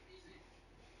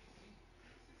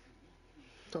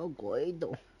 Oh,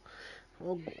 Goito.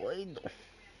 Oh, Goito.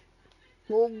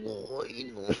 Oh,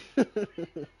 Goito.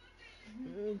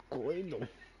 Oh, Goito.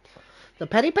 The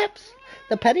Petty Peps?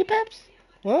 The Petty Peps?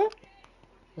 Huh?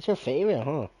 That's your favorite,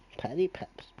 huh? Petty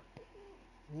Peps.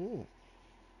 Mm.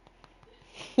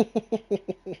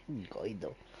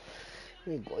 Goito.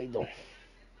 Goito.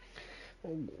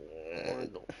 Oh,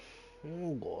 Goito.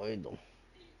 Oh, Goito.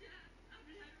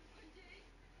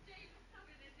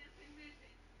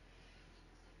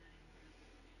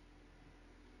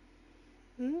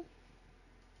 Hmm?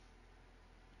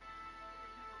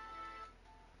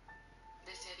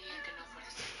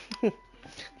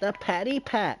 The Patty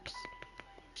Paps.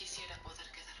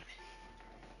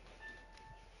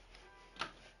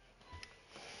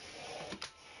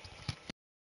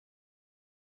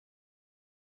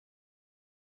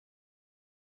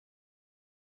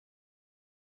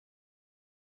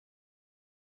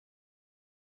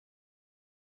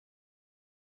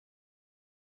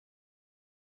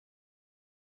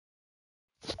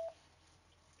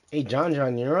 Hey,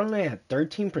 John, you're only at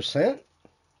 13%?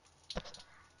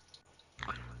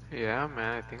 Yeah,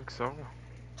 man, I think so.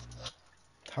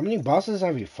 How many bosses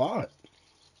have you fought?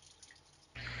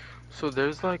 So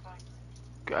there's like,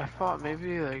 I thought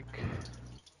maybe like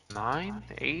 9,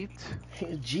 8.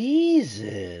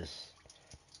 Jesus.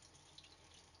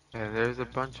 And there's a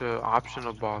bunch of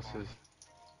optional bosses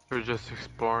for just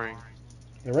exploring.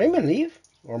 Did Raymond leave?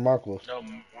 Or Marcos? No,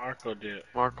 Marco did.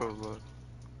 Marco, look.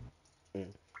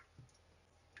 Mm.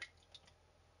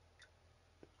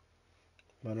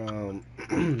 But,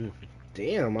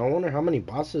 damn, I wonder how many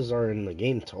bosses are in the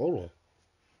game total.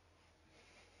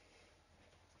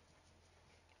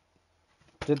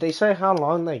 Did they say how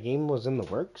long that game was in the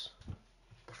works?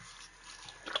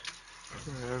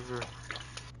 Forever.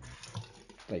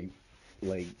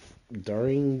 Like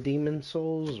during Demon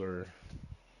Souls or?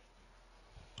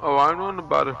 Oh, I've known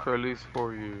about it for at least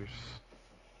 4 years.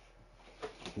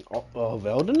 Of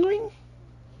Elden Ring?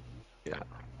 Yeah.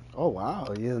 Oh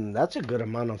wow, yeah, that's a good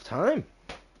amount of time.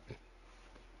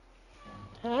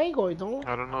 Hi, Gordon.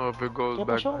 I don't know if it goes ¿Qué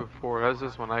back pasó? before. That's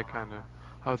just when I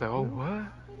was like, oh, Hmm? what?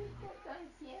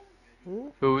 Hmm?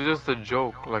 It was just a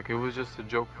joke. Like, it was just a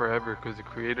joke forever because the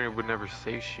creator would never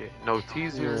say shit. No Yeah.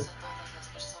 teaser.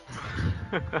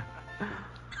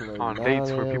 Like, On nah,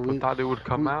 dates where man, people thought it would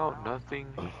come we, out, nothing.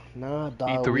 nah,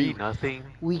 dog, E3, nothing.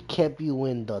 we kept you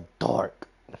in the dark.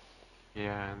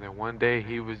 Yeah, and then one day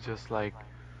he was just like,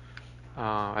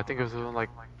 I think it was on like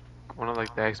one of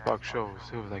like the Xbox shows.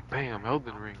 It was like, bam,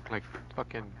 Elden Ring, like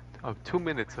fucking 2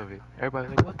 minutes of it. Everybody's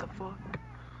like, what the fuck?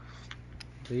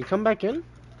 Did you come back in?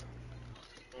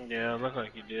 Yeah, it looked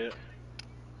like he did.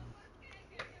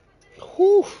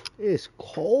 Whew, it's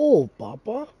cold,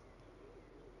 Papa.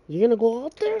 You gonna go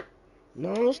out there?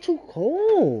 No, it's too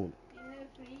cold.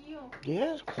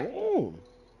 Yeah, it's cold.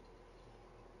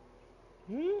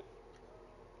 Hmm?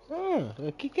 Ah,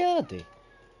 aquí quédate.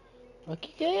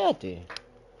 Aquí quédate.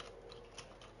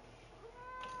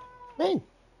 Ven.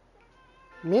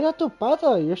 Mira tu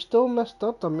pata. You're still messed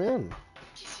up también.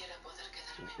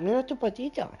 Mira tu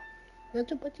patita. Mira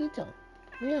tu patita.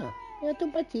 Mira. Mira tu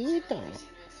patita.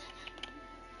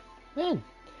 Ven.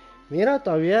 Mira,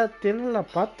 todavía tiene la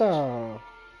pata.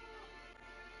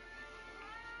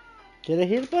 ¿Quieres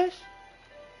ir, pues?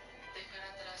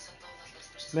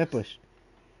 Ve, pues.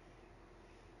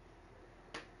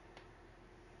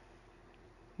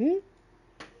 ¿Mm?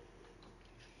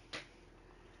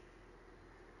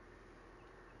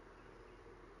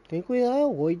 Ten cuidado,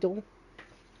 güeyito.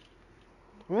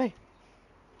 Ven.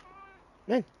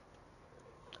 Ven.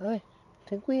 A ver.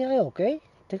 Ten cuidado, ¿ok?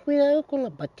 Ten cuidado con la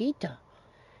patita.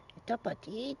 Esta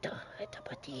patita. Esta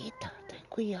patita. Ten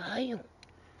cuidado.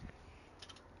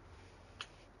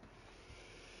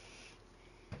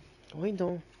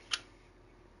 Güeyito.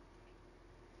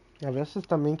 A veces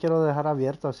también quiero dejar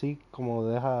abierto así como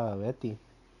deja Betty.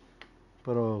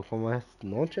 Pero como es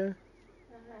noche.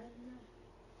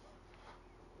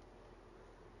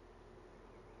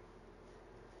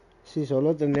 Si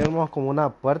solo tendríamos como una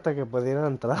puerta que pudiera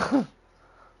entrar.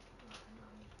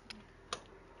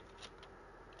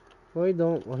 Wait,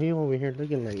 don't. Oh, he over here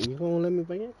looking like you gonna let me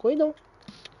back in? Wait, don't.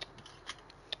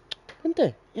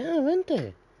 Vente. Yeah,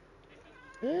 vente.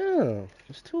 Yeah,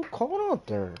 it's too cold out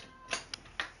there.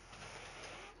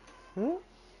 Hmm?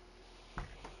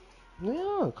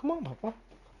 Yeah, come on, Papa.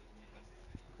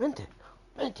 Vente.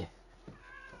 Vente.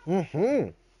 Mm-hmm.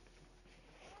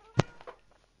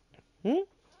 Hmm?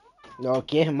 No,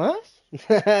 ¿quieres más?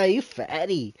 You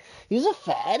fatty. You's a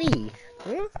fatty.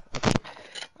 Huh?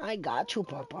 I got you,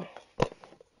 Papa.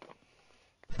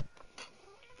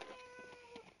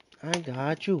 I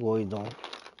got you, Goido.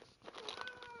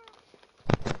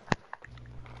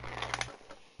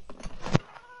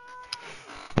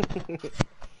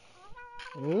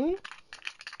 Hmm?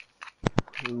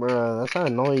 Bruh, that's how I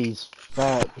know he's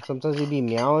fat. Sometimes he be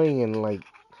meowing and like,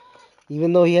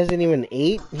 even though he hasn't even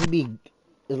ate, he be,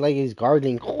 it's like he's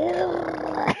gargling.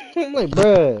 I'm like,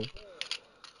 bruh.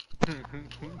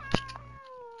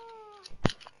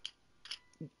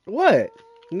 What?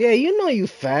 Yeah, you know you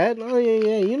fat. Oh yeah,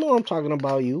 yeah, you know I'm talking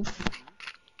about you.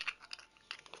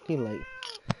 He like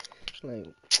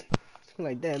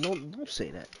that. Don't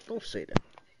say that. Don't say that.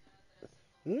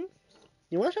 Hmm?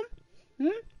 You want some? Hmm?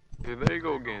 Yeah, there you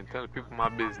go again, telling people my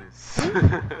business.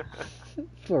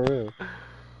 For real.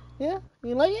 Yeah?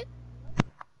 You like it?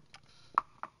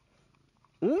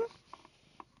 Hmm?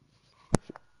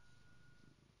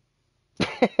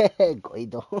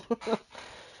 Guido.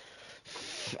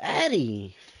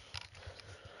 Fatty.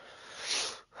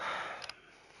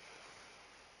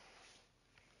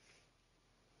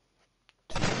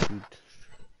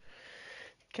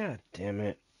 God damn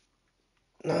it.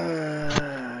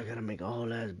 I gotta make a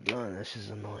whole ass blunt. This is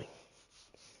annoying.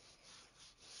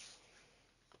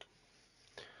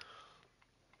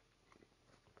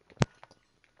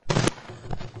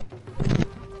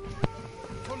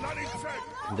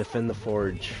 Defend the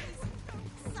forge.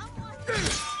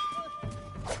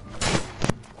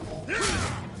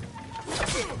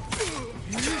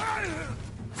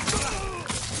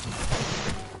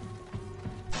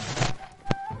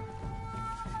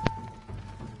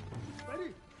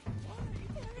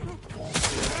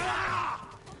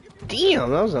 Damn,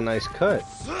 that was a nice cut.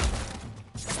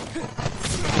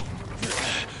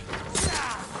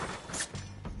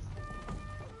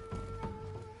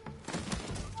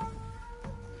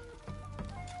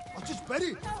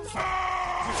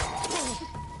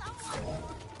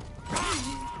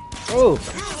 Oh,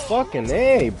 fucking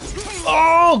A.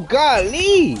 Oh,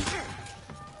 golly.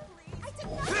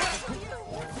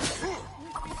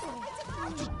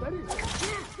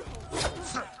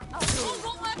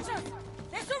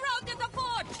 They surrounded the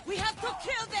fort! We have to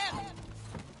kill them!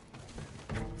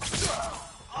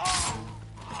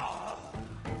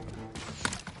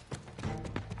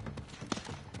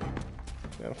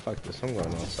 Yeah, fuck this, I'm going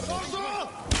outside.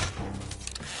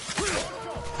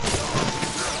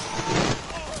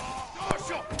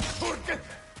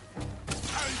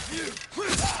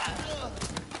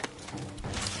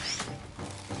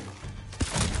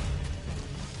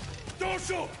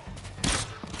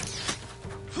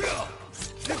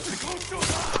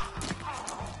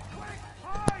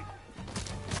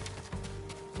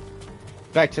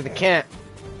 Back to the camp.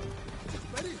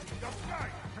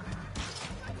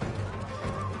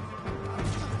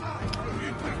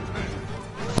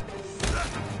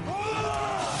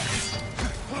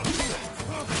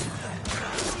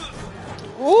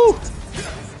 Ooh!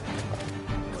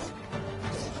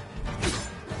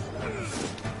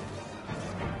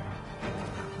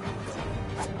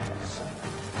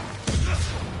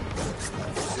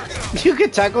 You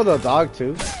could tackle the dog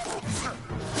too.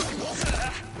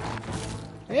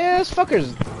 Yeah, this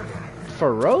fucker's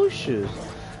ferocious.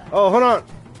 Oh, hold on.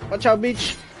 Watch out,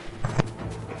 bitch.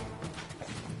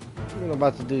 I'm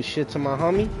about to do shit to my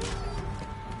homie.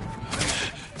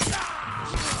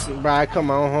 Bro, I cut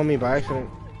my own homie by accident.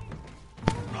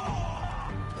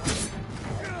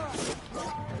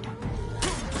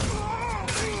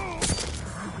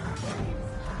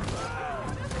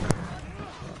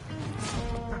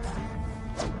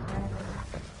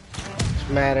 Just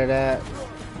mad at that.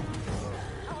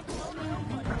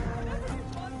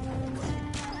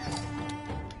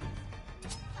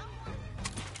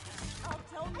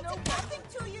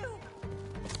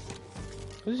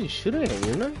 Who's he shooting at,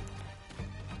 Yuna?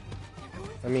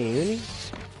 I mean, Uni?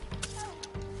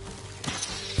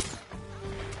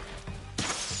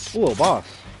 Ooh, a boss.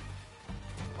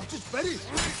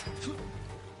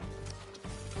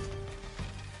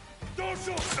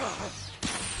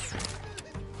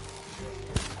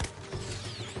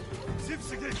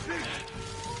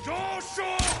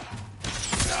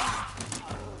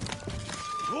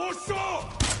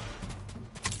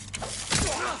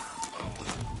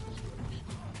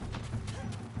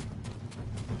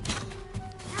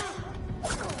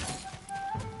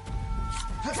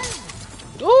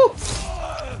 Ooh!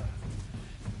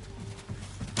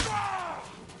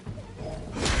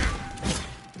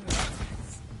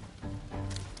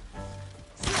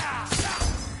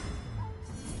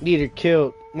 Leader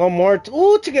killed. One more.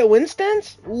 Ooh, to get win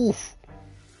stance? Oof.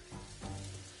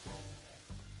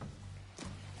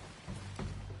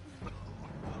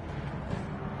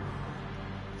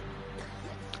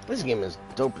 This game is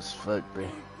dope as fuck, bro.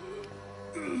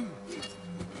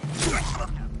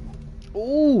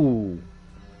 Ooh.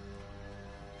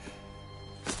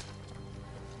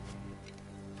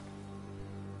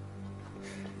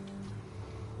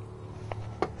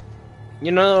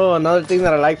 You know, another thing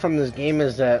that I like from this game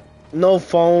is that no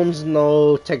phones,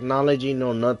 no technology,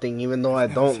 no nothing. Even though I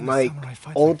don't like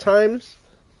old times,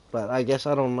 but I guess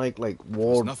I don't like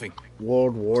World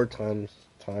War times.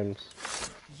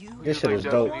 This shit is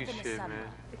dope. Shit, man.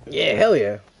 Yeah, hell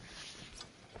yeah.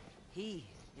 He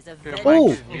is a Your Ooh.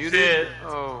 mic is muted.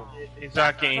 Oh. He's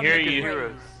not can't hear He can you. hear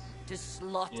us. to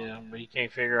slaughter. Yeah, but you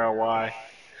can't figure out why.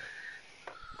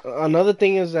 Another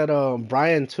thing is that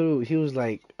Brian too, he was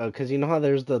like, cause you know how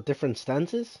there's the different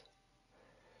stances.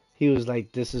 He was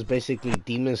like, this is basically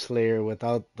Demon Slayer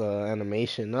without the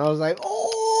animation. And I was like,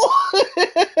 oh.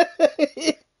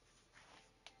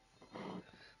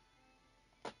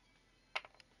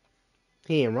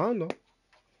 He ain't wrong though.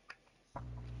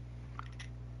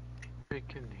 They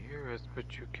can hear us,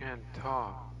 but you can't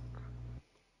talk.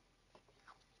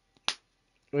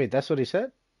 Wait, that's what he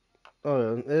said?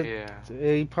 Oh, Yeah.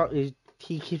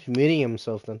 he keeps muting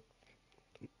himself then.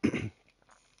 I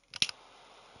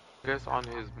guess on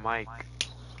his mic.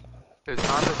 It's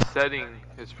not a setting,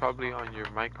 it's probably on your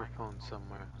microphone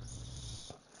somewhere.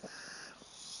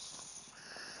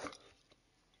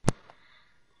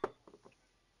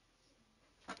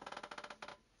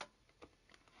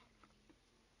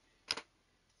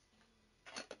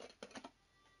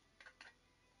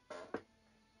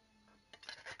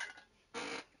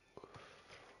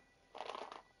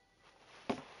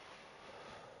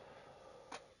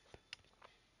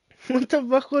 What the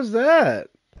fuck was that?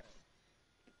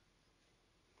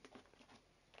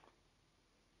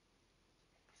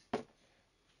 I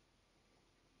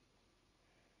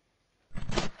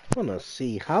wanna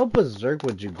see how berserk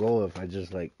would you go if I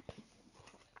just like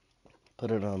put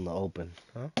it on the open,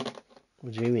 huh?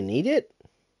 Would you even need it?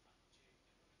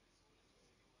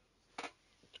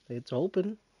 It's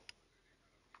open.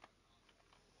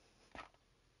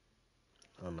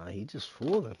 Oh no, he just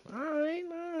fooled him. Alright,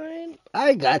 alright.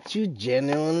 I got you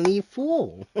genuinely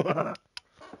fooled. But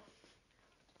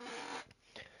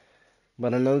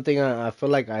another thing I feel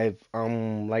like I've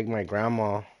like my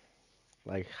grandma,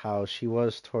 like how she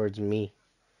was towards me.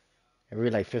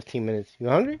 Every like 15 minutes. You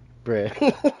hungry? Bread.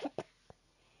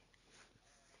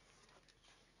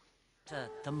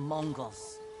 The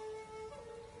Mongols.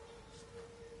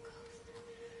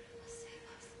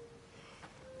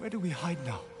 Where do we hide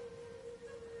now?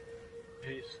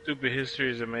 His stupid history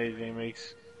is amazing. It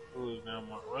makes food now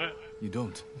more. What? You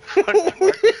don't. You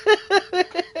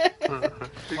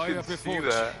can see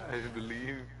that, I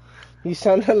believe. He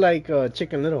sounded like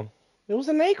Chicken Little. It was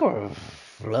an acorn.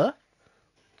 Fluh.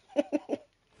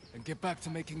 And get back to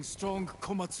making strong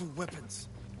Komatsu weapons.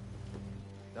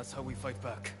 That's how we fight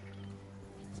back.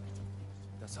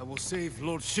 That's how we'll save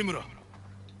Lord Shimura.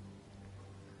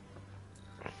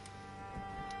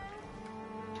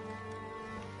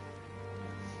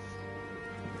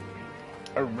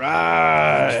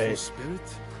 Alright. Peaceful spirit?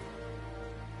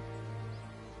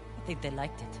 I think they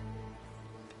liked it.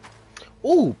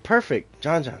 Ooh, perfect.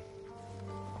 John.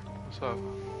 What's up?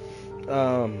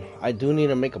 I do need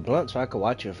to make a blunt so I can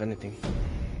watch you if anything.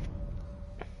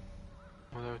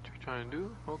 What are you trying to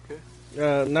do? Okay.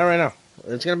 Not right now.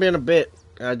 It's gonna be in a bit.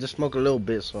 I just smoke a little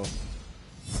bit, so it's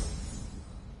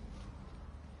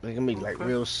gonna be like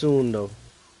real soon though.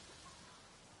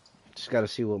 Just gotta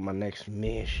see what my next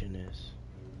mission is.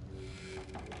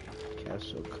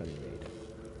 Castle cutting aid.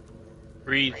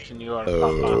 Breathe, senor.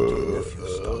 Papa. Nephew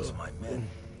stalks my men.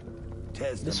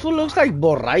 Tears This them fool looks apart like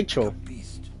Borracho. like a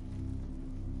beast.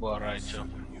 Borracho.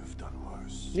 You've done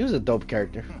worse. He was a dope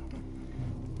character.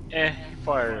 He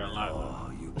fired a lot.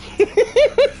 Oh, you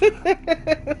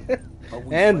But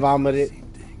we And fight vomited. for the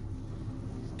same thing.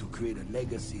 To create a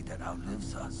legacy that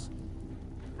outlives us.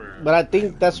 But I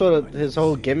think that's what his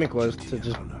whole gimmick was, to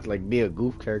just like be a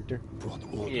goof character.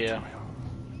 Yeah.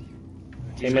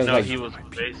 Same Even as though like he was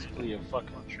basically a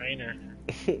fucking trainer.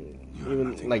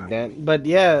 even like that. But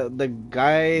yeah, the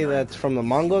guy that's from the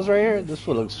Mongols right here, this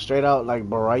fool looks straight out like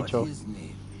But Borracho. his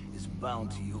name is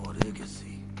bound to your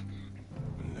legacy.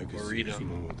 Legacy is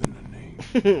more than a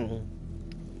name.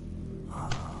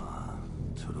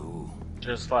 True.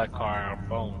 Just like our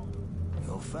bone.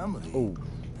 Your family Ooh.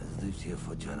 has lived here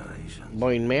for generations.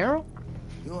 Bone marrow?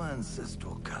 Your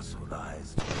ancestral castle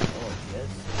lies to the north,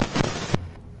 yes?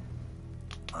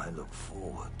 I look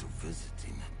forward to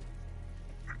visiting it.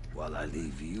 While I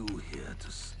leave you here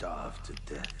to starve to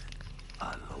death,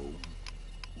 alone,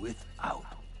 without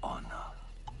honor.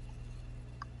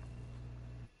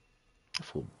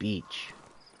 Full beach.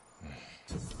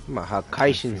 My how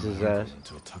Kaishin's his ass.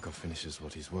 Until Taka finishes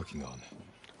what he's working on.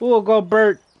 Ooh, go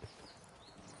Bert.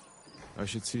 I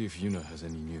should see if Yuna has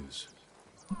any news.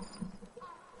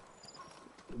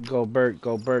 Go Bert,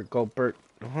 go Bert, go Bert.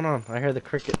 Hold on, I hear the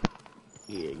cricket.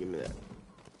 Yeah, give me that.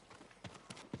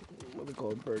 Where the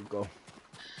go Bert go?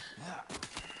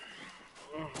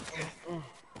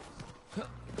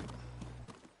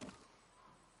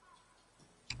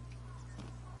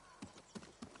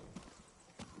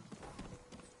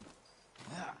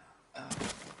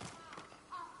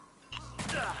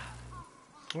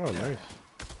 Oh, nice.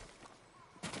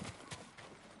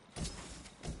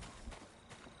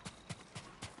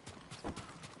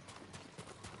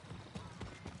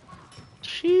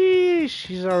 Sheesh,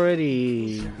 she's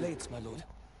already. Blades, my lord.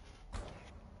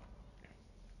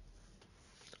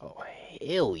 Oh,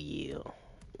 hell yeah.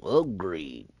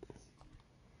 Upgrade.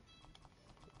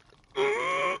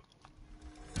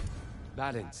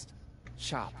 Balanced,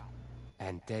 sharp,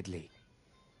 and deadly.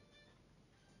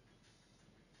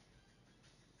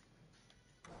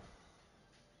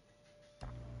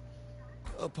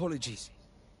 Apologies.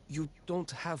 You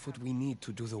don't have what we need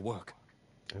to do the work.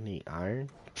 I need iron.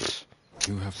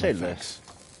 You have Say my less. thanks.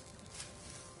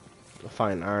 I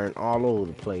find iron all over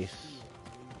the place.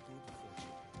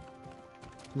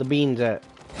 The beans at?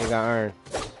 They got iron.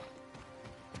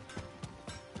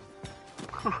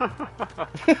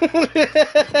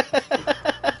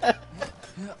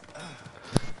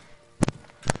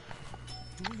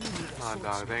 Nah,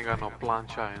 dog, they ain't got no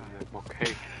plancha in there.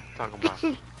 Okay, talking about.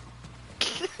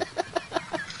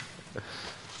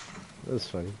 That's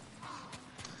funny.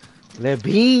 The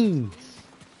beans.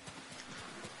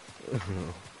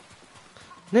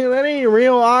 Nigga, that ain't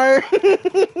real art. I'm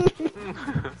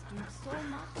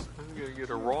gonna get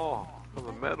a raw from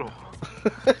the metal.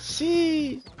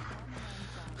 Sheesh.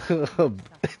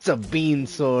 It's a bean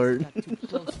sword.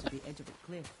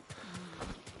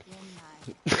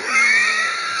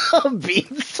 A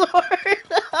bean sword?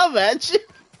 Imagine.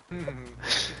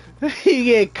 You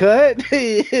get cut,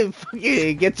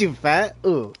 it gets you fat.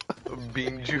 Ooh.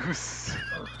 Bean juice.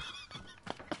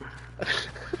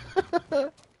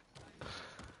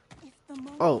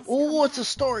 Oh, what's a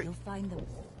story? You'll find them.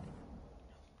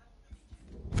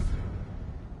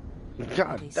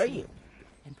 God damn.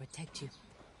 And protect you.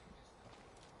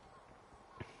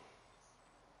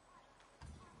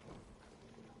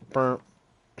 Burnt.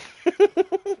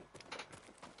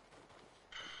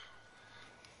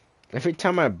 Every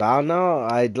time I bow now,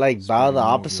 I'd like bow the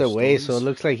opposite way, so it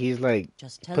looks like he's like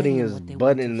putting his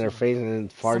butt in their face and then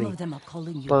farting. Some of them are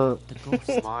calling you Burnt. the ghost.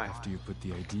 After you put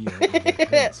the idea in their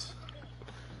heads,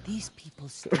 These people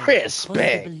stay because they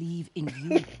Respect. believe in you.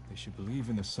 they should believe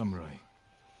in the samurai.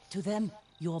 To them,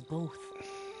 you're both.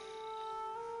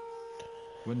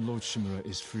 When Lord Shimura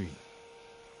is free,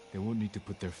 they won't need to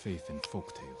put their faith in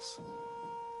folktales.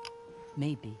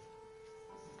 Maybe.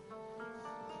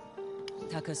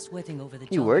 Taka's sweating over the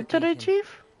job You work gave today, him.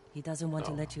 Chief? He doesn't want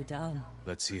to let you down.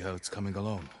 Let's see how it's coming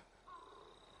along.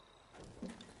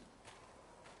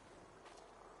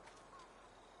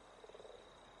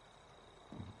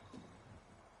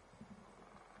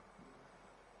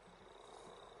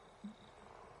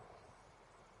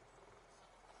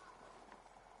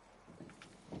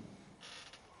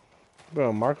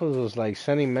 Bro, Marcos was like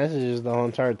sending messages the whole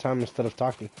entire time instead of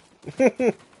talking.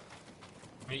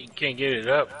 You can't get it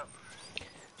up.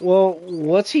 Well,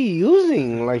 what's he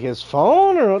using? Like his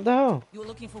phone or what the hell? You were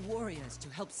looking for warriors to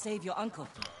help save your uncle.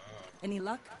 Any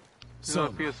luck? He's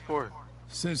on PS4.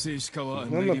 Sensei Ishikawa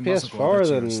and On Lady the Masako PS4 Adachi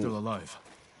then- are still alive.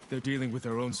 They're dealing with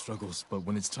their own struggles, but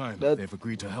when it's time, That- they've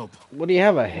agreed to help. What do you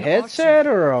have, a headset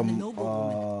or a You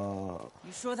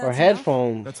sure that's or enough?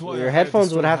 headphones? That's why I Your hired headphones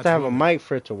the would have to have a Straw Hat mic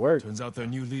for it to work. Turns out their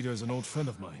new leader is an old friend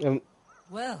of mine.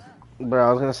 Well, Bro,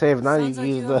 I was gonna say if not, you Sounds can like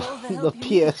use you the have all the the help you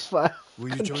need. PS5 Will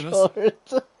you join us? controller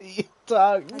to you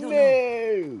talk. I don't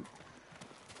No.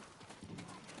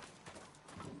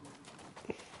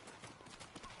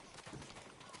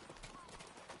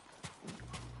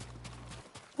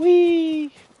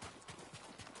 Wee.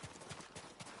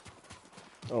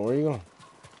 Oh, where you going?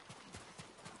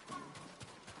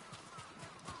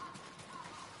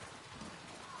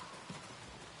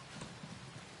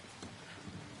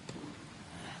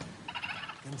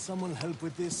 Can someone help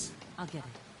with this? I'll get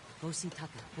it. Go see Taka.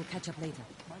 We'll catch up later.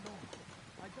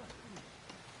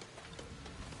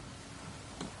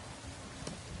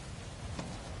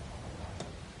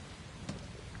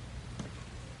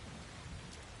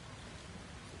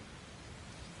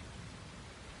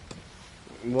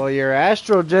 Well, your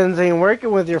Astro Gens ain't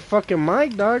working with your fucking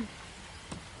mic, dog.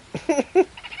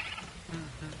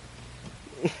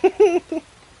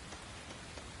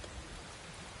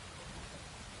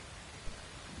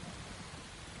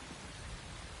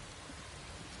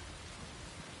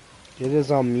 It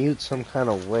is on mute some kind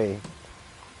of way.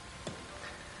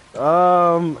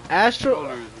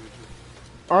 Astro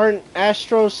aren't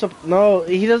Astros? No,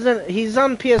 he doesn't. He's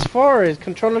on PS4. His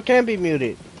controller can't be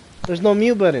muted. There's no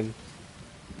mute button.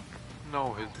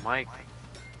 No, his mic.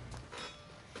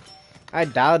 I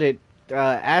doubt it.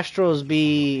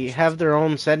 Astros have their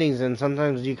own settings, and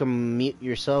sometimes you can mute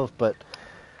yourself. But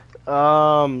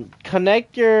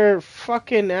connect your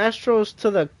fucking Astros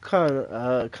to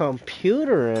the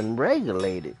computer and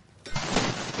regulate it.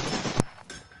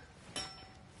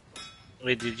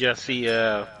 Wait, did y'all see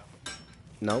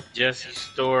Nope. Jesse's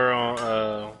store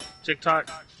on TikTok?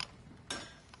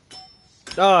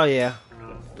 Oh yeah.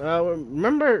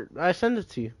 Remember I sent it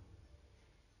to you.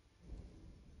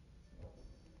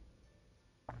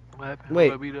 What happened? Wait.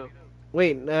 Who got beat up?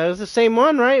 Wait, it was the same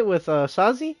one, right? With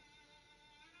Sazi?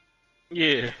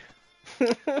 Yeah.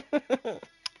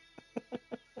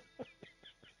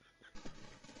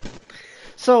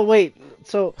 So wait,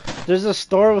 so there's a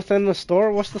store within the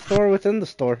store? What's the store within the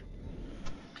store?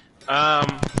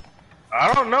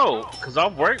 I don't know, cause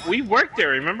we worked there.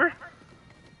 Remember?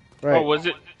 Right. Oh, was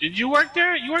it? Did you work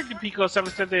there? You worked at Pico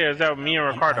 7th Day, or is that me and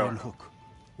An Ricardo? iron hook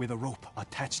with a rope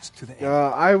attached to the end.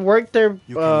 I worked there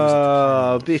You can use it to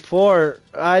climb up. before.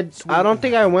 I don't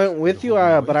think I went with you,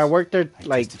 but I worked there I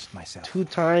like tested it myself. 2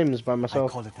 times by I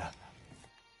myself. call it a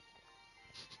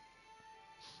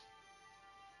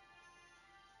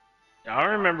I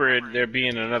don't remember there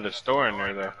being another store in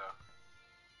there though.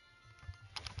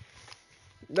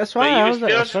 That's But why I was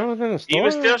like, I saw it in the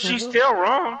store. she's still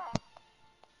wrong.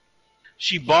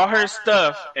 She bought her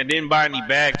stuff and didn't buy any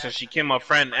bags, so she came to a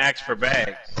friend and asked for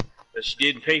bags that she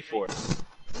didn't pay for.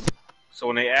 So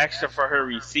when they asked her for her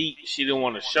receipt, she didn't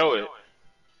want to show it.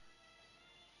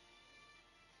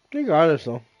 Regardless,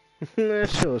 though, that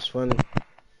shit was funny.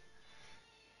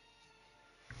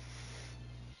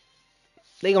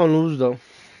 They gonna lose though.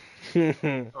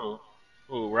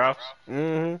 Who, Ralph's?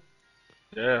 Mhm.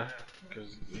 Yeah,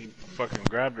 because he fucking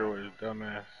grabbed her with his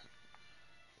dumbass.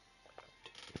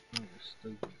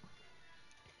 Stupid.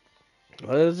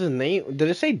 What is his name? Did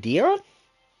it say Dion?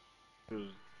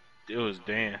 It was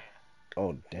Dan.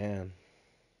 Oh damn.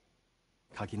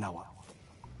 Kaginawa.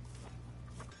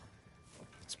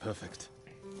 It's perfect.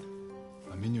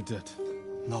 I'm in your debt.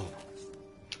 No,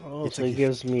 Oh, It's so a he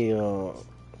gift. gives me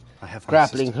I have my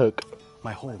grappling sister, hook.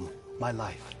 my home, my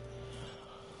life.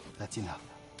 That's enough.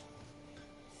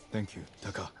 Thank you,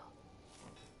 Taka.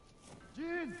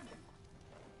 Jin,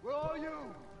 where are you?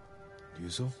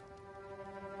 Ryuzo?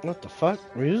 What the fuck,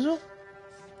 Ryuzo?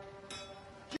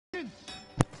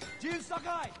 Jin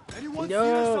Sakai! Anyone Yo. see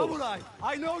a samurai?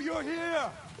 I know you're here!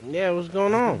 Yeah, what's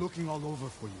going I've been on? looking all over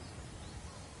for you.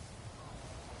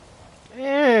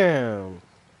 Damn.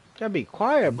 Gotta be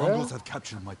quiet, The bro. Mongols have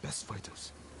captured my best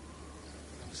fighters.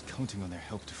 I was counting on their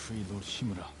help to free Lord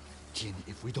Shimura. Jin,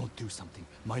 if we don't do something,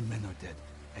 my men are dead,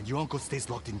 and your uncle stays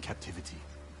locked in captivity.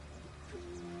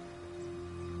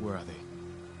 Where are they?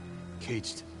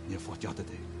 Caged near Fort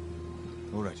Yatate.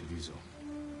 All right, Ryuzo.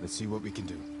 Let's see what we can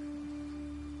do.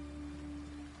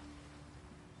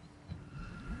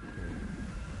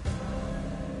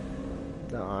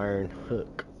 The iron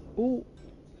hook. Ooh.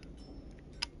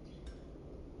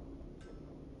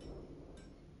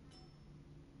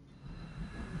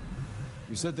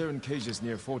 You said they're in cages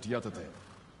near Fort Yatate.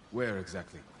 Where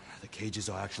exactly? The cages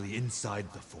are actually inside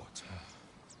the fort.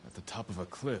 At the top of a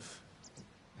cliff.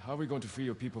 How are we going to free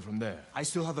your people from there? I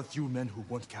still have a few men who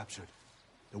weren't captured.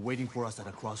 They're waiting for us at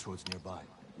a crossroads nearby.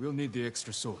 We'll need the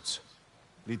extra swords.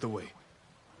 Lead the way.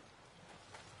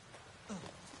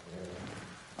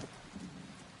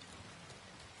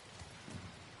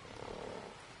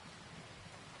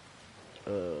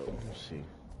 Let's see.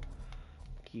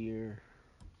 Gear.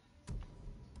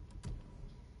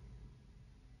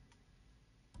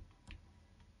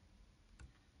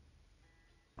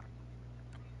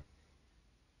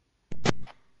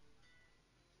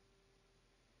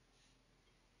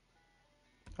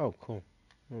 Oh, cool.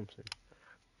 Let's see.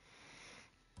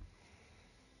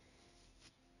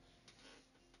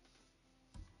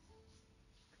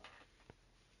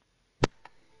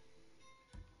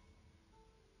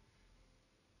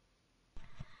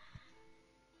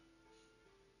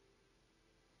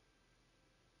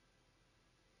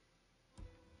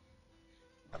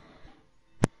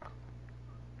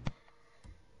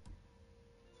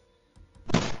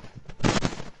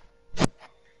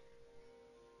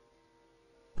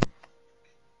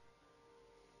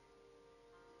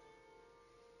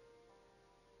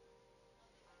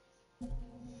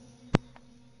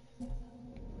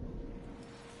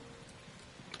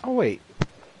 Oh wait.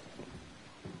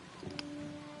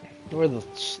 Where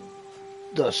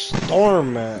the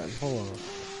storm man? Hold on.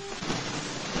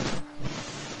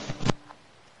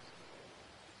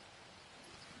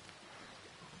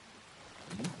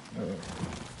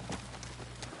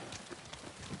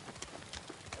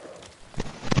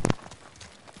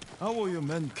 How were your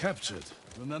men captured?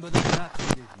 Remember the map I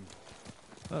gave you?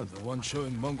 Ah, the one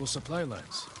showing Mongol supply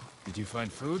lines. Did you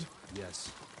find food?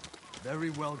 Yes. Very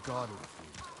well guarded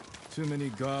food. Too many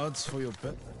guards for your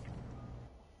pet?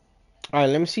 Alright,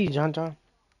 let me see, John.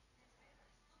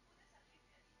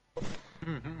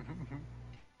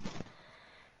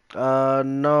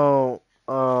 No.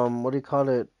 What do you call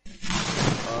it?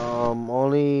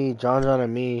 Only John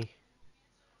and me.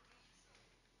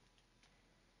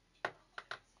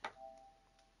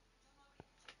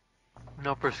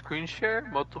 No, for screen share,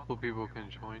 multiple people can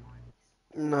join.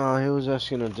 No, he was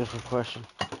asking a different question.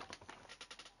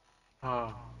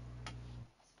 Oh.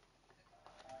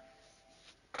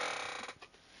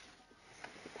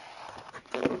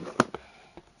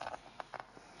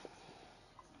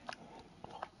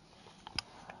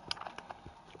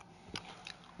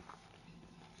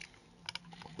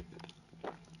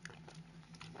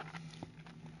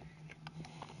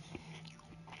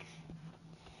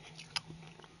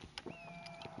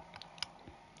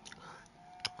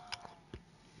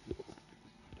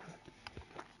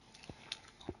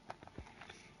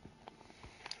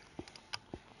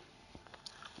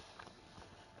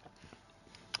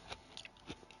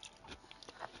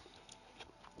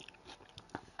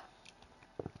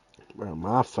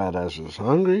 My fat ass is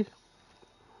hungry.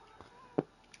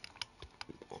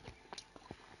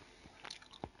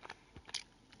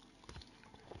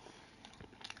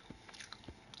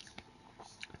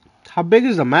 How big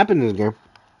is the map in this game?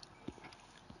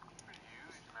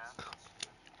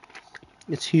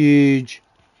 It's huge.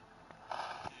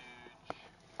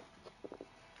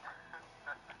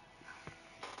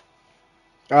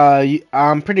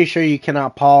 I'm pretty sure you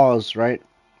cannot pause, right?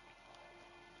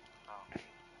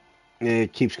 Yeah,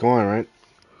 it keeps going, right?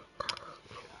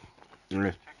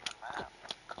 Yeah.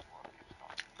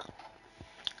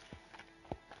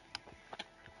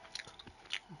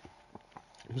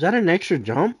 Was that an extra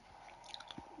jump?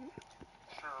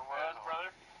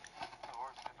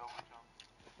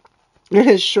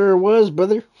 It sure was,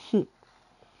 brother.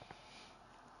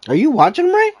 Are you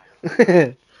watching, Ray?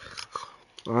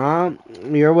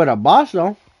 You're with a boss,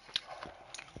 though.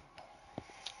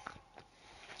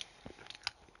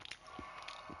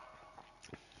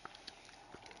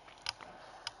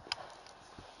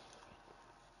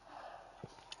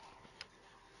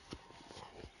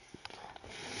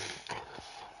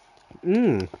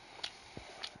 Mmm.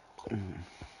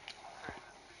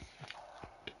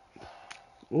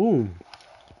 Ooh.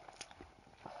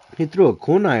 He threw a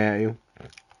kunai at you.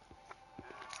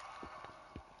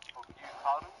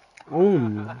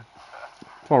 Ooh.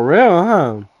 For real,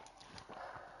 huh?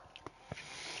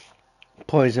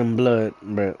 Poison blood,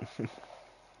 bro.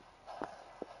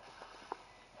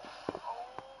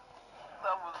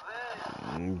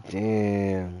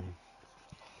 Damn.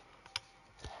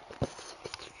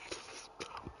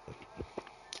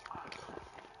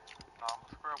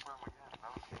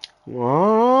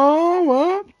 Oh,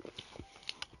 what?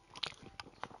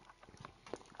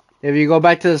 If you go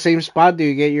back to the same spot, do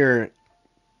you get your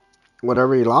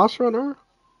whatever you lost right now?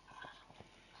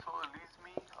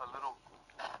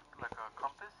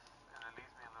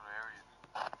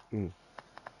 Mm.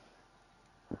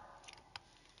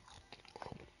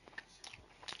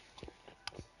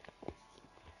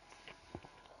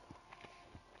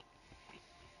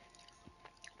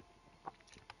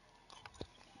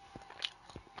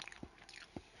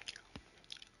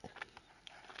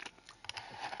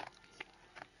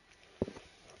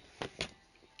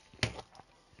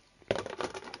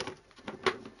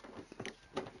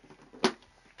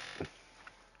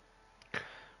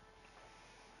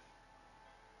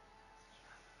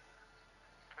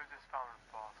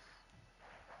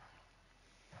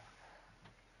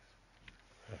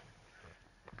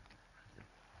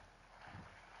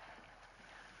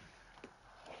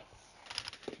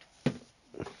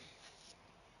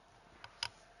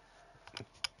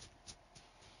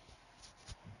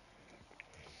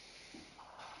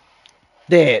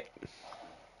 Dead.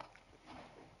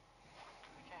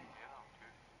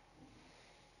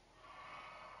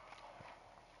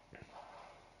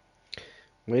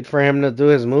 Wait for him to do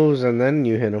his moves and then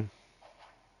you hit him.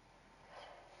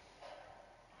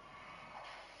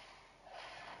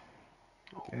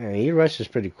 Yeah, he rushes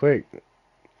pretty quick.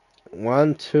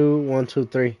 1, 2, 1, 2,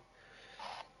 3.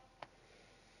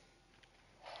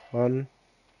 1,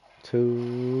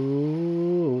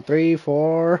 2, 3,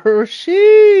 4.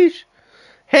 Sheesh.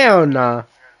 Hell nah.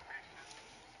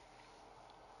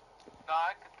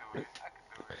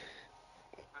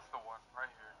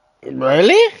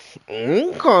 Really?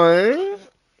 Okay.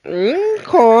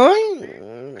 Okay.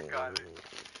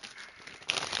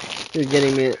 You're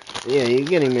getting me. Yeah, you're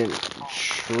getting me.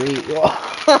 Treat.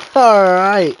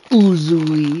 Alright,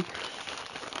 Uzui.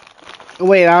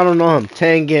 Wait, I don't know him.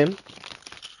 Tengen.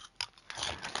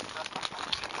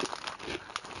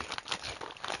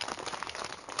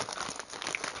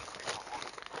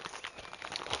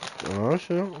 Oh,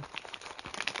 shit.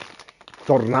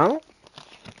 Tornado?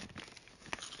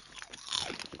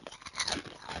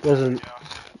 Doesn't.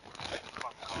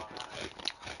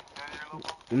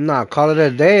 Nah, call it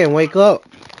a day and wake up.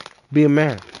 Be a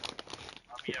man.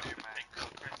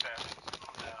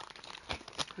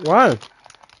 Why?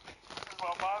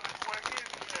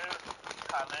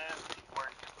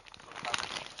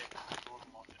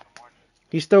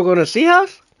 You still going to see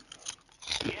us?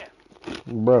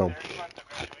 Bro.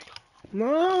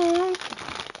 No.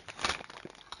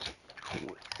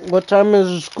 What time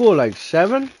is school? Like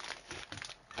 7?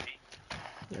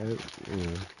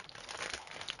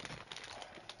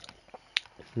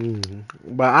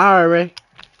 But alright,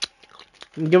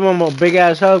 give him a big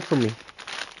ass hug for me.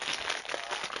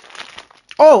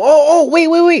 Oh,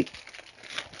 wait.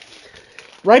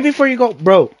 Right before you go,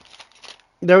 bro,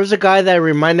 there was a guy that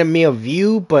reminded me of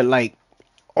you, but like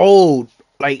old.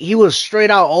 Like he was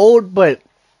straight out old, but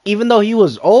even though he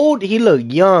was old, he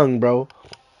looked young, bro.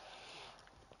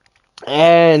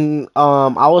 And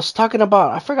I was talking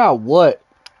about, I forgot what,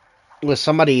 with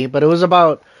somebody, but it was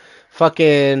about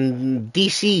fucking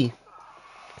DC.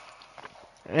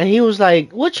 And he was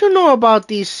like, "What you know about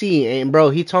DC?" And bro,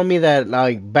 he told me that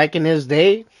like back in his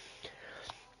day,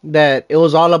 that it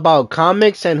was all about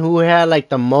comics and who had like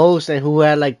the most and who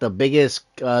had like the biggest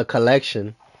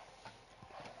collection.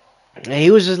 And he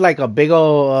was just like a big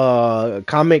old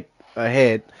comic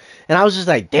head. And I was just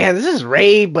like, damn, this is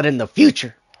Ray, but in the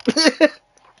future.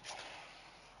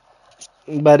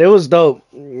 But it was dope.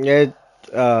 You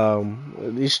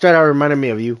straight out reminded me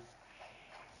of you.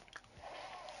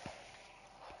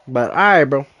 But alright,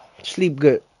 bro. Sleep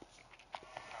good.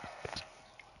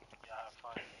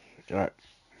 Alright.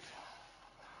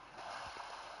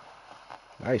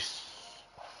 Nice.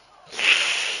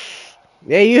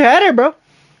 Yeah, you had it, bro. I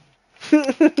got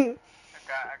greedy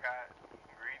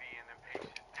and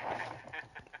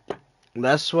impatient.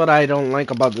 That's what I don't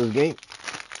like about this game.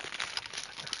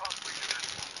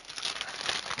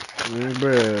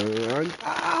 Bruh,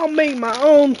 I'll make my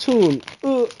own tune.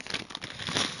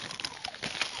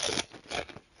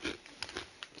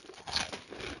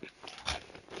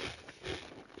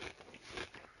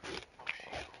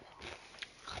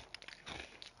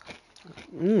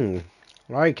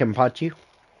 Alright, Kenpachi.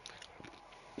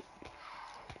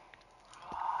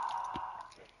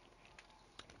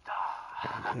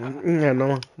 Yeah,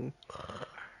 no.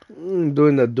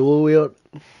 Doing the dual wield.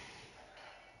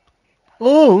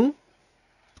 Oh.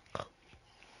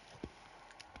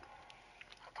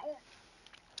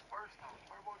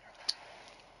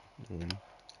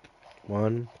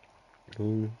 One,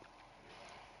 two.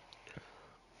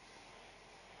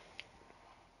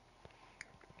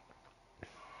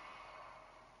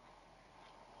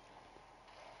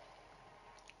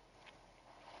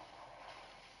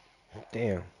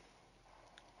 Damn.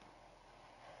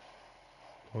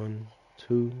 One,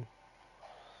 two,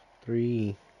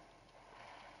 three.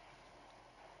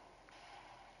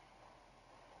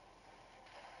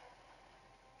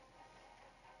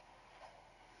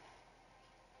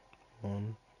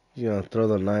 One. You gonna throw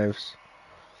the knives.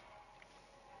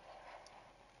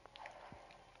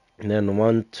 And then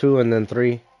one, two, and then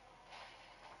three.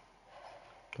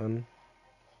 One.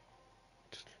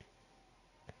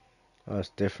 Oh, it's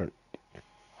different.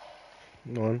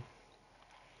 One.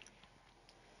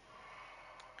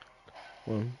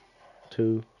 One,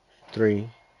 two, three.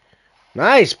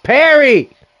 Nice parry!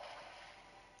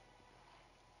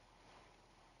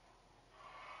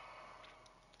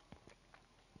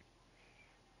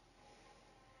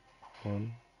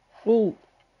 One. Ooh.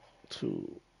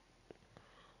 Two.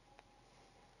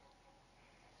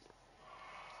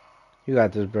 You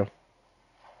got this, bro.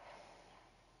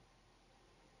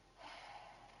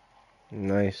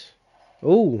 Nice.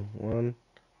 Ooh. One.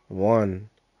 One.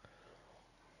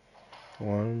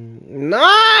 One.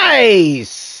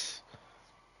 Nice!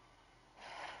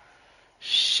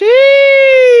 Sheesh!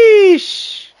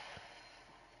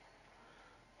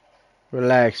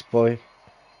 Relax, boy.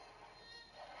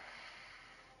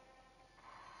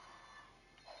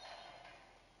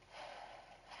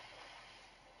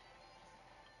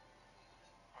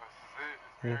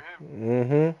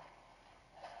 Mm-hmm.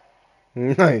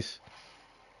 Nice.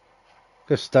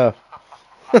 Good stuff.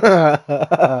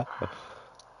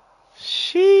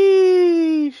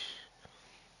 Sheesh.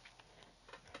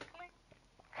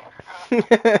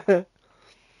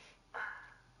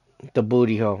 The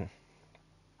booty hole.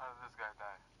 How did this guy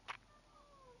die?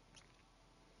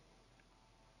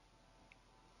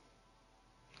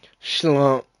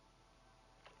 Slump.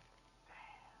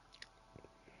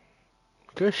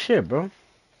 Good shit, bro.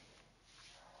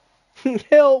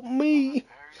 Help me.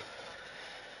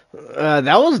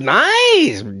 That was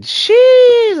nice.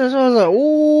 Jeez. That's what I was like,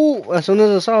 ooh. As soon as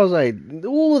I saw, I was like,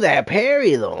 ooh, that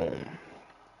parry, though.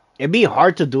 It'd be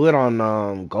hard to do it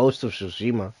on Ghost of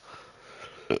Tsushima.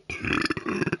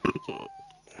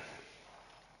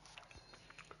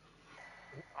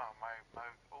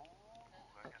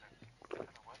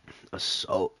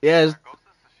 So, yeah,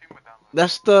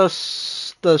 that's the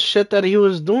shit that he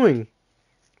was doing.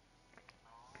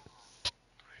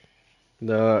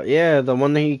 The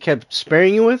one that he kept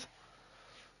sparing you with.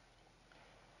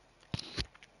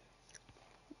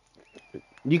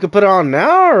 You could put it on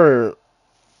now, or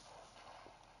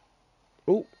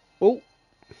oh, oh.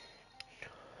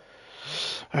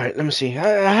 All right, let me see.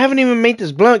 I haven't even made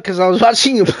this blunt because I was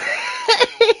watching you play.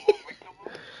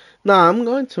 Nah, I'm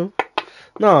going to.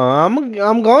 No,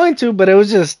 I'm going to, but it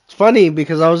was just funny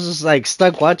because I was just like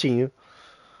stuck watching you.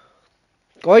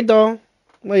 Goito.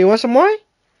 Wait, you want some more?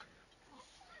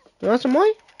 You want some more?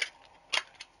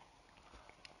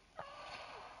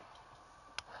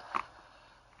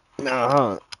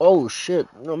 Nah. Oh shit.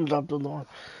 I'm dropped the lawn.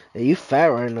 Hey, you fat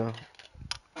right now.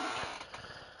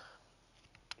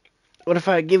 What if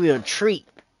I give you a treat?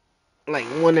 Like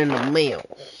one in the mail.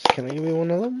 Can I give you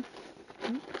one of them?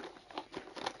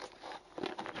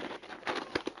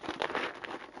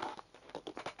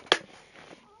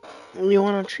 You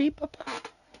want a treat, Papa?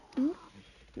 Hmm?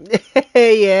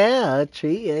 Yeah, a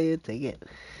treat. Yeah, you take it.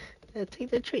 Yeah,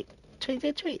 take the treat. Take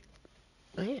the treat.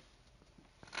 Oh, yeah.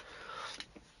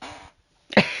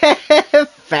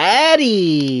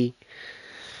 Fatty.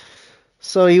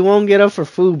 So he won't get up for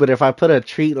food, but if I put a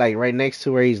treat like right next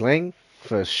to where he's laying,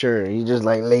 for sure, he just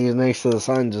like lays next to the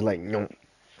sun, just like no.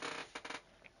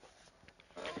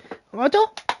 What?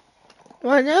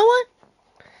 What that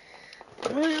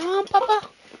one? What, Papa?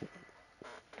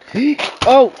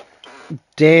 Oh,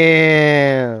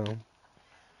 damn.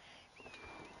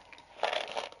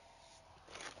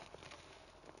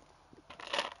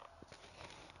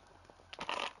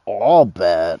 All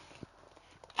bad.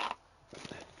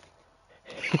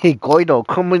 Hey, Goido,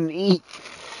 come and eat.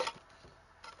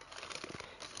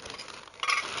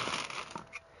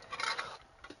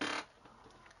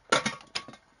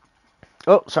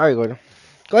 Oh, sorry, Goido.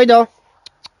 Goido.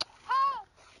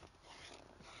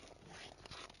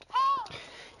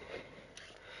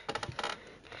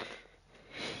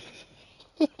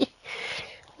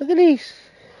 Look at these.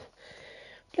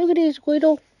 Look at these,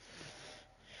 Guido.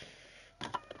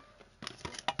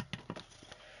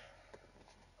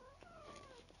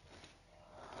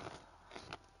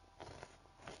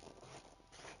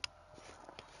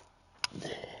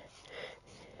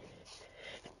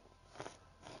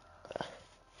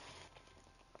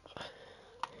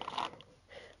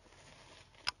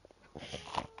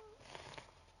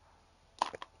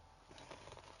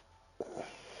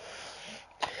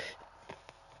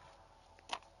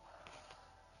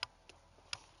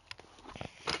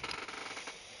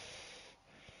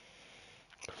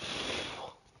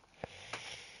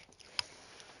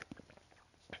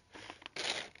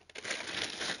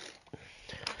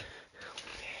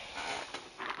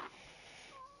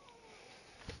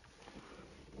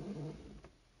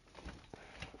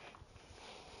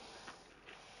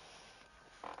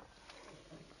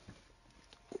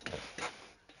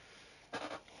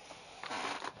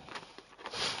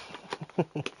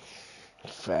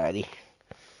 Fatty.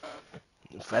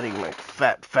 Fatty like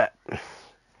fat.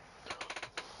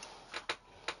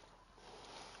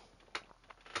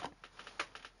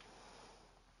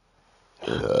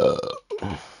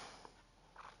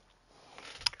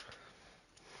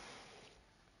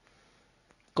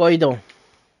 Guido.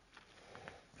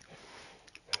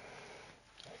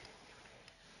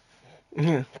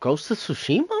 Goes to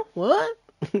Tsushima? What?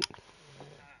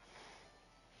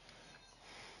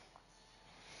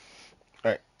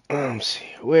 Alright, let me see.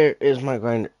 Where is my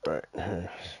grinder? Alright,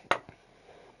 here.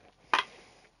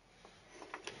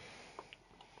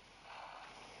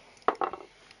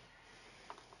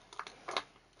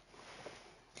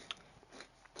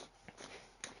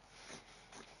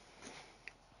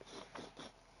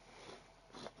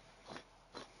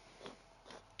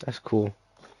 That's cool.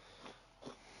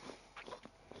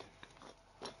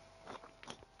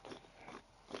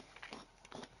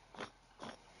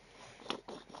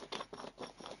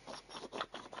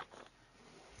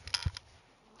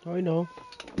 I know.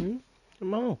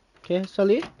 Come on. ¿Quieres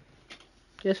salir?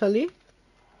 ¿Quieres salir?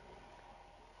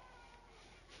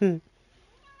 Hmm.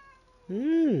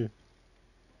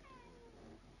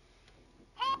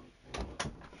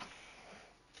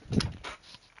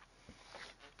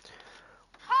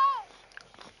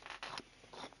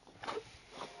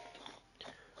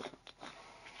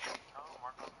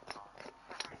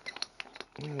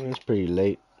 It's pretty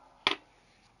late.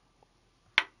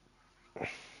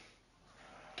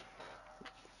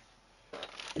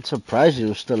 I'm surprised you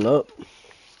were still up.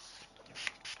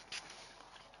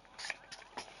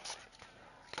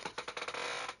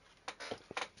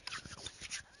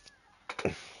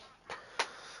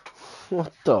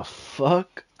 What the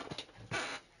fuck?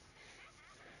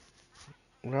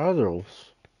 What are those?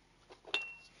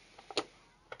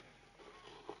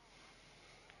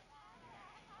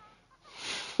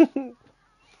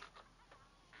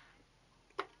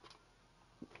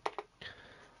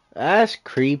 That's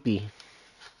creepy.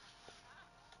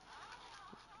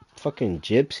 Fucking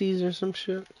gypsies or some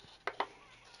shit?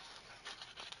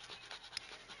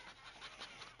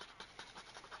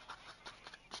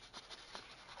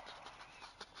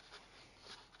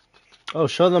 Oh,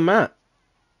 show the map.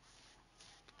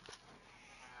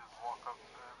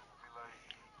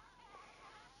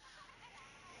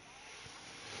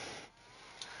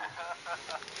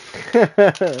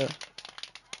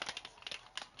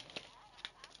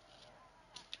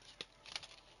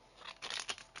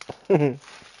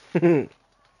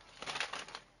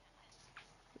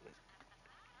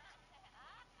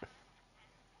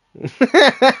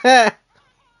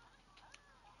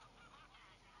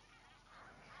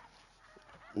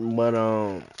 But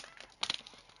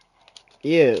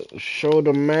yeah, show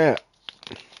the map.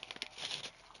 I'm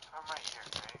right here,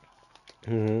 right?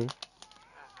 Hmm. There's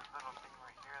this little thing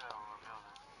right here that will reveal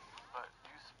this. But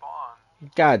you spawn.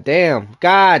 God damn.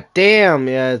 God damn.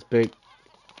 Yeah, it's big. You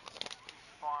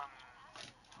spawn.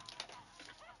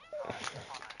 Oh, this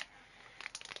one right here.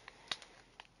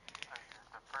 Right here.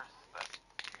 The first step.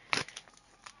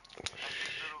 And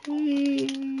these little gold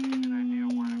gives you an idea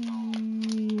where to go.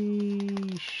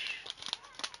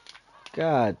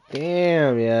 God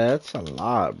damn. Yeah, that's a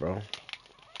lot, bro.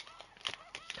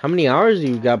 How many hours do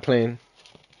you got playing?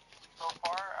 So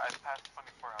far, I've passed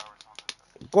 24 hours on this.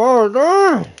 God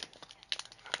damn.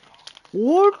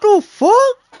 What the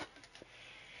fuck?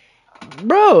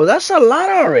 Bro, that's a lot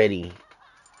already.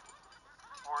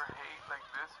 For hate like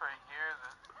this right here, the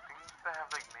things that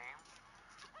have like names,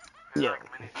 they're Yeah. like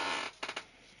mini.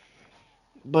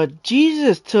 But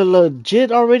Jesus, to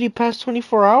legit already past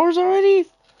 24 hours already?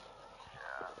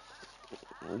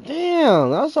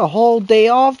 Damn, that's a whole day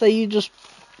off that you just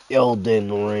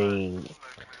Elden Ring. Look.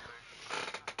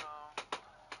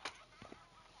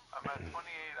 I'm at 28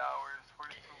 hours,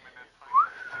 42 minutes,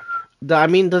 27 seconds. I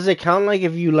mean, does it count like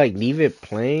if you like leave it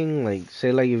playing? Like,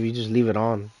 say like if you just leave it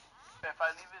on? If I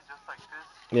leave it just like this,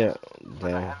 Yeah,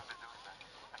 but I damn. haven't been doing that.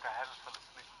 Like I haven't fell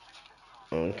asleep with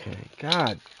this shit. Okay.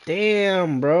 God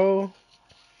damn, bro.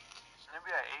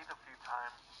 Maybe I ate a few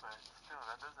times, but still,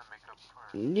 that doesn't make up for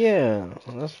it. Yeah,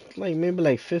 that's like maybe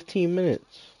like 15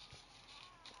 minutes.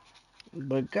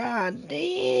 But god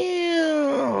damn.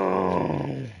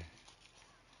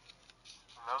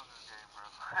 Love this game,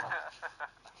 bro.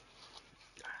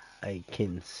 I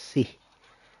can see.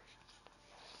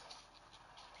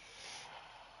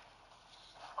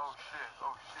 Oh shit,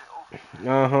 oh shit, oh shit.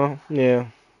 Uh-huh,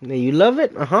 yeah. Yeah, you love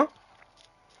it? Uh-huh.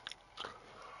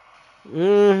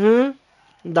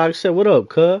 Mm-hmm. Doc said, what up,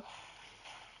 cuz? Why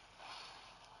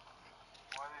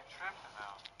are they tripping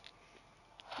now?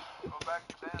 Go back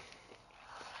to them.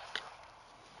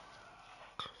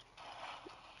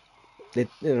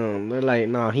 They're like,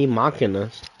 nah, he mocking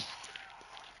us.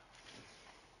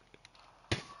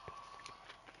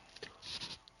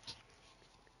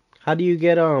 How do you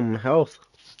get health?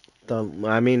 The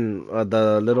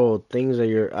little things are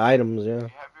your items, yeah. You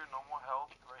have your normal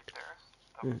health right there.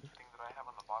 The thing that I have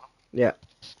on the bottom. Yeah.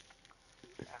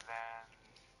 And then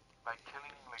by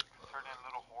killing like certain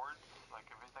little hordes, like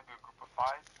if it's like a group of 5,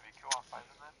 if you kill all 5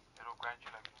 of them, it'll grant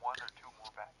you like 1 or 2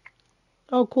 more back.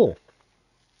 Oh, cool.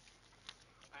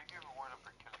 So you give reward up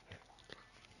for killing people.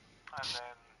 And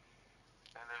then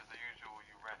there's the usual,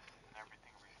 you rest and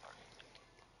everything restarts.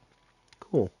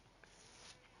 Cool.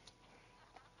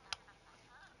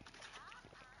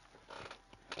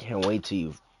 Can't wait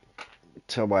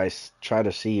till I try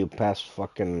to see you pass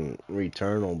fucking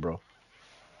Returnal, bro.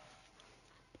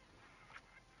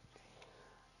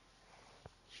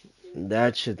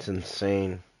 That shit's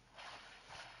insane.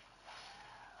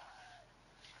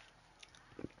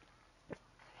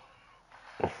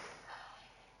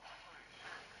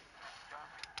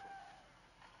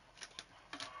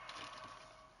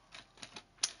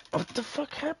 What the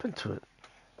fuck happened to it?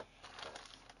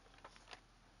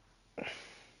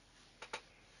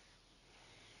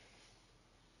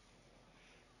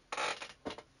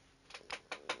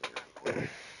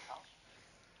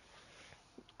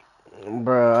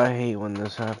 Bro, I hate when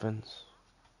this happens.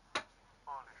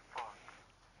 Holy fuck.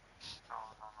 No.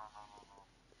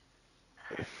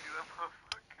 See that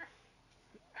motherfucker?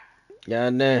 Yeah,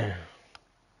 damn. He's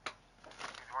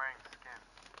wearing skin.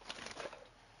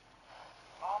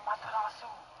 Oh, Matarasu!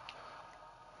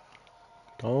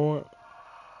 Don't.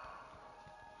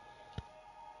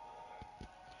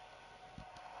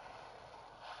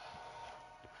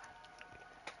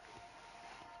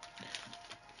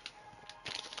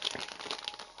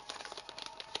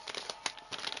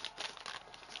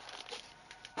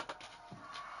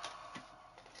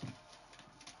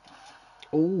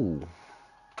 Ooh,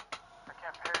 I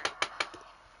can't parry.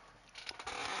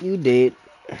 you did.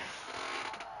 Oh,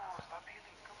 stop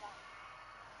healing, come on.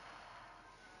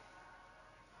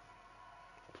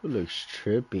 It looks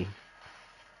trippy.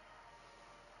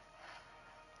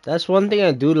 That's one thing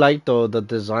I do like though, the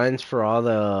designs for all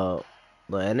the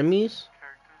enemies.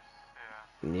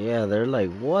 Characters? Yeah, they're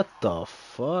like, what the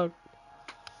fuck?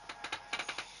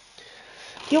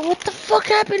 Yo, what the fuck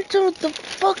happened to the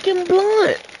fucking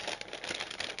blunt?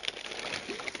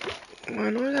 I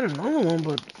know I got another one,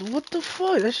 but what the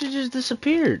fuck? That shit just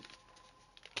disappeared.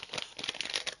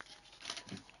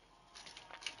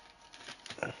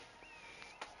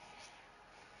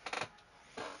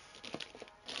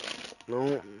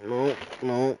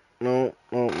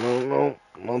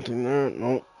 Nothing there.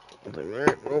 Nope. Nothing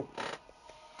there. Nope.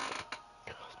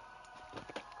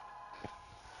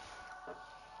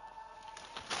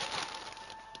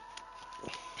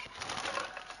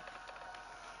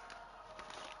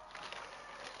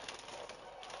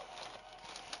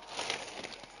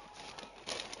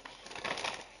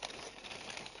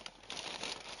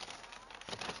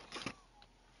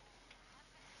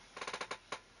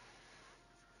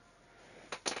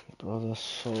 Bro, that's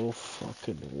so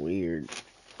fucking weird.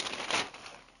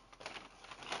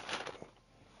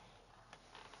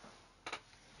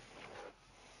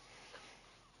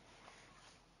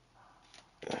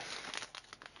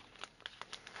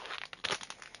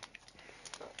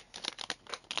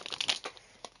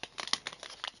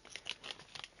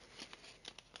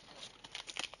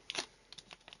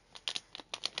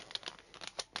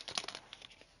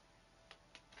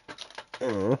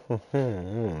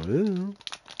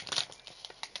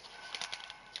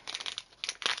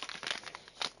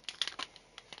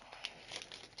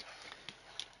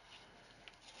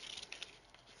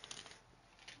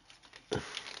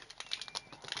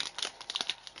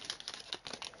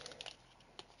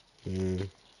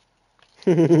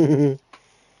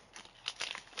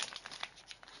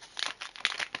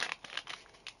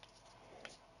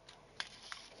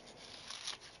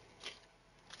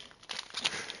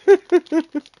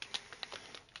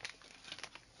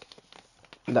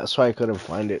 That's why I couldn't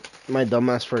find it. My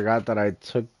dumbass forgot that I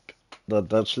took the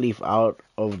Dutch leaf out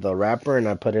of the wrapper and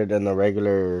I put it in the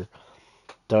regular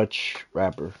Dutch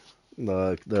wrapper.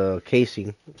 The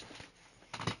casing.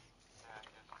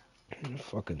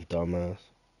 Fucking dumbass.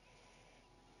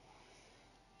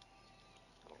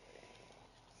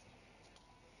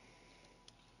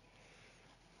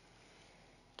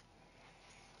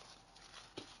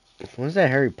 When's that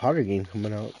Harry Potter game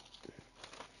coming out?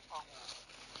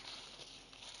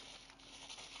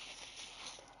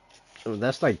 Oh,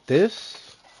 that's like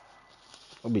this?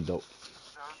 That'll be dope.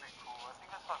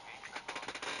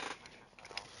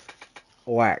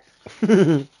 Whack.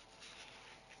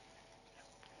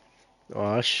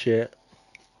 Oh shit.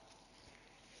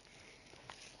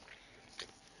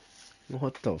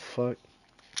 What the fuck?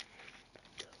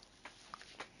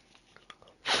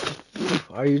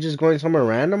 Are you just going somewhere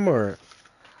random or?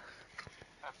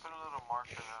 I put a little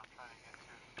marker that I'm trying to get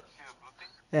to. See the blue thing?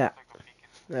 Yeah. Take a peek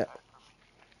Yeah. inside for me.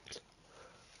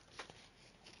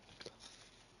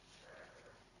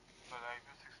 But I'm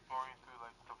just exploring through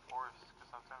like the forest because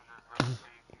sometimes there's little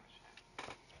caves and shit.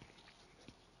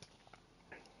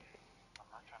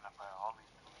 I'm not trying to find all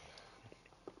these dudes.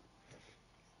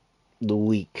 The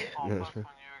week. Oh, plus when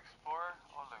you explore,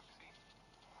 oh look, see?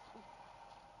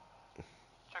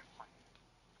 Checkpoint.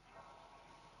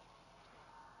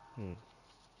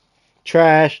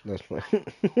 Trash. That's fine. Cool, I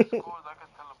can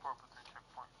teleport between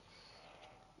checkpoints.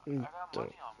 I got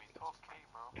money on me, 12k,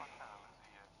 bro. I'm not trying to lose it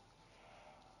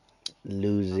yet.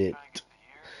 Lose I'm it. trying to get to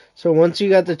here. So once you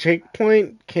got the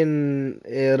checkpoint, can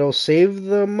it'll save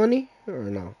the money or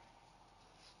no?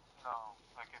 No,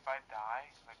 like if I die,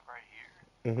 like right here,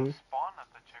 Mhm. I'll spawn at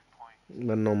the checkpoint.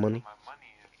 But no money. My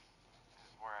money is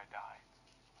where I died.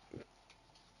 And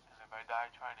if I die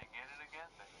trying to get it again,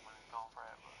 then the money's gone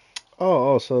forever.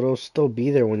 Oh, so it'll still be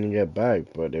there when you get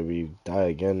back, but if you die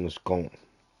again, it's gone.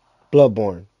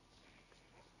 Bloodborne.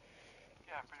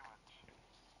 Yeah, pretty much.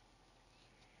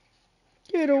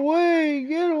 Get away!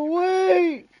 Get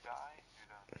away! If you die, you're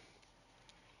done.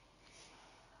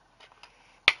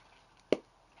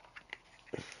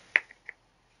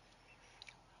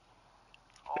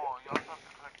 Oh, you also have to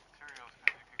collect materials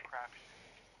because you can craft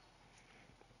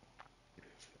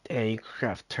shit. Damn, you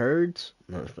craft turds?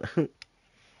 No.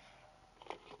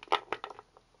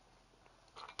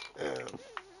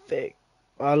 Fake.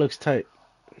 Oh, it looks tight.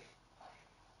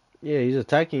 Yeah, he's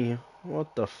attacking you.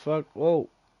 What the fuck? Whoa.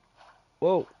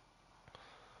 Whoa.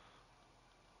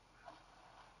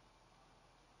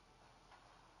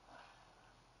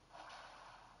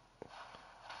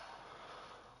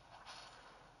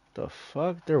 The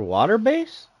fuck? They're water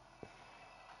based?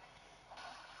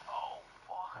 Oh,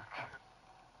 fuck.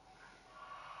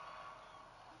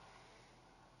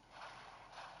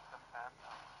 The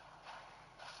Phantom.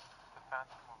 The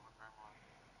Phantom of the Gremlin.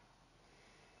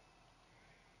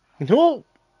 No.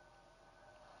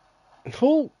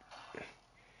 No.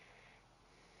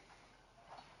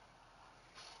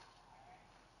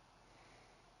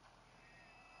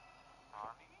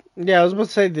 Yeah, I was about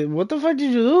to say, what the fuck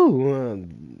did you do?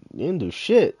 You didn't do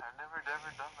shit. I've never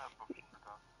ever done that before,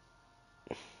 though.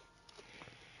 You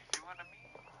see what I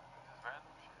mean? Just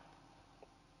random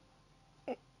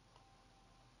shit.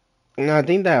 No, I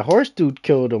think that horse dude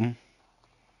killed him.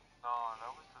 No, that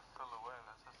was the silhouette.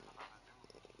 That's a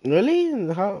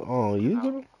Really? How? Oh, you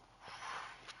get him?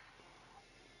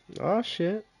 Oh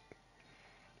shit,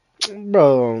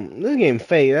 bro. This game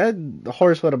fake. That the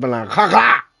horse would have been like, ha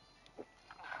ha.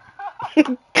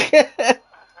 Only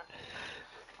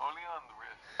on the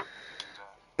wrist.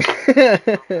 You can do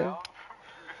that. Down,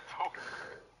 it's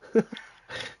over.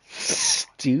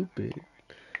 Stupid.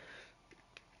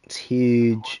 It's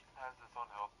huge, Has its own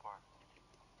health bar.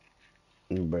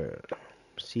 bro.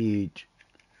 It's huge.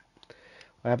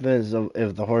 What happens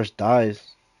if the horse dies?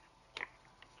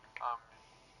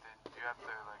 Then you have to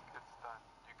like it's done.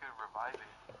 You could revive it.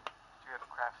 You gotta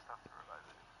craft stuff to revive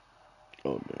it.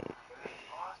 Oh no.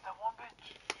 Oh, it's that one bitch.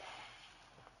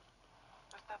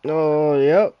 It's that Oh,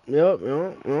 yep.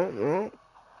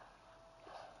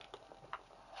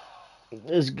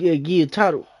 Let's get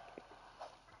Gyutaro. You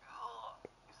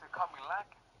said caught me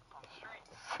lacking on the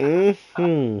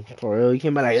streets. For real, he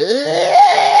came by like.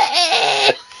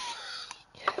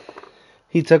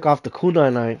 He took off the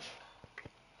kunai knife.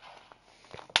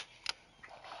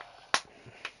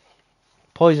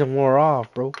 Poison wore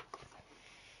off, bro.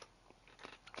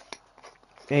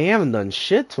 Hey, you haven't done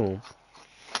shit to him.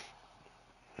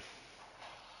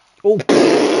 Oh.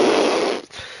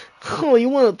 Oh, you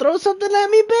want to throw something at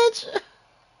me, bitch?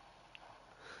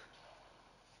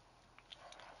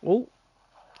 Oh.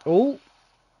 Oh.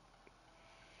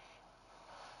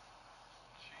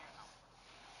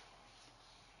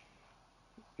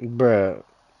 Bruh.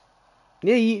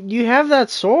 Yeah, you have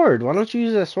that sword. Why don't you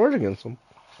use that sword against him?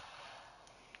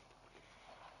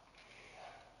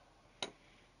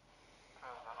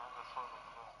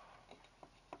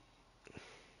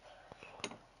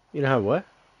 You know have what?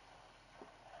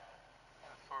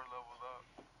 Sword leveled up.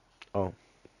 Oh.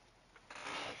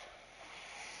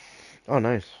 Oh,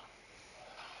 nice.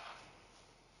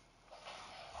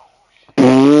 Sword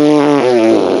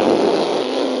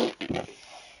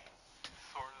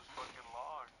is fucking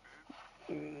long,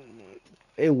 dude.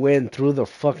 It went through the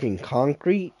fucking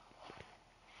concrete.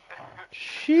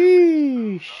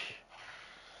 Sheesh.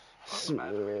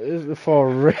 For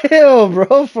real,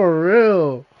 bro. For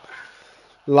real.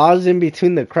 Lodged in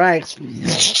between the cracks.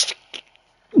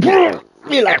 You're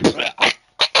like.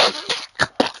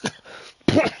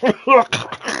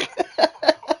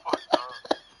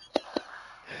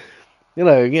 You're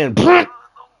like again.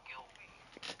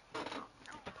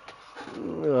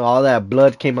 All that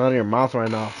blood came out of your mouth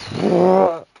right now.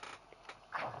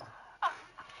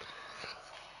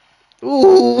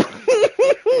 Ooh. Fuck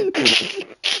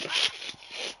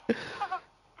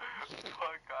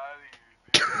out of here,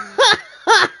 dude.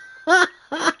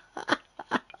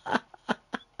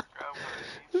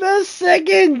 The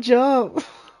second jump.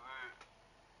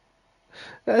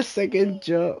 That second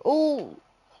jump. Ooh.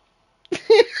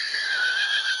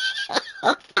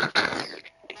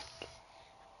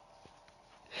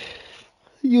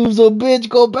 You's a bitch.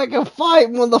 Go back and fight,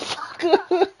 motherfucker. Nah,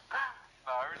 I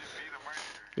already beat him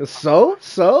earlier. So?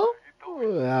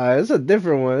 It's a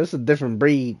different one. It's a different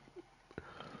breed. He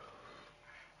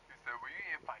said, well, you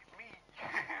ain't fight me.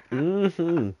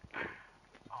 Mm-hmm.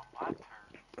 On my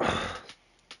turn.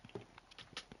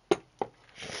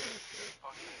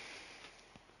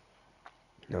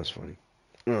 That's funny.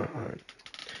 Alright.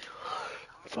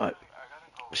 Fuck.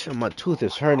 Shit, my tooth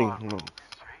is hurting.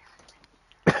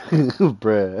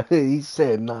 Bruh. He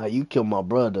said, nah, you killed my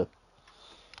brother.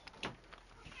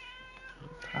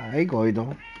 Ay,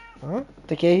 goido. ¿Ah?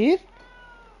 ¿Te quieres ir?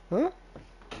 ¿Ah?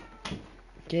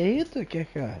 ¿Quieres irte o quieres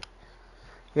quedar?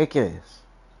 ¿Qué quieres?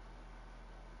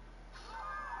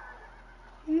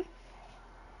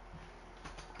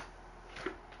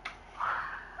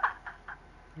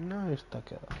 No está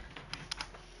quedado.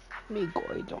 Mi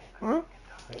goido. ¿Ah?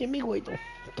 ¿Qué mi goido?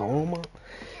 Toma.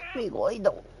 Mi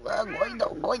goido. Goido.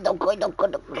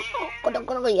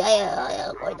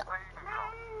 Yeah, goido.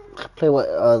 Play what?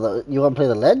 You want to play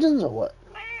the Legends or what?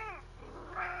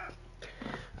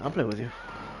 I'll play with you.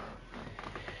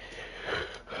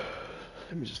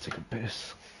 Let me just take a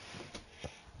piss.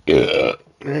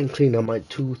 And clean up my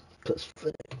tooth. Cause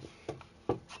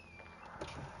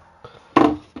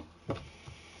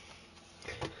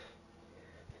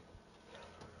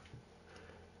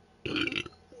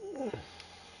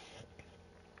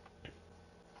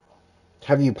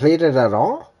have you played it at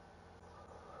all?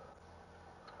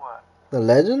 What? The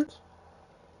Legends?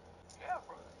 Yeah,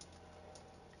 bro.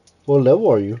 What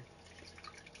level are you?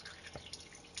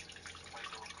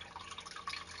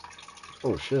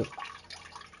 Oh shit.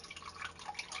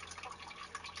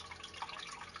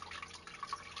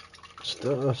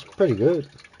 Still, that's pretty good.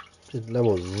 Just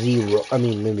level 0. I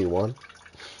mean, maybe 1.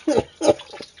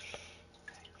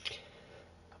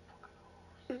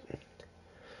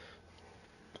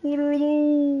 What are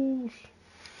those?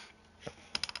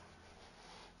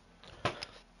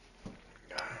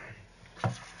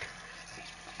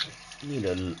 I need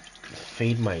to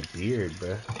fade my beard,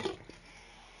 bruh.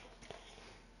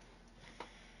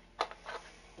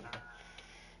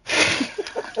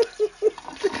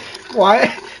 Why?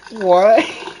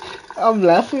 Why? I'm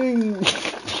laughing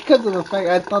because of the fact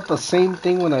I thought the same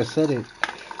thing when I said it.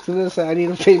 As soon as I said I need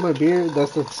to fade my beard,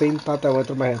 that's the same thought that went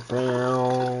through my head.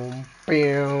 Bow,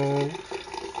 bow,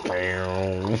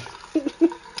 bow.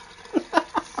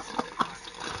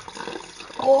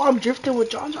 Oh, I'm drifting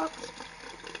with John John.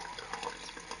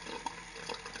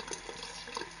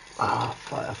 Ah,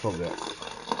 fuck, I feel good.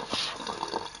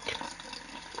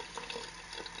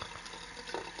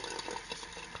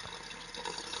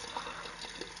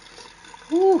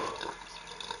 Woo.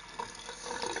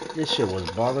 This shit was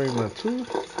bothering my tooth.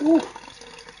 Woo.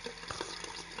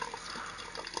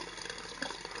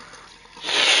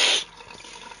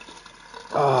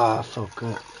 Ah, I felt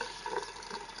good.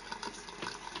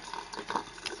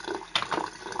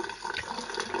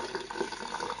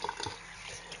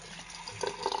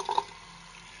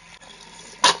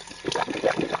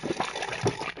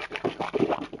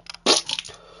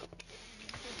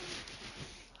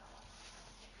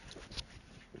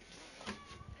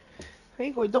 Hey,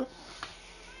 Gordon.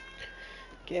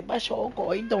 ¿Qué pasó,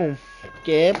 Gordon?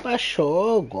 ¿Qué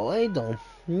pasó, Gordon?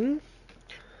 ¿Mm?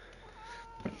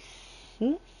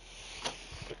 ¿Mm?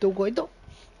 ¿Tú, Gordon?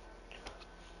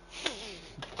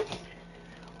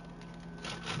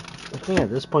 I think at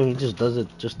this point he just does it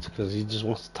just because he just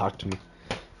wants to talk to me.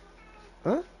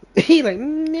 Huh? He like,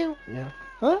 meow. Yeah.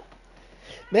 Huh?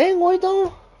 Ven,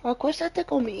 Gordon. Acuéstate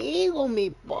conmigo, mi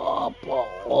papa.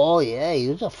 Oh, yeah,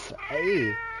 you're a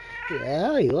fatty.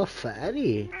 Yeah, you're a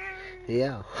fatty.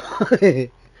 Yeah.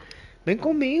 Ven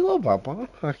conmigo, papá.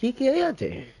 Aquí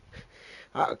quédate.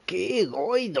 Aquí,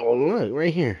 Gordon. Look,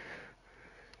 right here.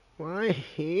 Right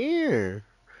here.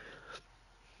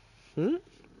 Hmm?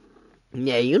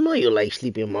 Yeah, you know you like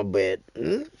sleeping in my bed.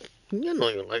 Hmm? You know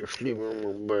you like sleeping in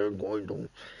my bed, Gordon.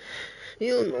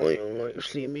 You know you like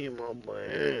sleeping in my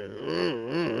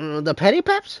bed. The petty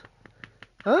paps?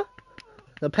 Huh?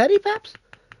 The petty paps?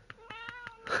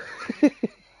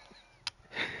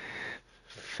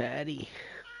 Fatty.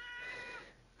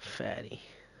 Fatty.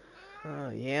 Oh,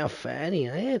 yeah, fatty.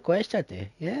 Hey, acuéstate.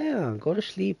 Yeah, go to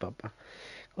sleep, papa.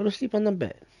 Go to sleep on the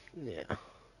bed. Yeah.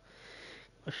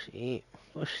 Go sleep.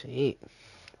 Go sleep.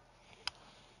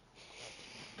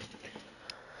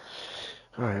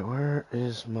 Alright, where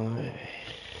is my...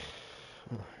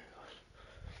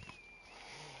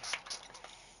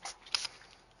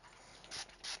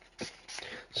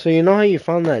 So you know how you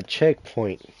found that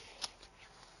checkpoint?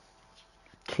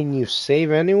 Can you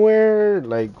save anywhere,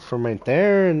 like from right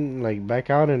there, and like back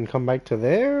out and come back to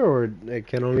there, or it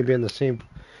can only be in the save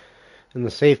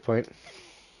point?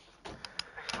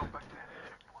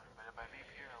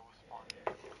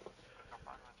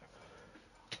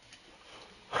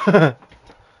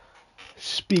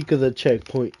 Speak of the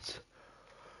checkpoints.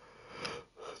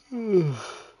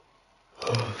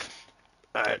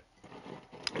 Alright,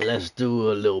 let's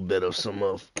do a little bit of some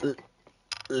of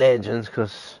Legends,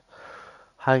 cause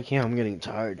I'm getting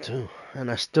tired too,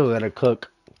 and I still gotta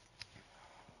cook.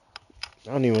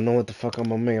 I don't even know what the fuck I'm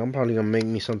gonna make. I'm probably gonna make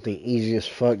me something easy as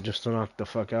fuck just to knock the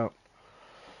fuck out.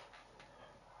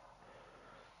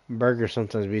 Burgers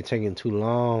sometimes be taking too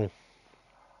long.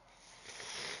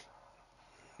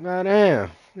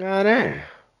 Goddamn. Goddamn.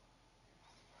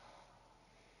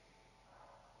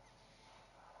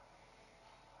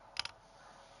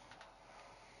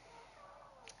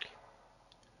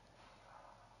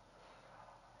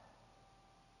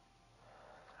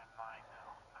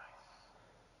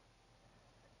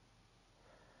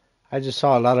 I just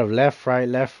saw a lot of left, right,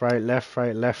 left, right, left,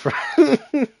 right, left, right.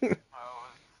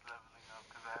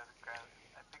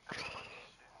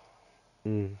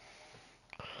 mm.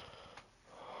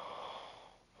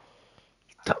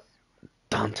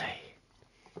 Dante.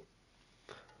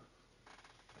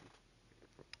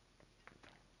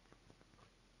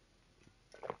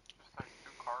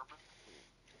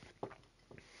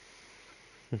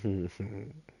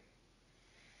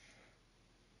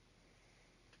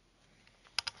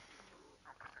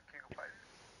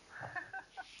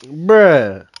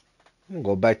 Bruh. I'm gonna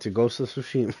go back to Ghost of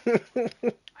Tsushima.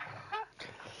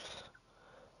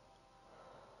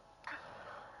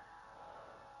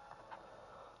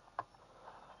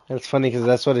 That's funny because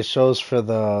that's what it shows for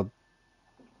the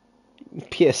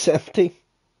PSN thing.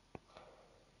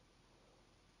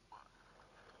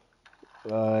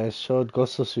 It showed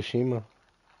Ghost of Tsushima.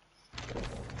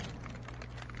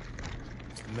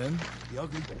 Men? The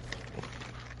ugly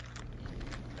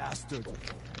bastard.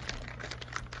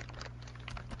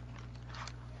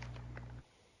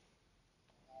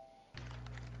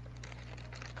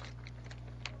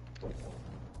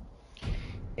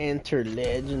 Enter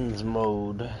Legends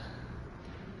mode.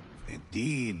 The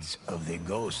deeds of the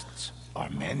ghosts are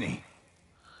many.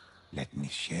 Let me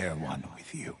share one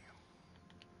with you.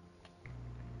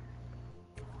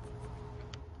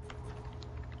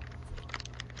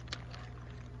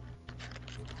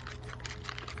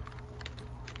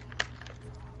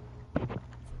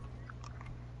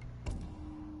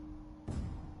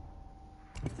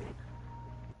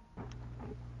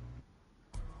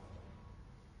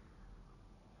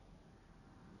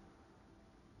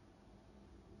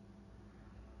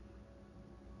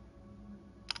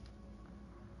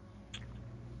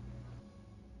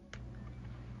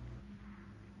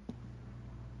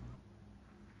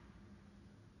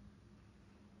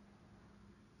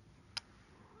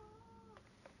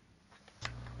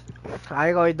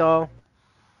 Hi, Goido.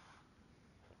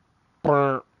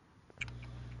 What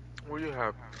do you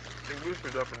have? English or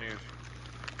Japanese?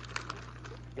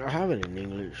 I have it in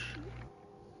English.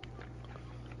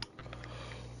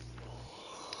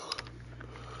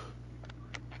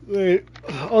 Wait.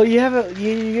 Oh, you have it.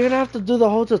 You're gonna have to do the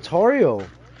whole tutorial.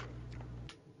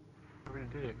 I already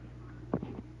did it.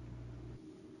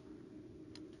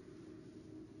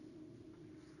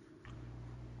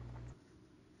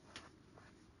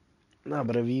 No,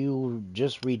 but if you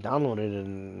just re-downloaded it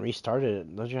and restarted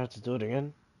it, don't you have to do it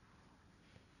again?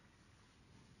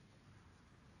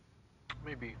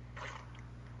 Maybe.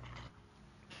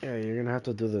 Yeah, you're gonna have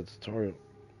to do the tutorial.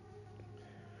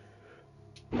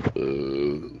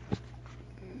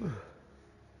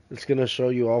 It's gonna show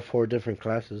you all 4 different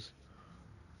classes.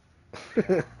 Yeah,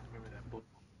 remember that book.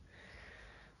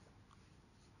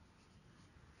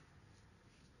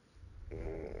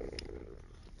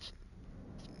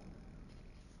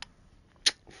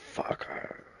 Fuck.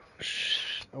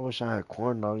 I wish I had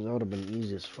corn dogs. That would have been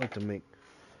easy as fuck to make.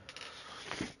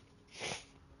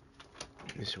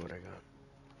 Let me see what I got.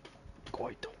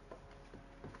 Coito.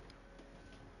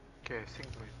 Okay, sync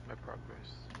my progress.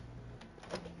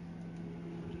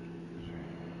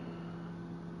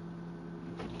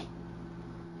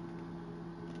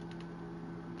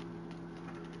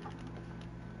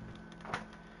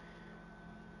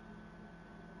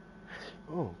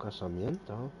 Oh,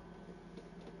 casamiento.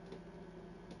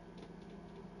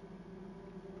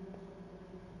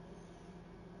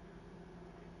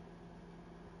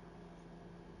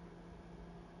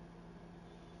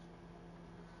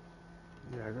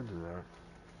 Yeah, I could do that.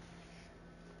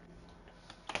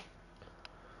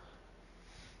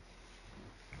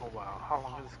 Oh wow, how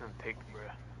long is this gonna take,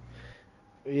 bruh?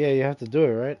 Yeah, you have to do it,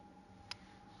 right?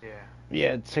 Yeah, Yeah,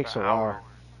 it like an takes a while. hour.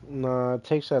 No, it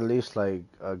takes at least like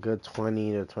a good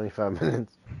 20 to 25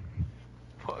 minutes.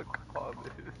 Fuck all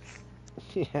this.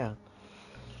 Yeah.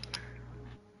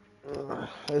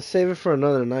 Let's save it for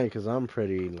another night because I'm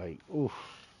pretty like, oof.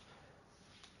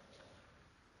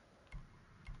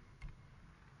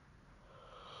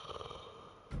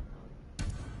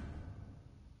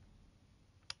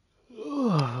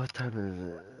 What time is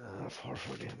it?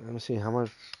 4:40. Let me see how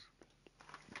much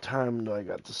time do I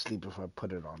got to sleep if I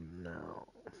put it on now.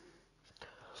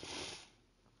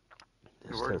 You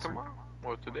This work doesn't. tomorrow?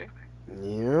 Or today?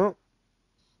 Yeah.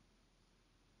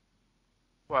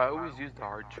 Well, I always use the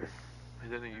archer. I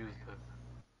didn't use the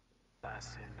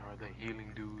assassin or the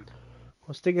healing dude. I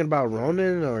was thinking about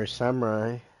Ronin or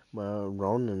Samurai. But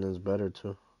Ronin is better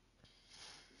too.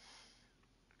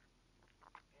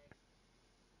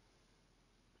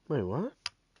 Wait, what?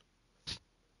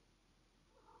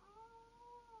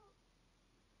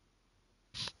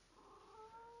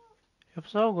 ¿Qué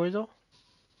pasó, gordo?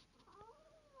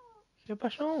 ¿Qué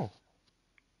pasó?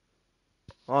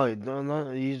 Oh,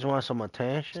 you just want some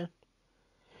attention?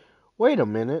 Wait a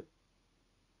minute.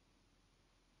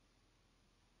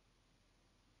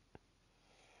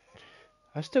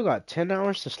 I still got 10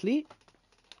 hours to sleep?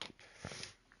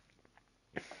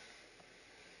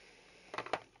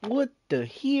 What the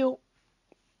hell?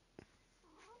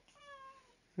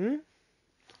 Hmm?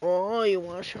 Oh, you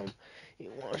want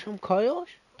some coils?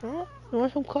 Huh? You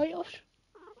want some coils?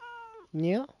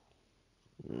 Yeah?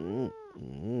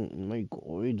 My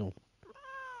gordo.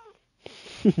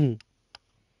 mm.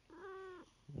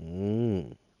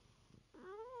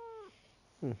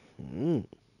 Mm.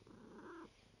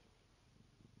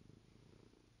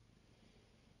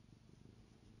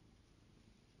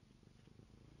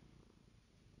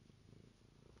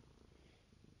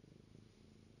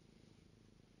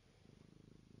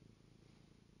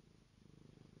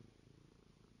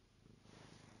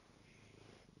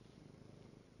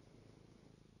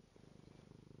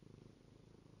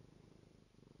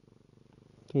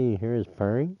 Can you hear his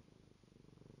purring?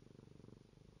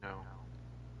 No.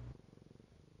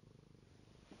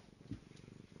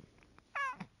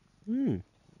 Hmm.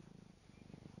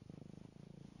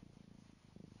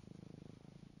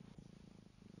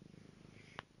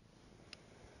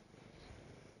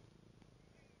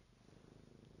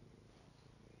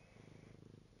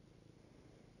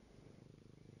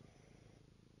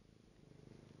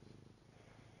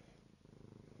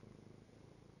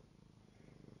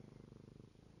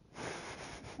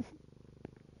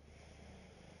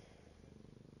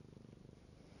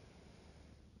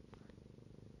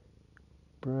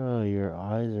 Bro, your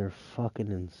eyes are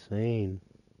fucking insane.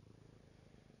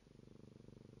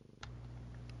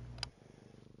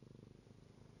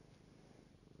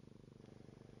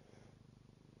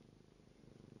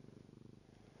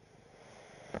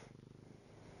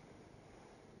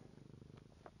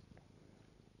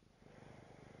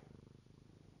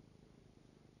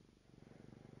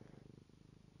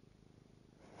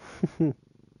 Oh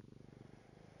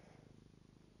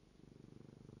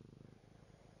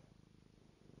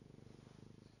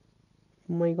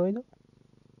my god.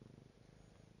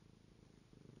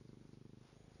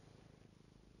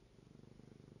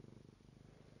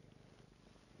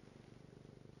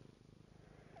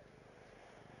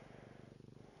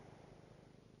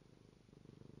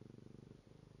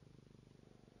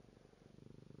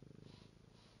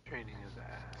 Training his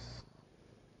ass.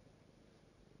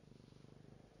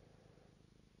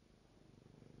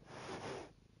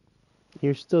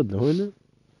 You're still doing it?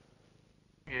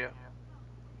 Yeah.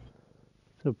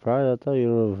 Surprised. I thought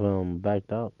you would have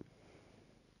backed out.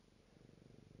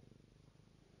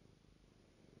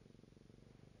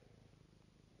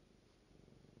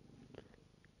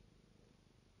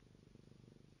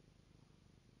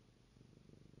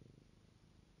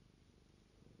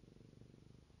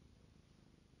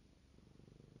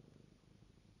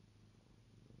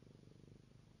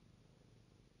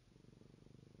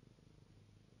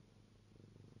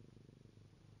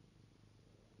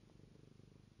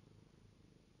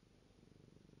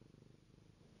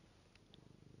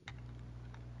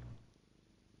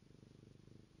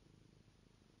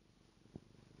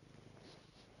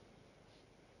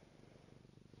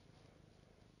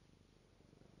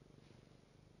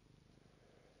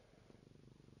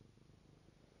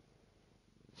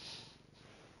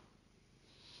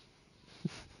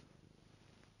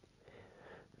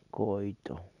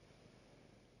 Coito.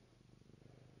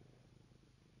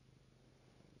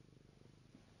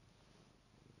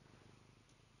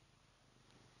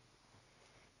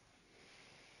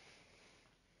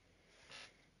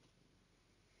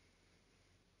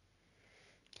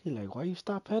 He like, why you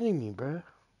stop petting me, bruh? It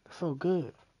felt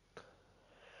good.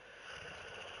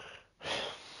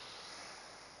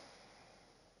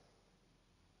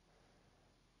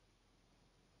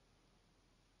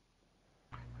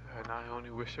 And I only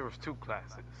wish there was 2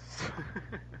 classes.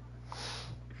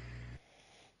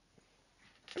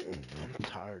 I'm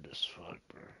tired as fuck,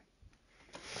 bro.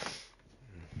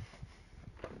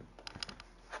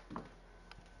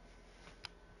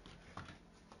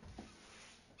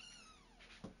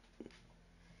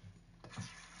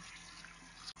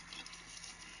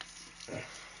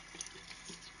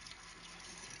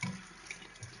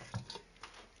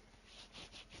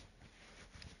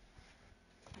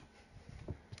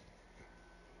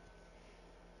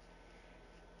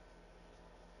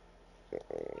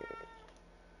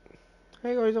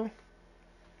 Hey, Goizo.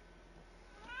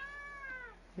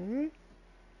 ¿Mm?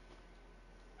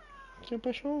 ¿Qué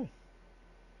pasó?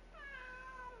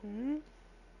 ¿Mm?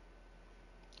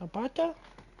 ¿La pata?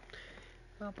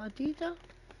 ¿La patita?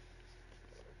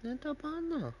 ¿Qué está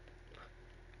pasando?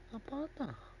 La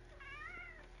pata.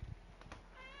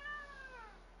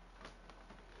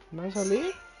 ¿Va a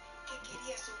salir?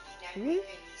 ¿Mm?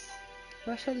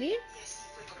 ¿Va a salir?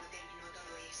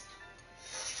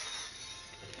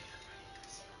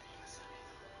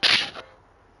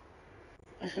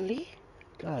 ¿Va a salir?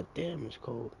 God damn, it's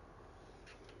cold.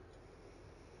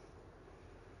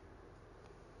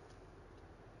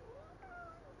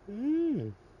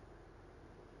 Mmm.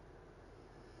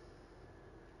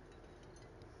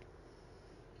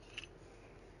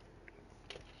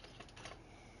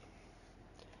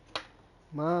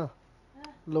 Ma,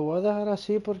 lo voy a dejar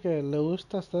así porque le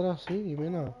gusta estar así. Y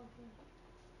mira,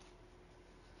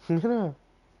 mira,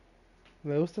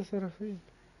 le gusta estar así.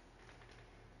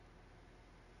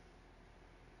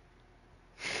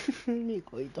 Mi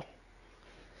coito.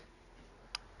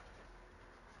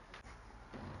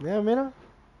 Mira, mira.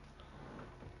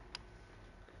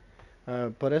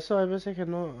 Por eso hay veces que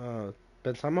no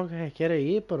pensamos que se quiere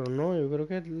ir, pero no, yo creo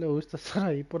que le gusta estar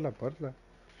ahí por la puerta.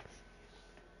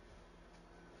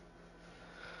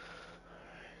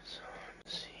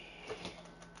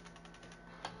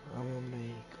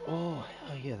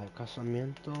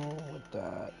 casamiento with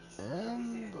that.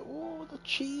 And, oh, the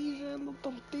cheese and the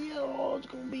tortilla. Oh, it's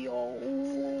gonna be all.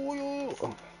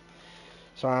 Oh.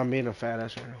 Sorry, I'm being a fat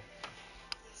ass right now.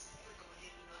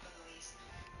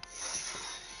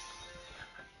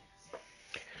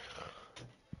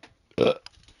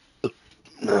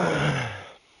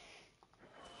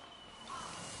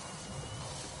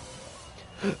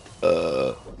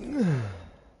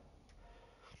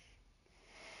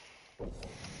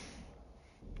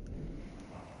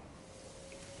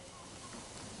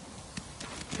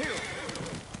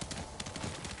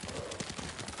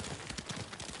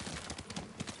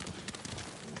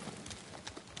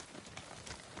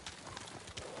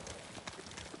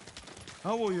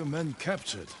 How were your men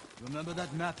captured? Remember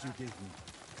that map you gave me?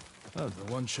 Oh,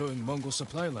 the one showing Mongol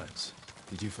supply lines.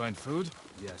 Did you find food?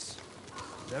 Yes.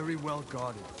 Very well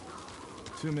guarded.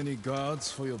 Too many guards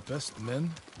for your best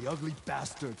men? The ugly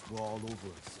bastards were all over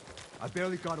us. I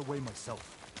barely got away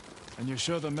myself. And you're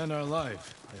sure the men are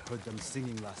alive? I heard them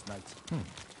singing last night.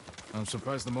 I'm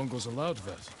surprised the Mongols allowed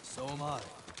that. So am I.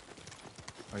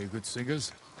 Are you good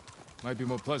singers? Might be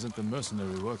more pleasant than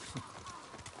mercenary work.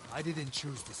 I didn't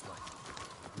choose this life.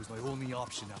 It was my only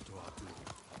option after our duel.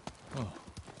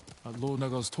 Oh, at Lord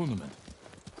Nagal's tournament.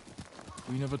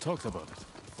 We never talked about it.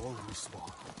 Before we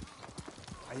swore,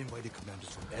 I invited commanders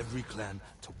from every clan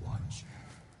to watch.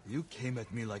 You came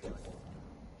at me like a...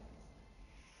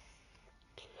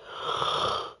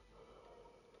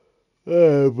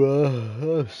 Hey, bro.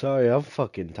 Oh, sorry, I'm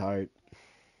fucking tired.